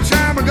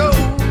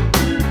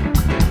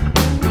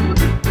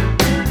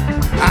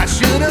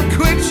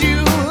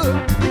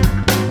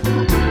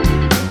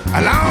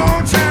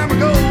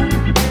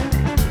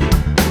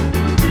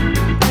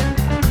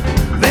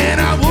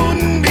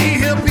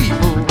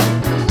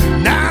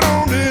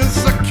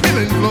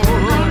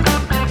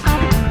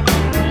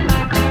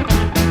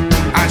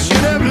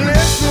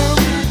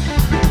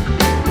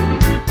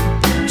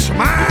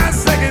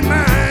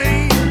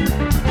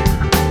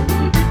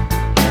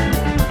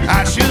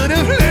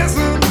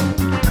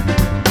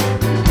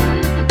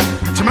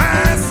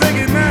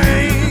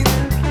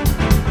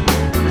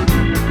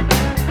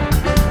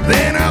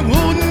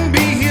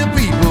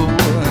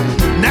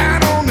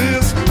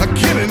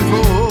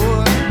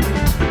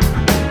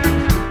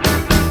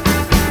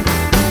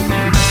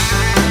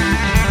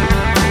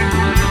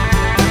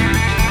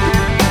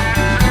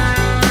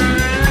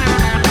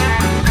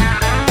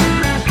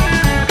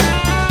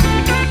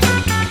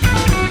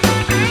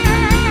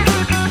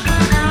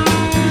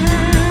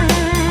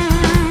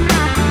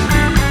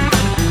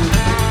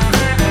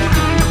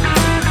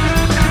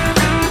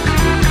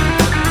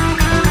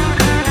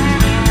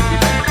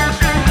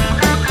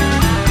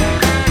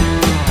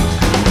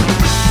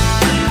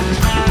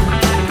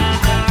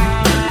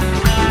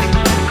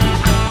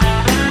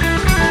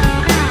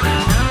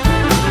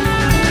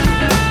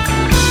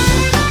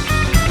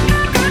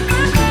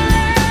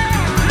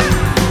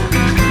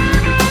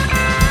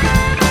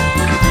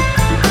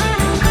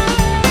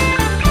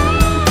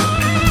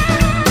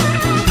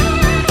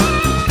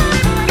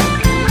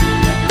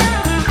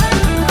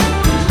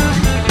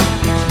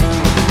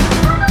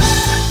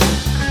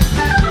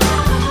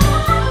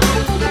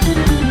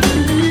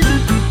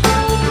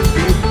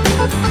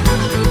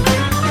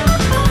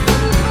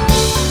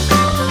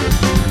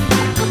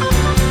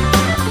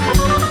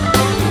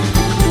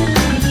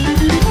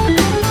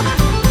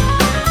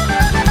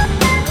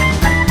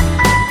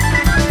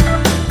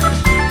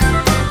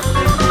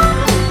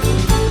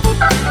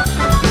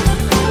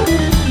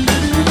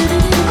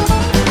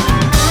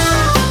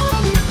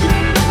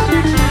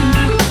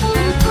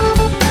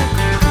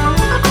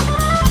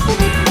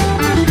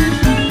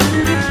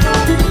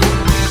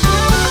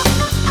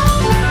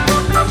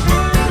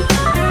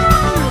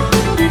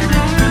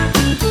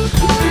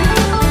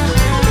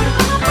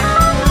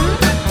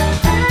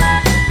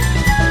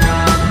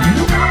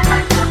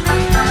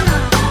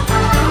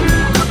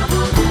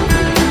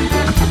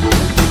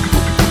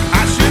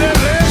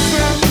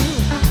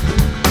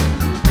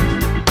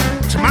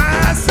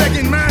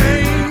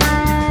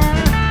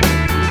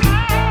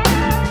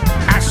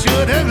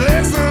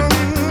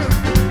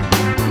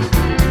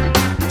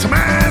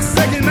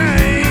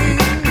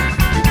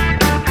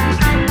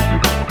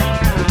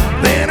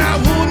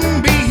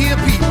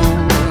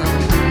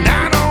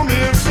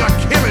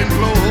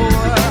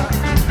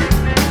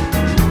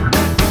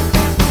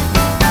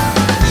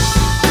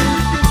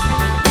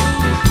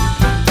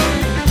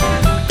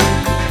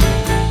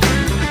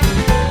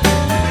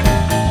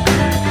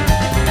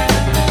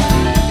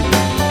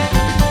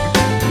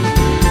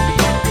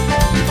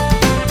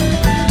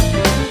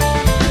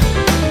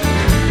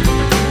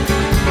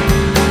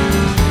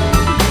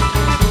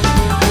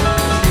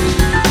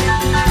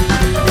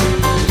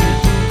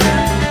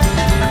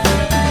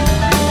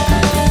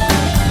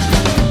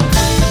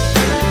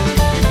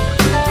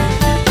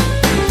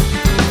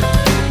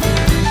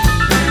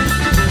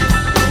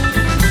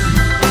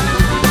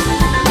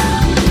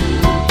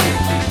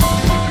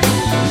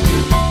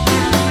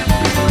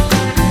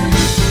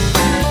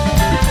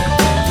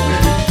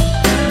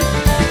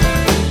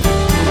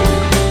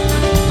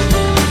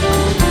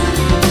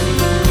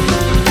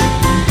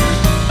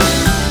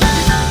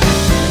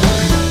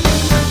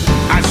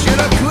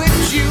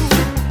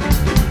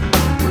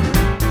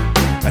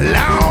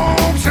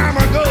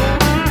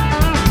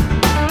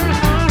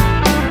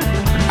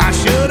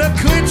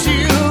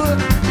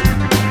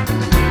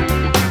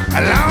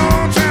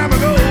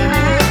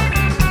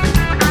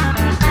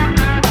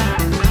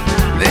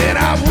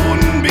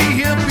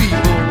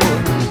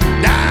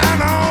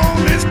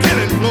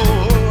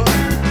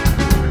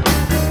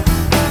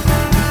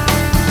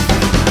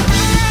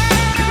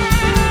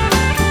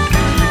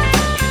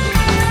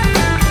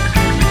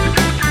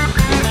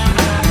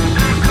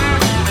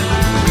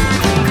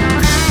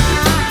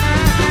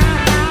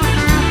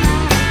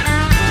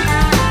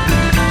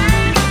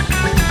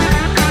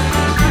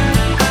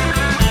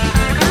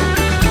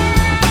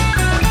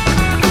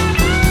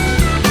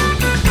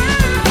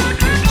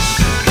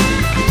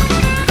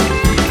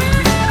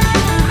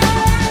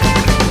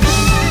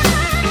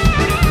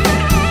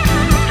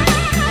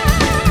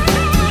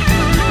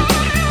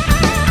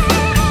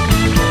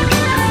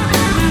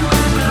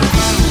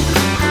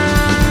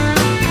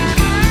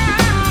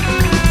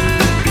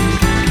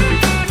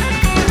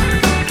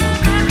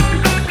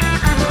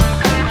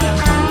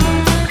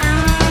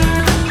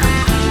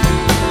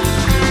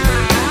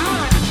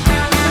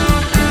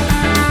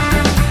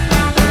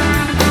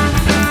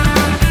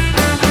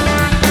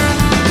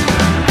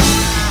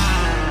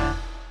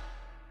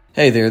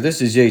Hey there,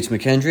 this is Yates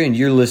McKendry, and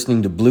you're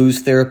listening to Blues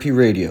Therapy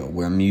Radio,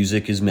 where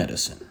music is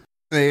medicine.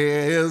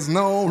 There's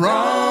no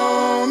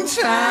wrong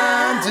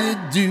time to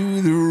do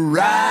the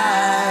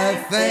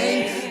right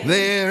thing.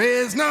 There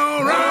is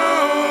no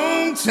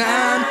wrong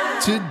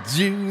time to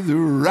do the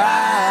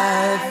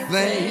right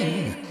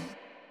thing.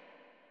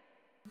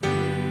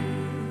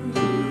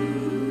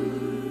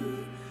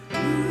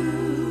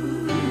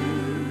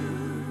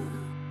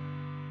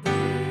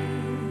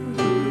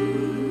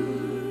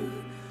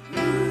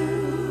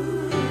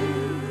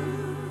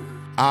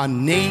 Our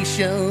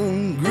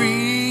nation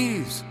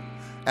grieves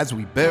as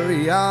we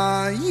bury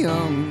our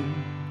young.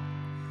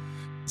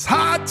 It's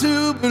hard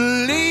to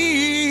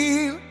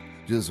believe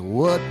just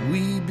what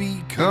we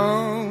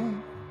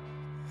become.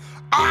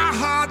 Our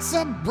hearts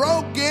are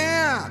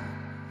broken,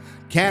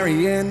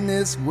 carrying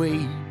this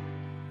weight.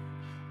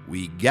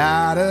 We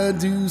gotta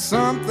do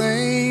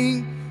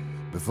something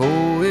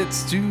before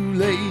it's too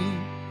late.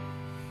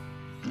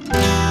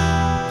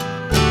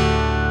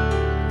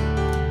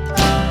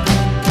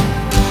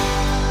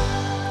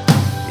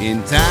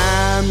 In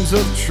times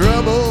of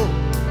trouble,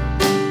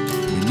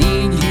 we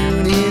need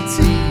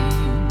unity.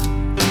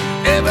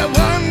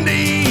 Everyone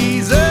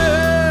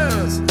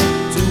deserves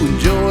to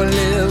enjoy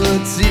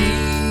liberty.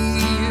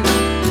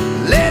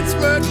 Let's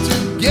work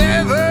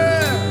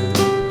together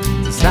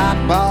to stop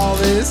all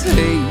this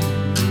hate.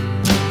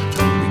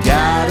 We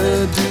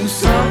gotta do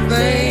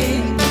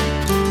something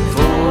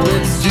before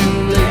it's too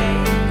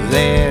late.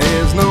 There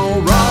is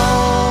no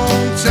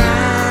wrong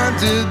time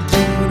to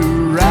do the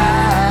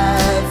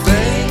right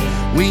thing.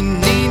 We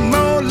need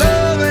more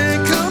love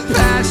and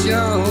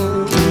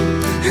compassion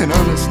and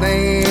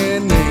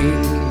understanding.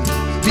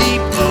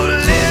 People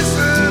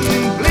listen,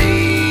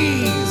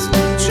 please,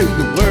 to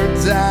the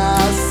words I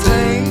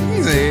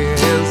sing.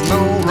 There's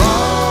no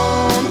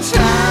wrong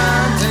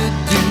time to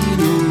do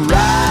the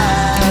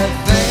right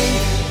thing.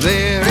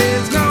 There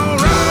is no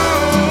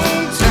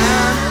wrong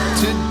time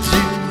to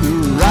do the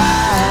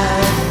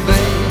right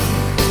thing.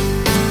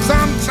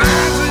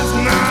 Sometimes it's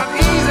not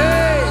easy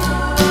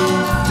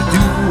to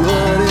do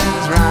what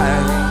is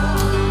right.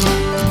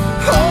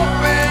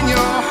 Open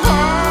your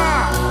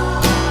heart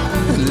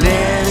and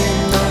let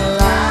in the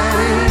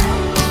light.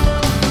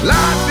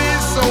 Life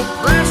is so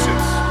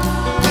precious,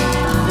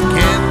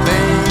 can't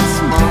think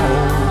small.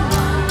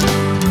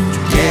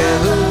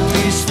 Together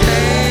we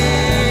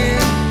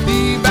stand,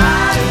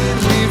 divided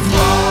we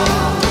fall.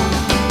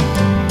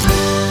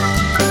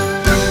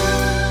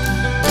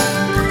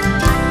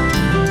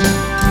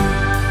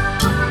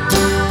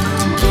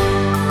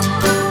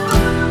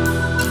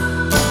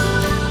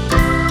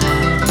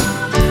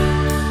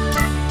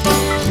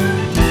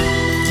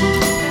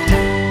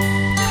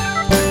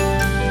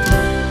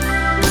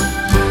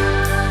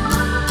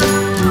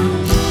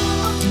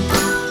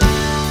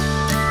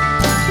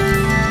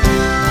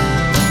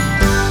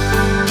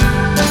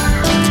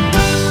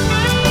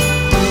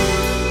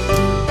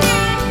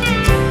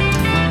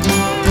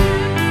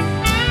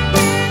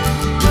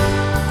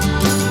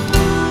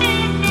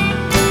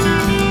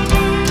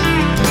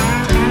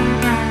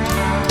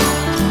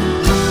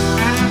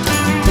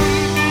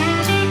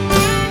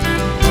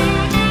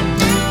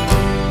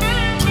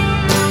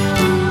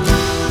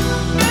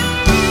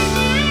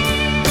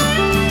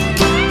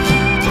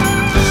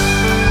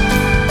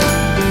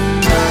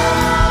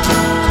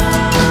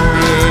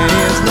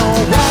 There's no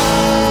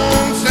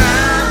wrong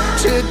time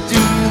to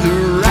do the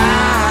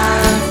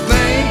right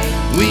thing.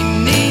 We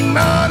need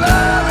more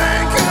love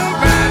and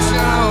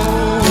compassion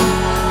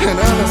and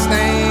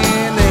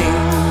understanding.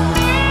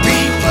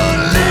 People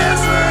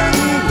listen,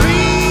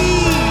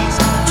 please,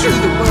 to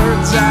the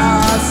words I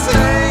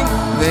sing.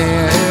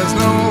 There's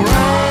no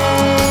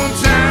wrong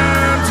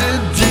time to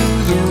do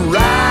the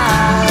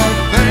right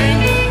thing.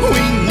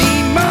 We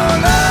need more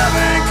love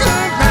and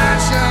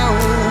compassion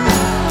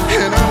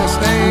and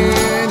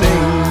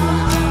understanding.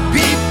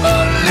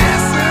 People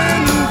listen,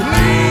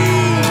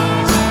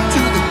 please,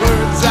 to the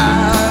words I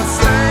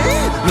say.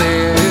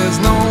 There's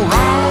no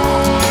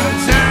wrong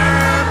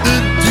time to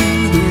do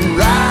the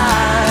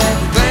right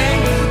thing.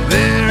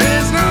 There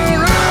is no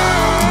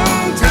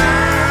wrong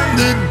time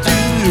to do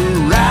the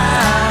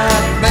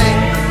right thing.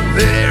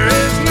 There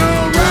is no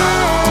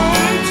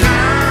wrong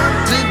time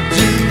to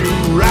do the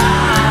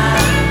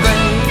right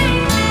thing.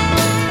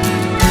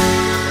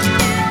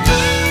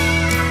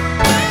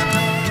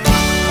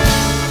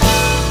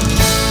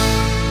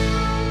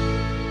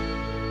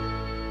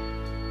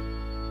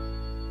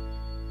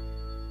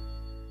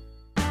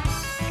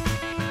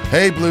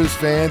 Hey blues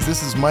fans,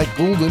 this is Mike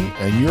Goulden,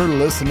 and you're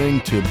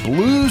listening to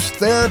Blues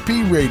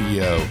Therapy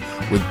Radio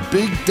with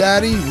Big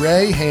Daddy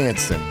Ray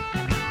Hansen.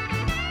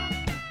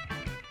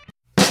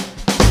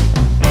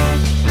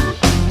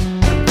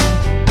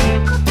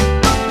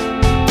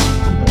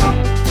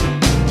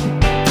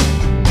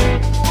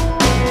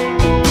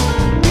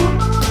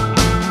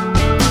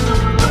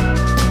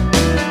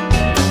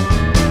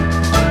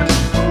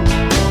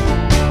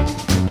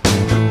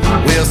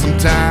 Well,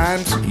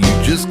 sometimes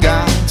you just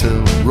got to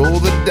roll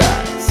the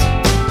dice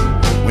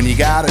when you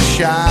got a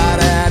shot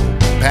at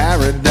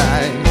paradise.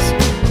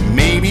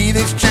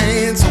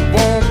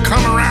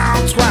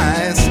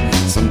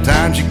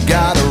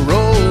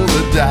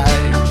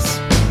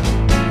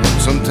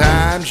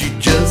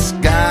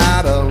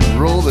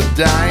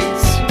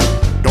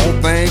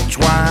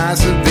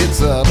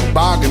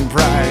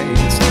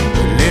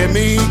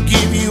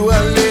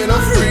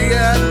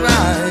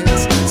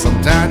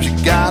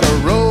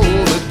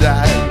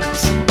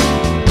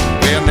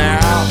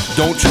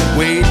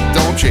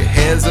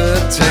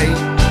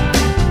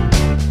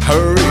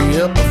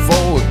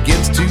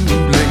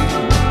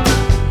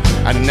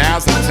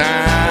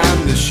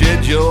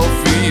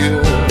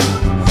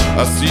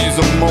 seize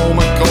the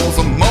moment, 'cause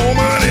the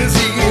moment is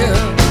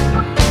here.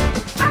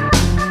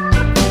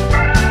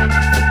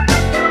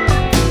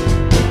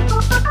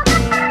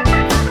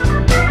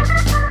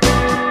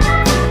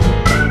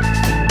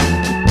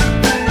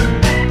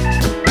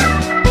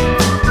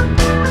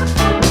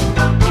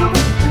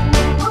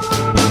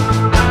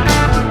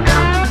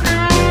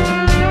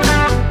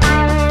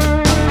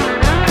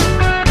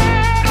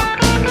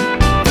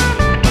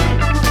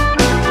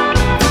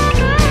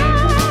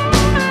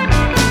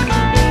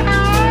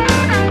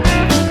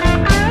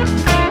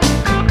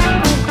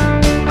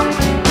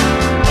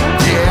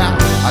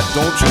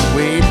 Don't you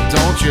wait,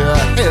 don't you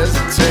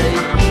hesitate.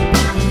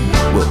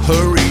 Well,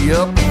 hurry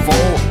up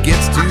before it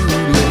gets too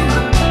late.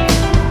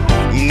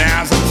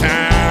 Now's the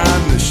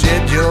time to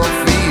shed your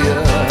fear.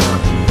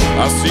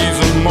 I seize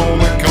the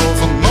moment, 'cause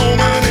the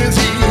moment is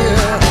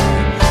here.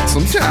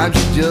 Sometimes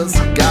you just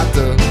got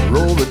to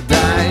roll the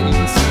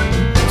dice.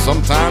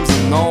 Sometimes the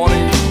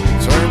naughty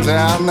turns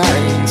out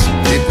nice.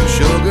 If the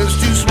sugar's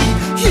too sweet,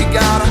 you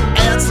gotta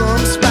add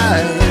some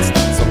spice.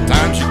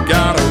 Sometimes you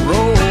gotta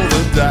roll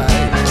the dice.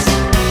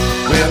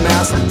 Well,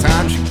 now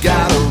sometimes you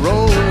gotta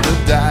roll the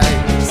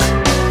dice.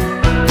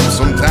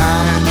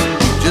 Sometimes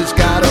you just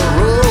gotta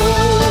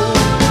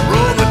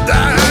roll the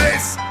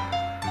dice.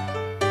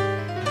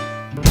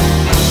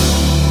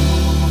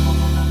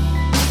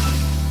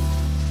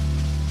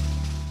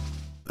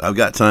 I've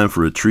got time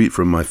for a treat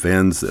from my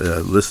fans,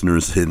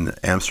 listeners in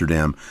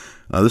Amsterdam.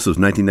 This was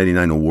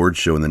 1999 award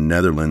show in the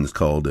Netherlands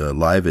called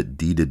Live at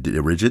D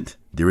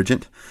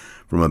Dirigent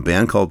from a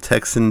band called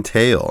Texan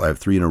Tail. I have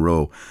 3 in a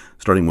row,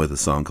 starting with a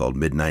song called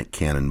Midnight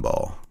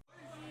Cannonball.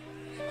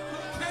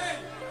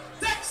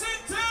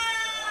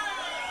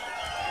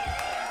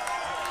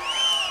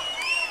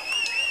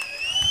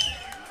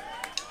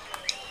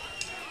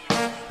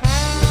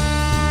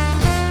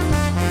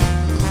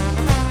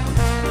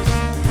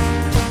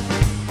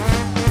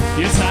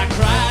 Yes, I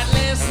cried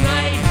last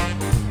night,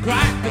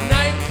 cried the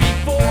night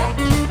before.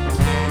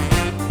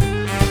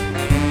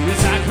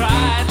 Yes, I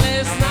cried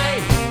last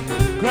night,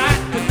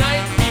 cried the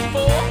night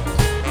before.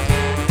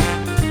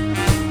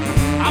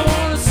 I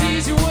wanna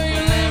seize you where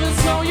you live.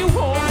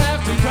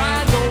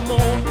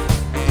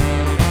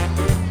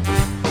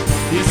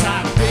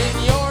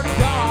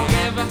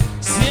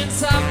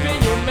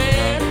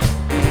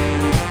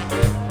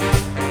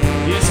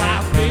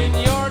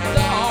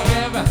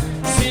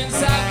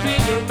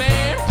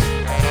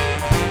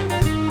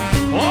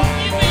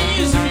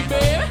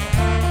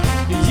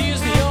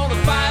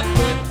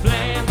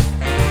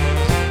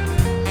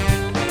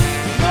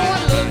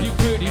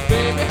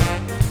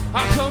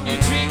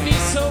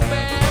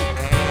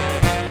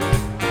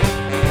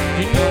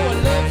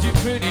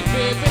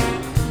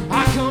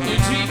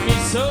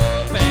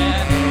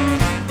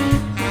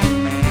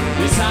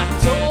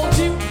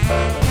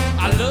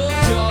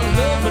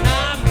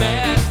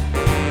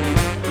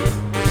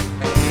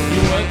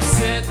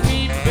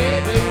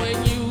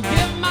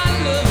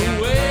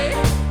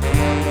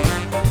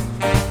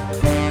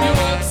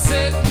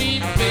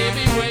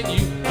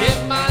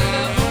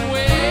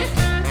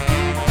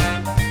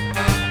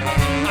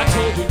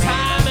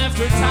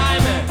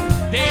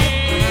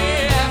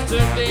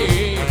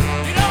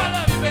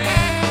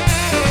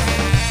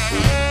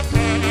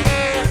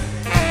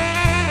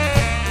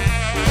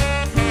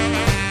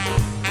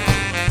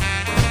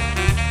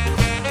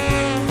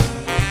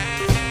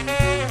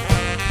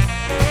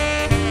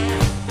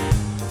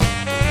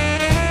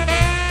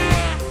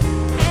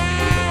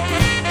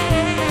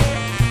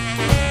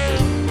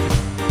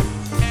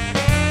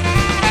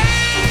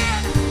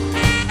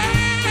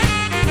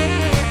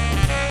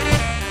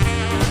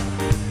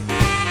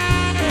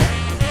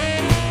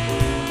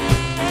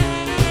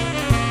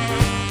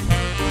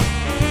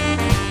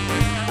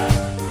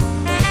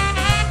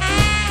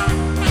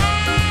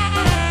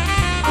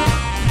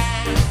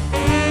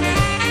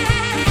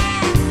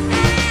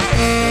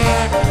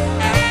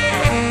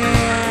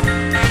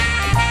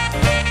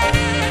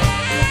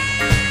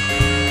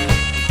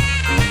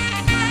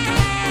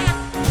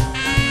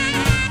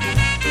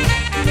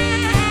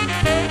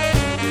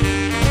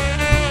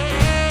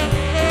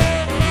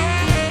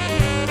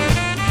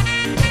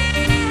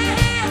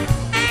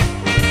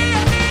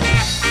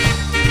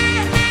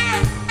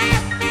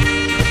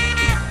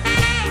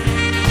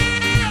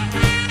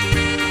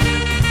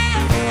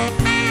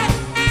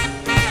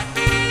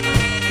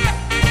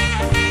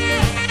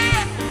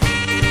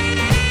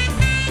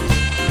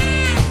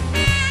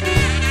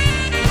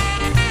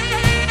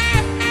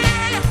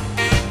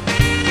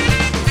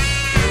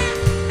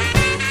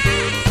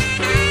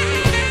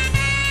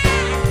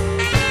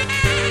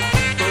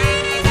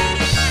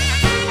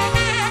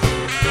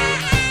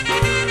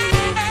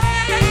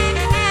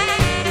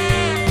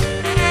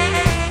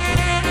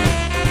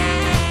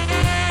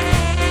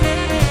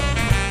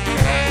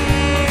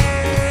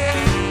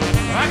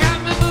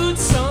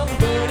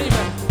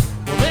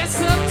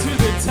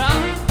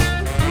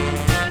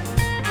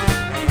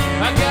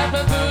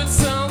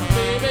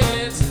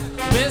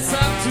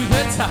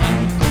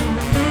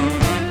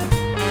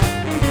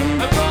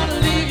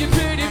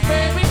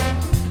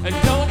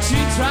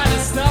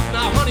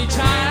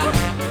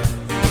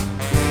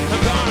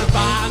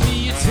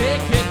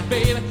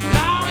 baby,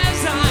 long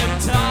as I'm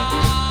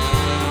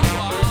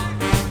tall.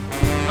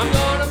 I'm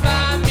gonna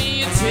buy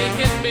me a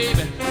ticket,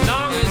 baby,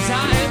 long as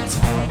I'm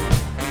tall.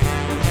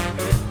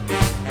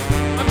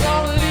 I'm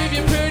gonna leave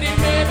you pretty,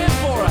 baby,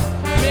 for a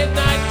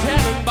midnight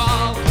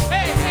cannonball.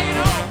 Hey, hang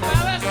on,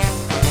 fellas.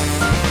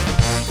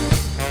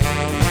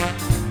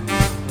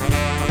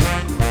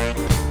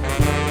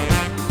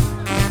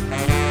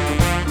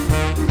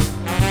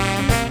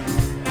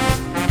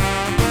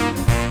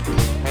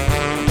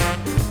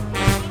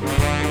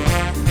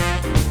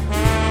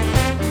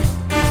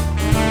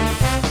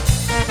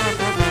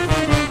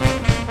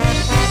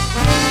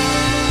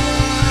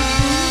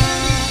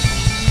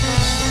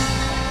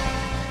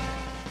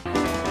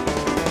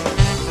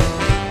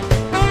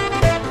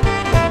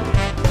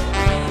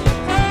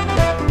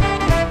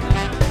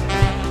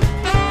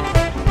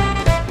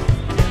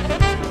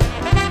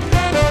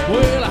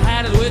 Well, I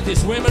had it with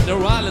these women, they're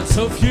wild and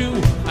so few.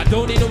 I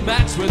don't need no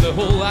match with a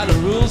whole lot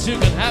of rules. You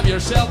can have your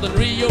Sheldon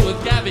Rio with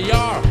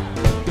caviar,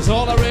 cause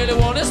all I really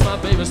want is my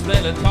baby's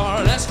splendid car.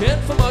 And asking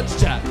for much,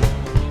 Jack,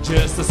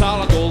 just a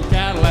solid gold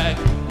Cadillac.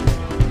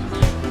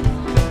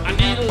 I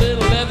need a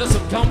little leather,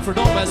 some comfort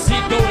on my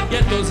seat. Go and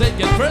get those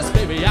aching first,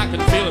 baby, I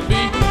can feel a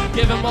beat.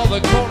 Give him all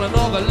the corn and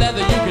all the leather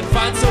you can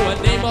find, so I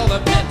name all the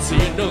pets so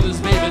you know this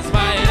baby's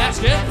mine.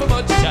 Asking for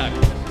much, Jack,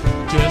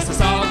 just a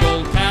solid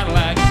gold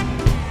Cadillac.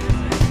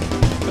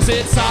 I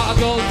said solid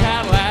gold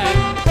Cadillac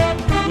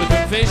with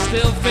the fish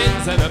still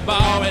fins and a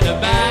bar in the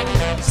back.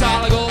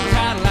 Solid gold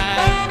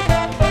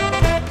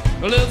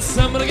Cadillac, a little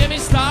something to get me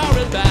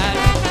started back.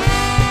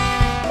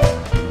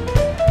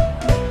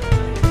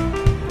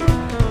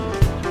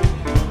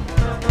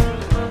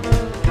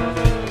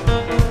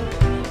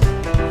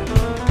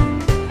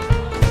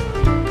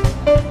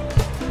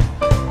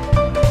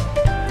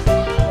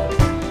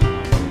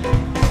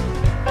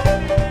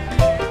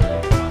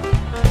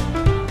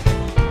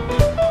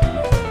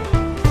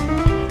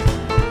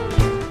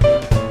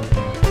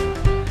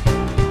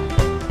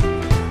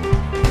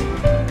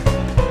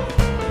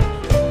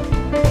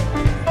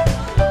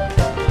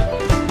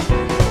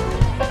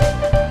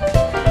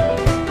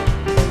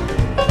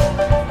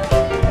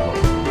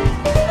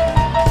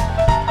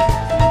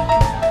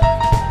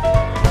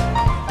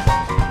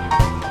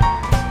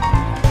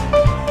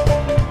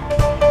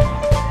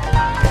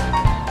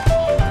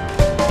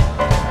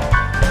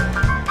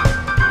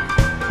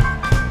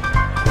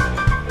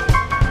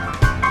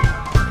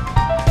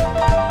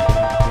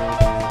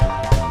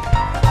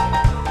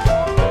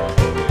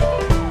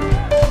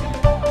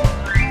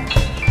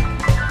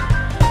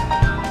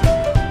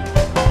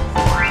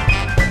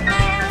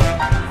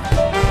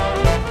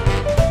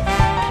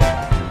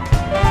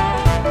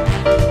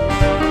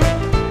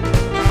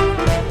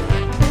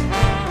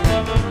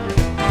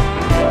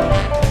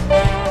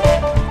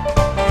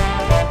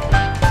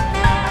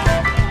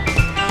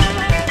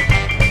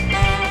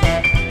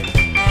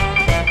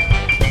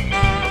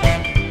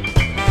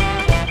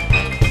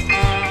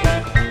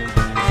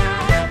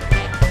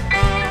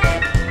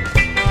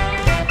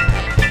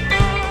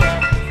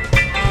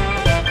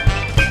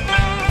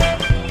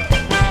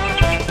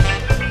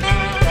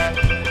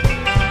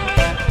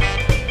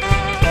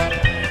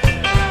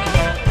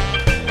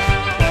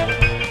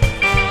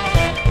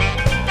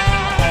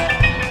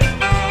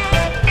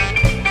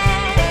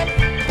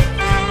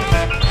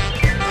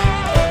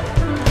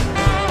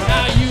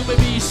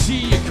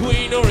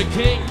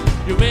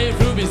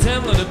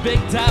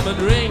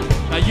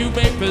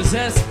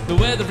 Possess the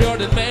weather of your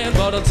man,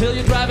 but until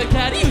you drive a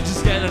caddy, you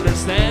just can't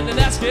understand. And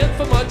asking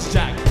for much,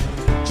 Jack,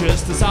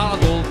 just a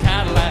solid gold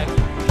Cadillac.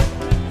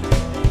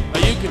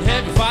 You can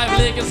have your 5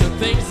 liquors and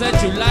things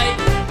that you like.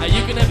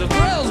 You can have the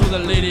thrills with a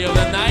lady of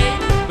the night.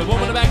 The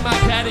woman in the back of my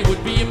caddy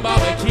would be in Bob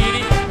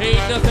Bikini.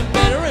 Ain't nothing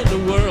better in the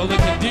world that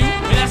can do.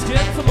 And asking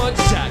for much,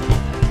 Jack,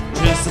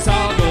 just a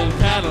solid gold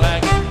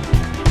Cadillac.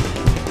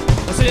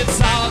 I said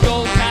solid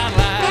gold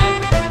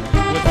Cadillac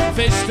with a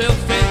fish still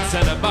fins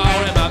and a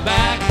bar in my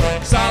back.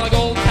 Solid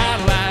gold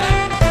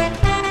Cadillac,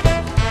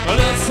 a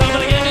little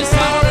somebody give me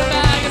started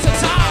back. It's a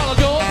solid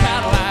gold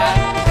Cadillac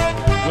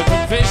with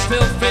the fish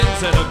still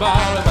fins and a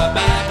bar in my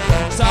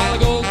back. Solid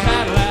gold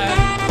Cadillac,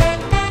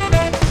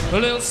 a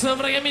little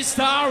somebody give me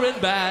started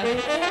back.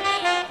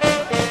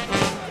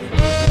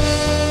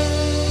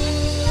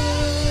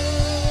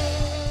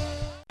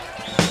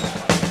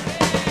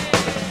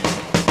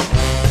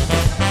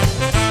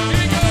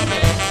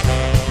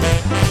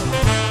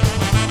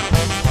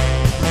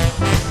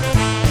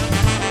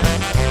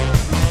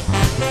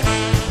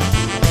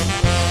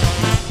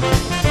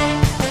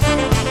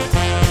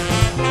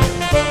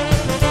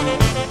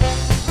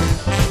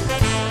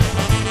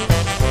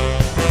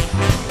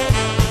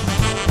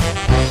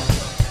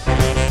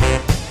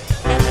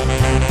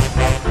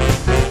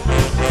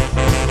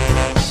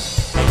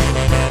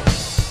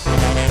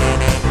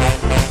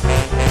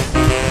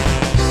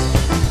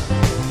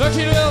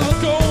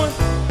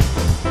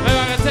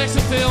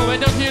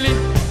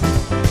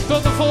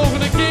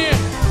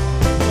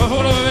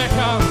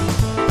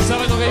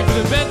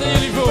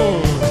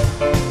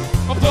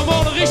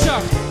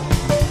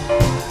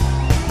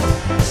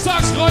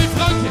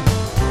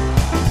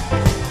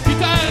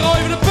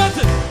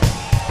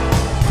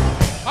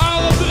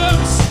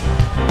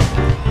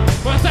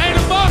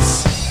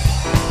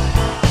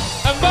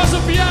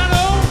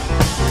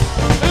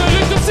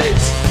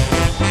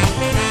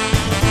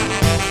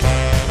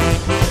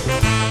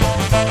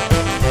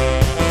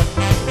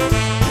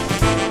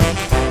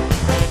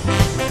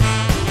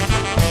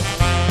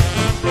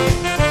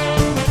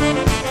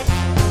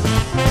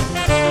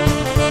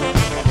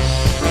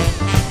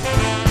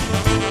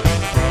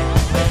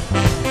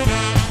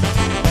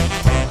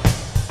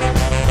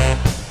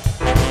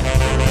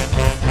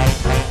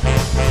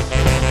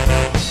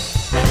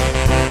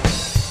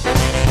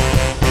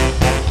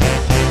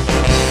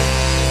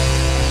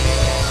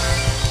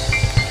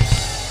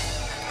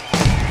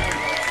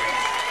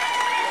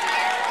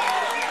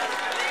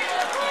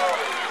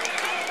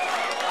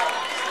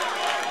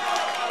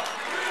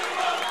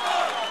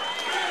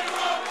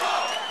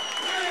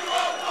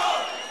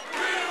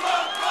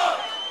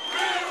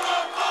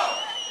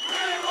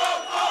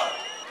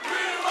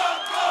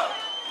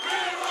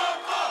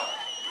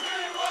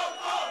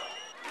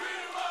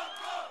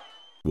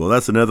 Well,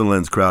 that's the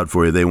Netherlands crowd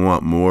for you. They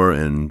want more,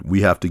 and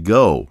we have to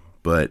go.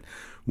 But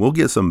we'll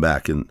get some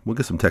back, and we'll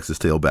get some Texas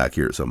Tail back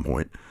here at some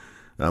point.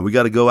 We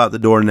got to go out the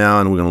door now,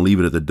 and we're going to leave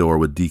it at the door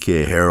with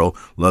DK Harrell.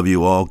 Love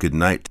you all. Good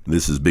night.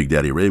 This is Big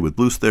Daddy Ray with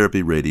Blues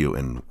Therapy Radio,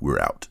 and we're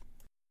out.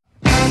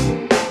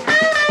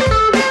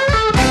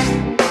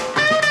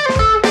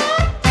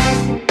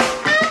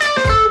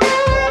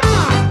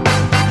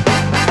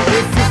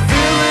 If you're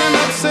feeling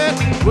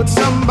upset with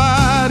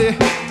somebody,